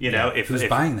 Right. Yeah. You know, Who's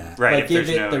buying that? Right. Like if give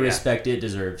there's it no- the yeah. respect it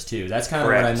deserves too. That's kind of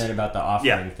what I Correct. meant about the offering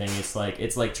Yeah. thing.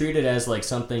 It's like treat it as like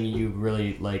something you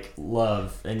really like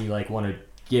love and you like want to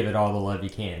give it all the love you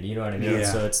can. You know what I mean? Yeah.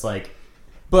 So it's like,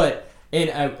 but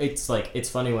it's like it's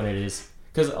funny when it is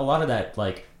because a lot of that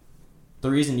like the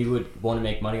reason you would want to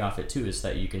make money off it too is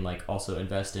that you can like also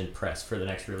invest in press for the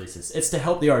next releases. It's to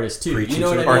help the artist too. Preaching You know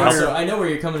what to I the mean? choir. So I know where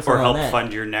you're coming Or from on help that.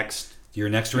 fund your next Your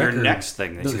next record.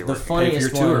 thing that you're The working. funniest your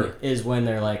tour. one is when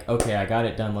they're like, okay, I got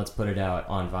it done, let's put it out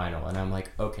on vinyl. And I'm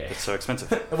like, okay. It's so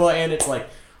expensive. Well, and it's like,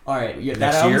 all right, that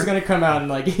Next album's year? going to come out in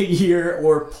like a year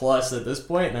or plus at this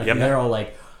point. And Yep. they're all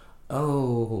like,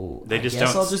 oh, They just I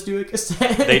guess don't- I'll just do a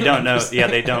cassette. They don't know. Yeah,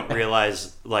 they don't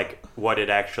realize like what it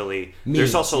actually. There's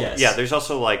Means, also yes. There's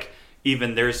also like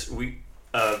even there's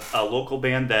a local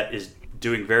band that is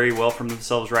doing very well for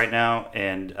themselves right now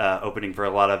and opening for a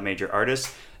lot of major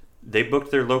artists. They booked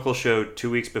their local show 2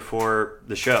 weeks before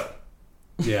the show.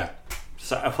 Yeah.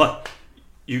 So well,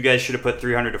 you guys should have put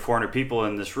 300 to 400 people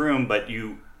in this room, but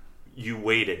you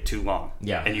waited too long.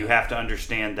 Yeah. And you have to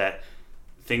understand that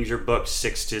things are booked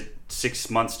 6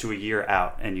 months to a year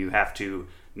out, and you have to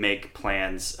make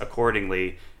plans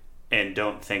accordingly, and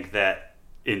don't think that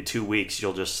in 2 weeks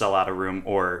you'll just sell out a room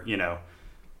or,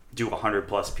 do 100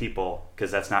 plus people,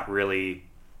 because that's not really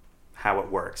how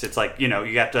it works. It's like, you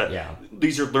have to, Yeah.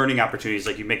 these are learning opportunities.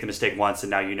 Like you make the mistake once and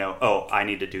now oh, I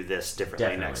need to do this differently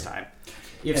Definitely. next time.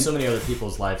 You have so many other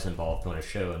people's lives involved when a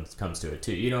show comes to it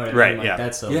too. You know what I mean? Right, Like, yeah.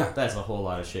 That's a whole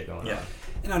lot of shit going on.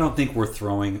 And I don't think we're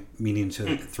meaning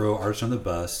to throw artists on the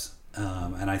bus.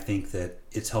 And I think that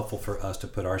it's helpful for us to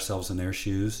put ourselves in their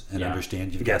shoes and Yeah.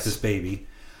 understand you've got Yes. this baby.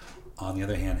 On the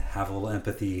other hand, have a little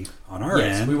empathy on our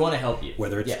Yes, end. we want to help you.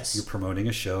 Whether it's yes. you're promoting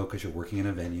a show because you're working in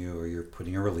a venue or you're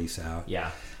putting a release out. Yeah.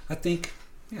 I think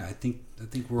we're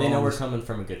They all know on we're this- coming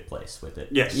from a good place with it.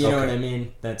 Yes. You know Okay. what I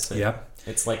mean? That's it. Yep.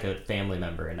 It's like a family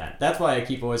member in that. That's why I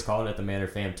keep always calling it the Manor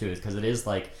Fam too, is because it is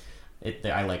like,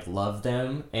 I like love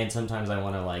them, and sometimes I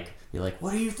want to like be like,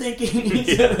 what are you thinking?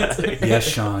 Yes,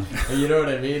 Sean. You know what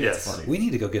I mean? Yes. It's funny. We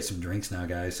need to go get some drinks now,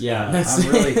 guys. Yeah, I'm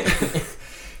really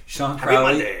Sean Happy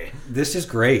Crowley. Monday. This is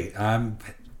great. I'm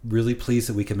really pleased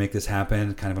that we can make this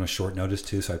happen, kind of on a short notice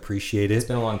too. So I appreciate It's it.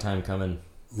 been a long time coming.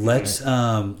 Let's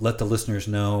let the listeners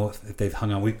know if they've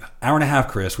hung on. Hour and a half,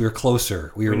 Chris. We were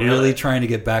closer. We were nailed really it. trying to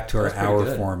get back to our That's pretty hour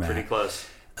good. format. Pretty close.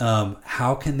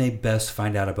 How can they best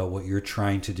find out about what you're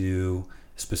trying to do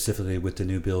specifically with the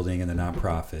new building and the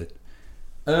nonprofit?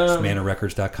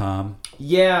 ManorRecords.com.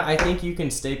 Yeah, I think you can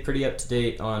stay pretty up to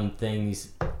date on things,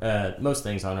 most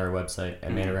things on our website at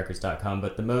manorrecords.com,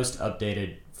 but the most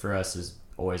updated for us is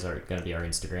always going to be our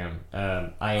Instagram.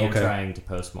 I am Okay. trying to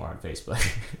post more on Facebook.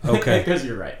 Okay. Because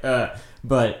you're right.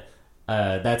 But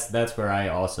that's where I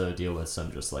also deal with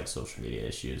some just like social media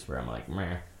issues where I'm like,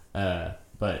 meh.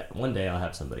 But one day I'll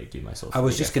have somebody do my social media. I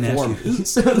was just going to ask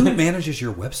you, who manages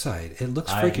your website? It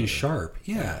looks I freaking do. sharp.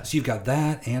 Yeah. So you've got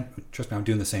that, and trust me, I'm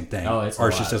doing the same thing. Oh, it's a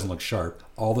Ours lot. just doesn't look sharp.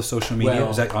 All the social media, Well-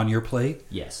 is that on your plate?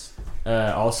 Yes.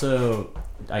 Also,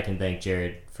 I can thank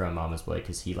Jared from Mama's Boy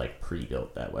because he like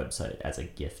pre-built that website as a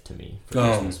gift to me for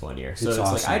Oh, Christmas one year. So it's it's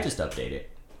awesome. like I just update it.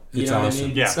 You It's know awesome. what I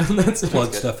mean? Yeah. So that's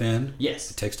Plug stuff in.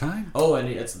 Yes. It takes time. Oh, and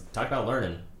it's talk about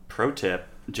learning. Pro tip: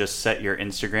 just set your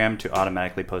Instagram to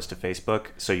automatically post to Facebook,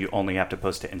 so you only have to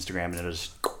post to Instagram, and it'll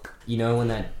just. You know when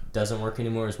that doesn't work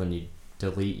anymore is when you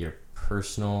delete your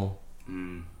personal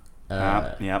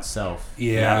Yep. self.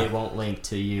 Yeah. It won't link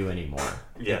to you anymore.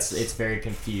 Yes. It's very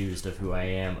confused of who I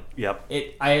am. Yep.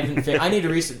 I haven't. I need to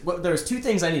research. Well, there's two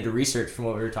things I need to research from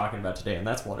what we were talking about today, and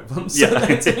that's one of them. So Yeah.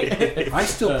 that's it. I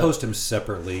still post them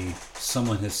separately.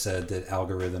 Someone has said that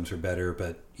algorithms are better,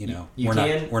 but You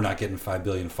we're not getting 5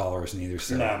 billion followers in either.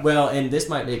 So No. Well, and this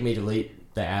might make me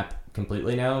delete the app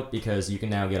completely now because you can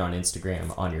now get on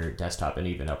Instagram on your desktop and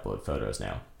even upload photos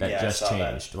now. That Yeah, I just saw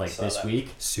that. changed like Saw this that.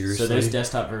 week. Seriously? So there's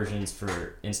desktop versions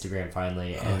for Instagram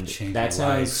finally, Oh, and it changed that my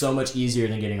sounds life. so much easier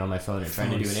than getting on my phone and trying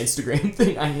to do an Phones. Instagram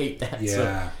thing. I hate that.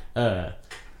 Yeah. So,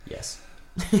 yes.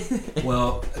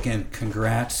 Well, again,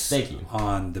 congrats Thank you.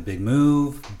 on the big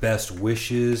move. Best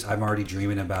wishes. I'm already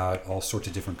dreaming about all sorts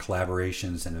of different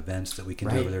collaborations and events that we can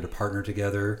do Right. over there to partner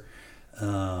together.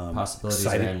 Possibilities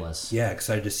excited, are endless. Yeah,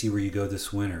 excited to see where you go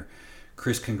this winter.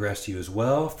 Chris, congrats to you as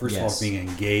well. First of all, Yes. being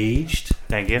engaged.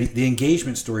 Thank you. The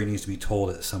engagement story needs to be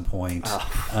told at some point.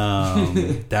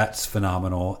 That's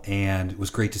phenomenal, and it was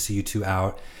great to see you two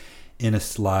out in a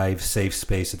live, safe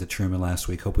space at the Truman last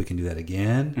week. Hope we can do that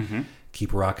again. Mm-hmm.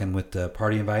 Keep rocking with the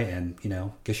party invite, and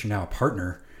guess you're now a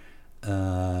partner.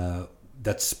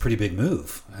 That's a pretty big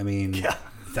move. I mean, Yeah.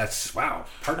 that's wow.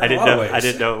 Partner I in a didn't lot of know. ways. I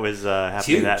didn't know it was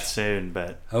happening that huge. soon,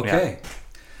 but Okay. yeah,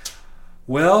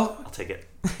 Well, I'll take it.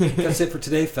 that's it for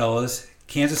today, fellas.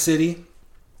 Kansas City,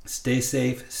 stay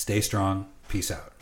safe, stay strong. Peace out.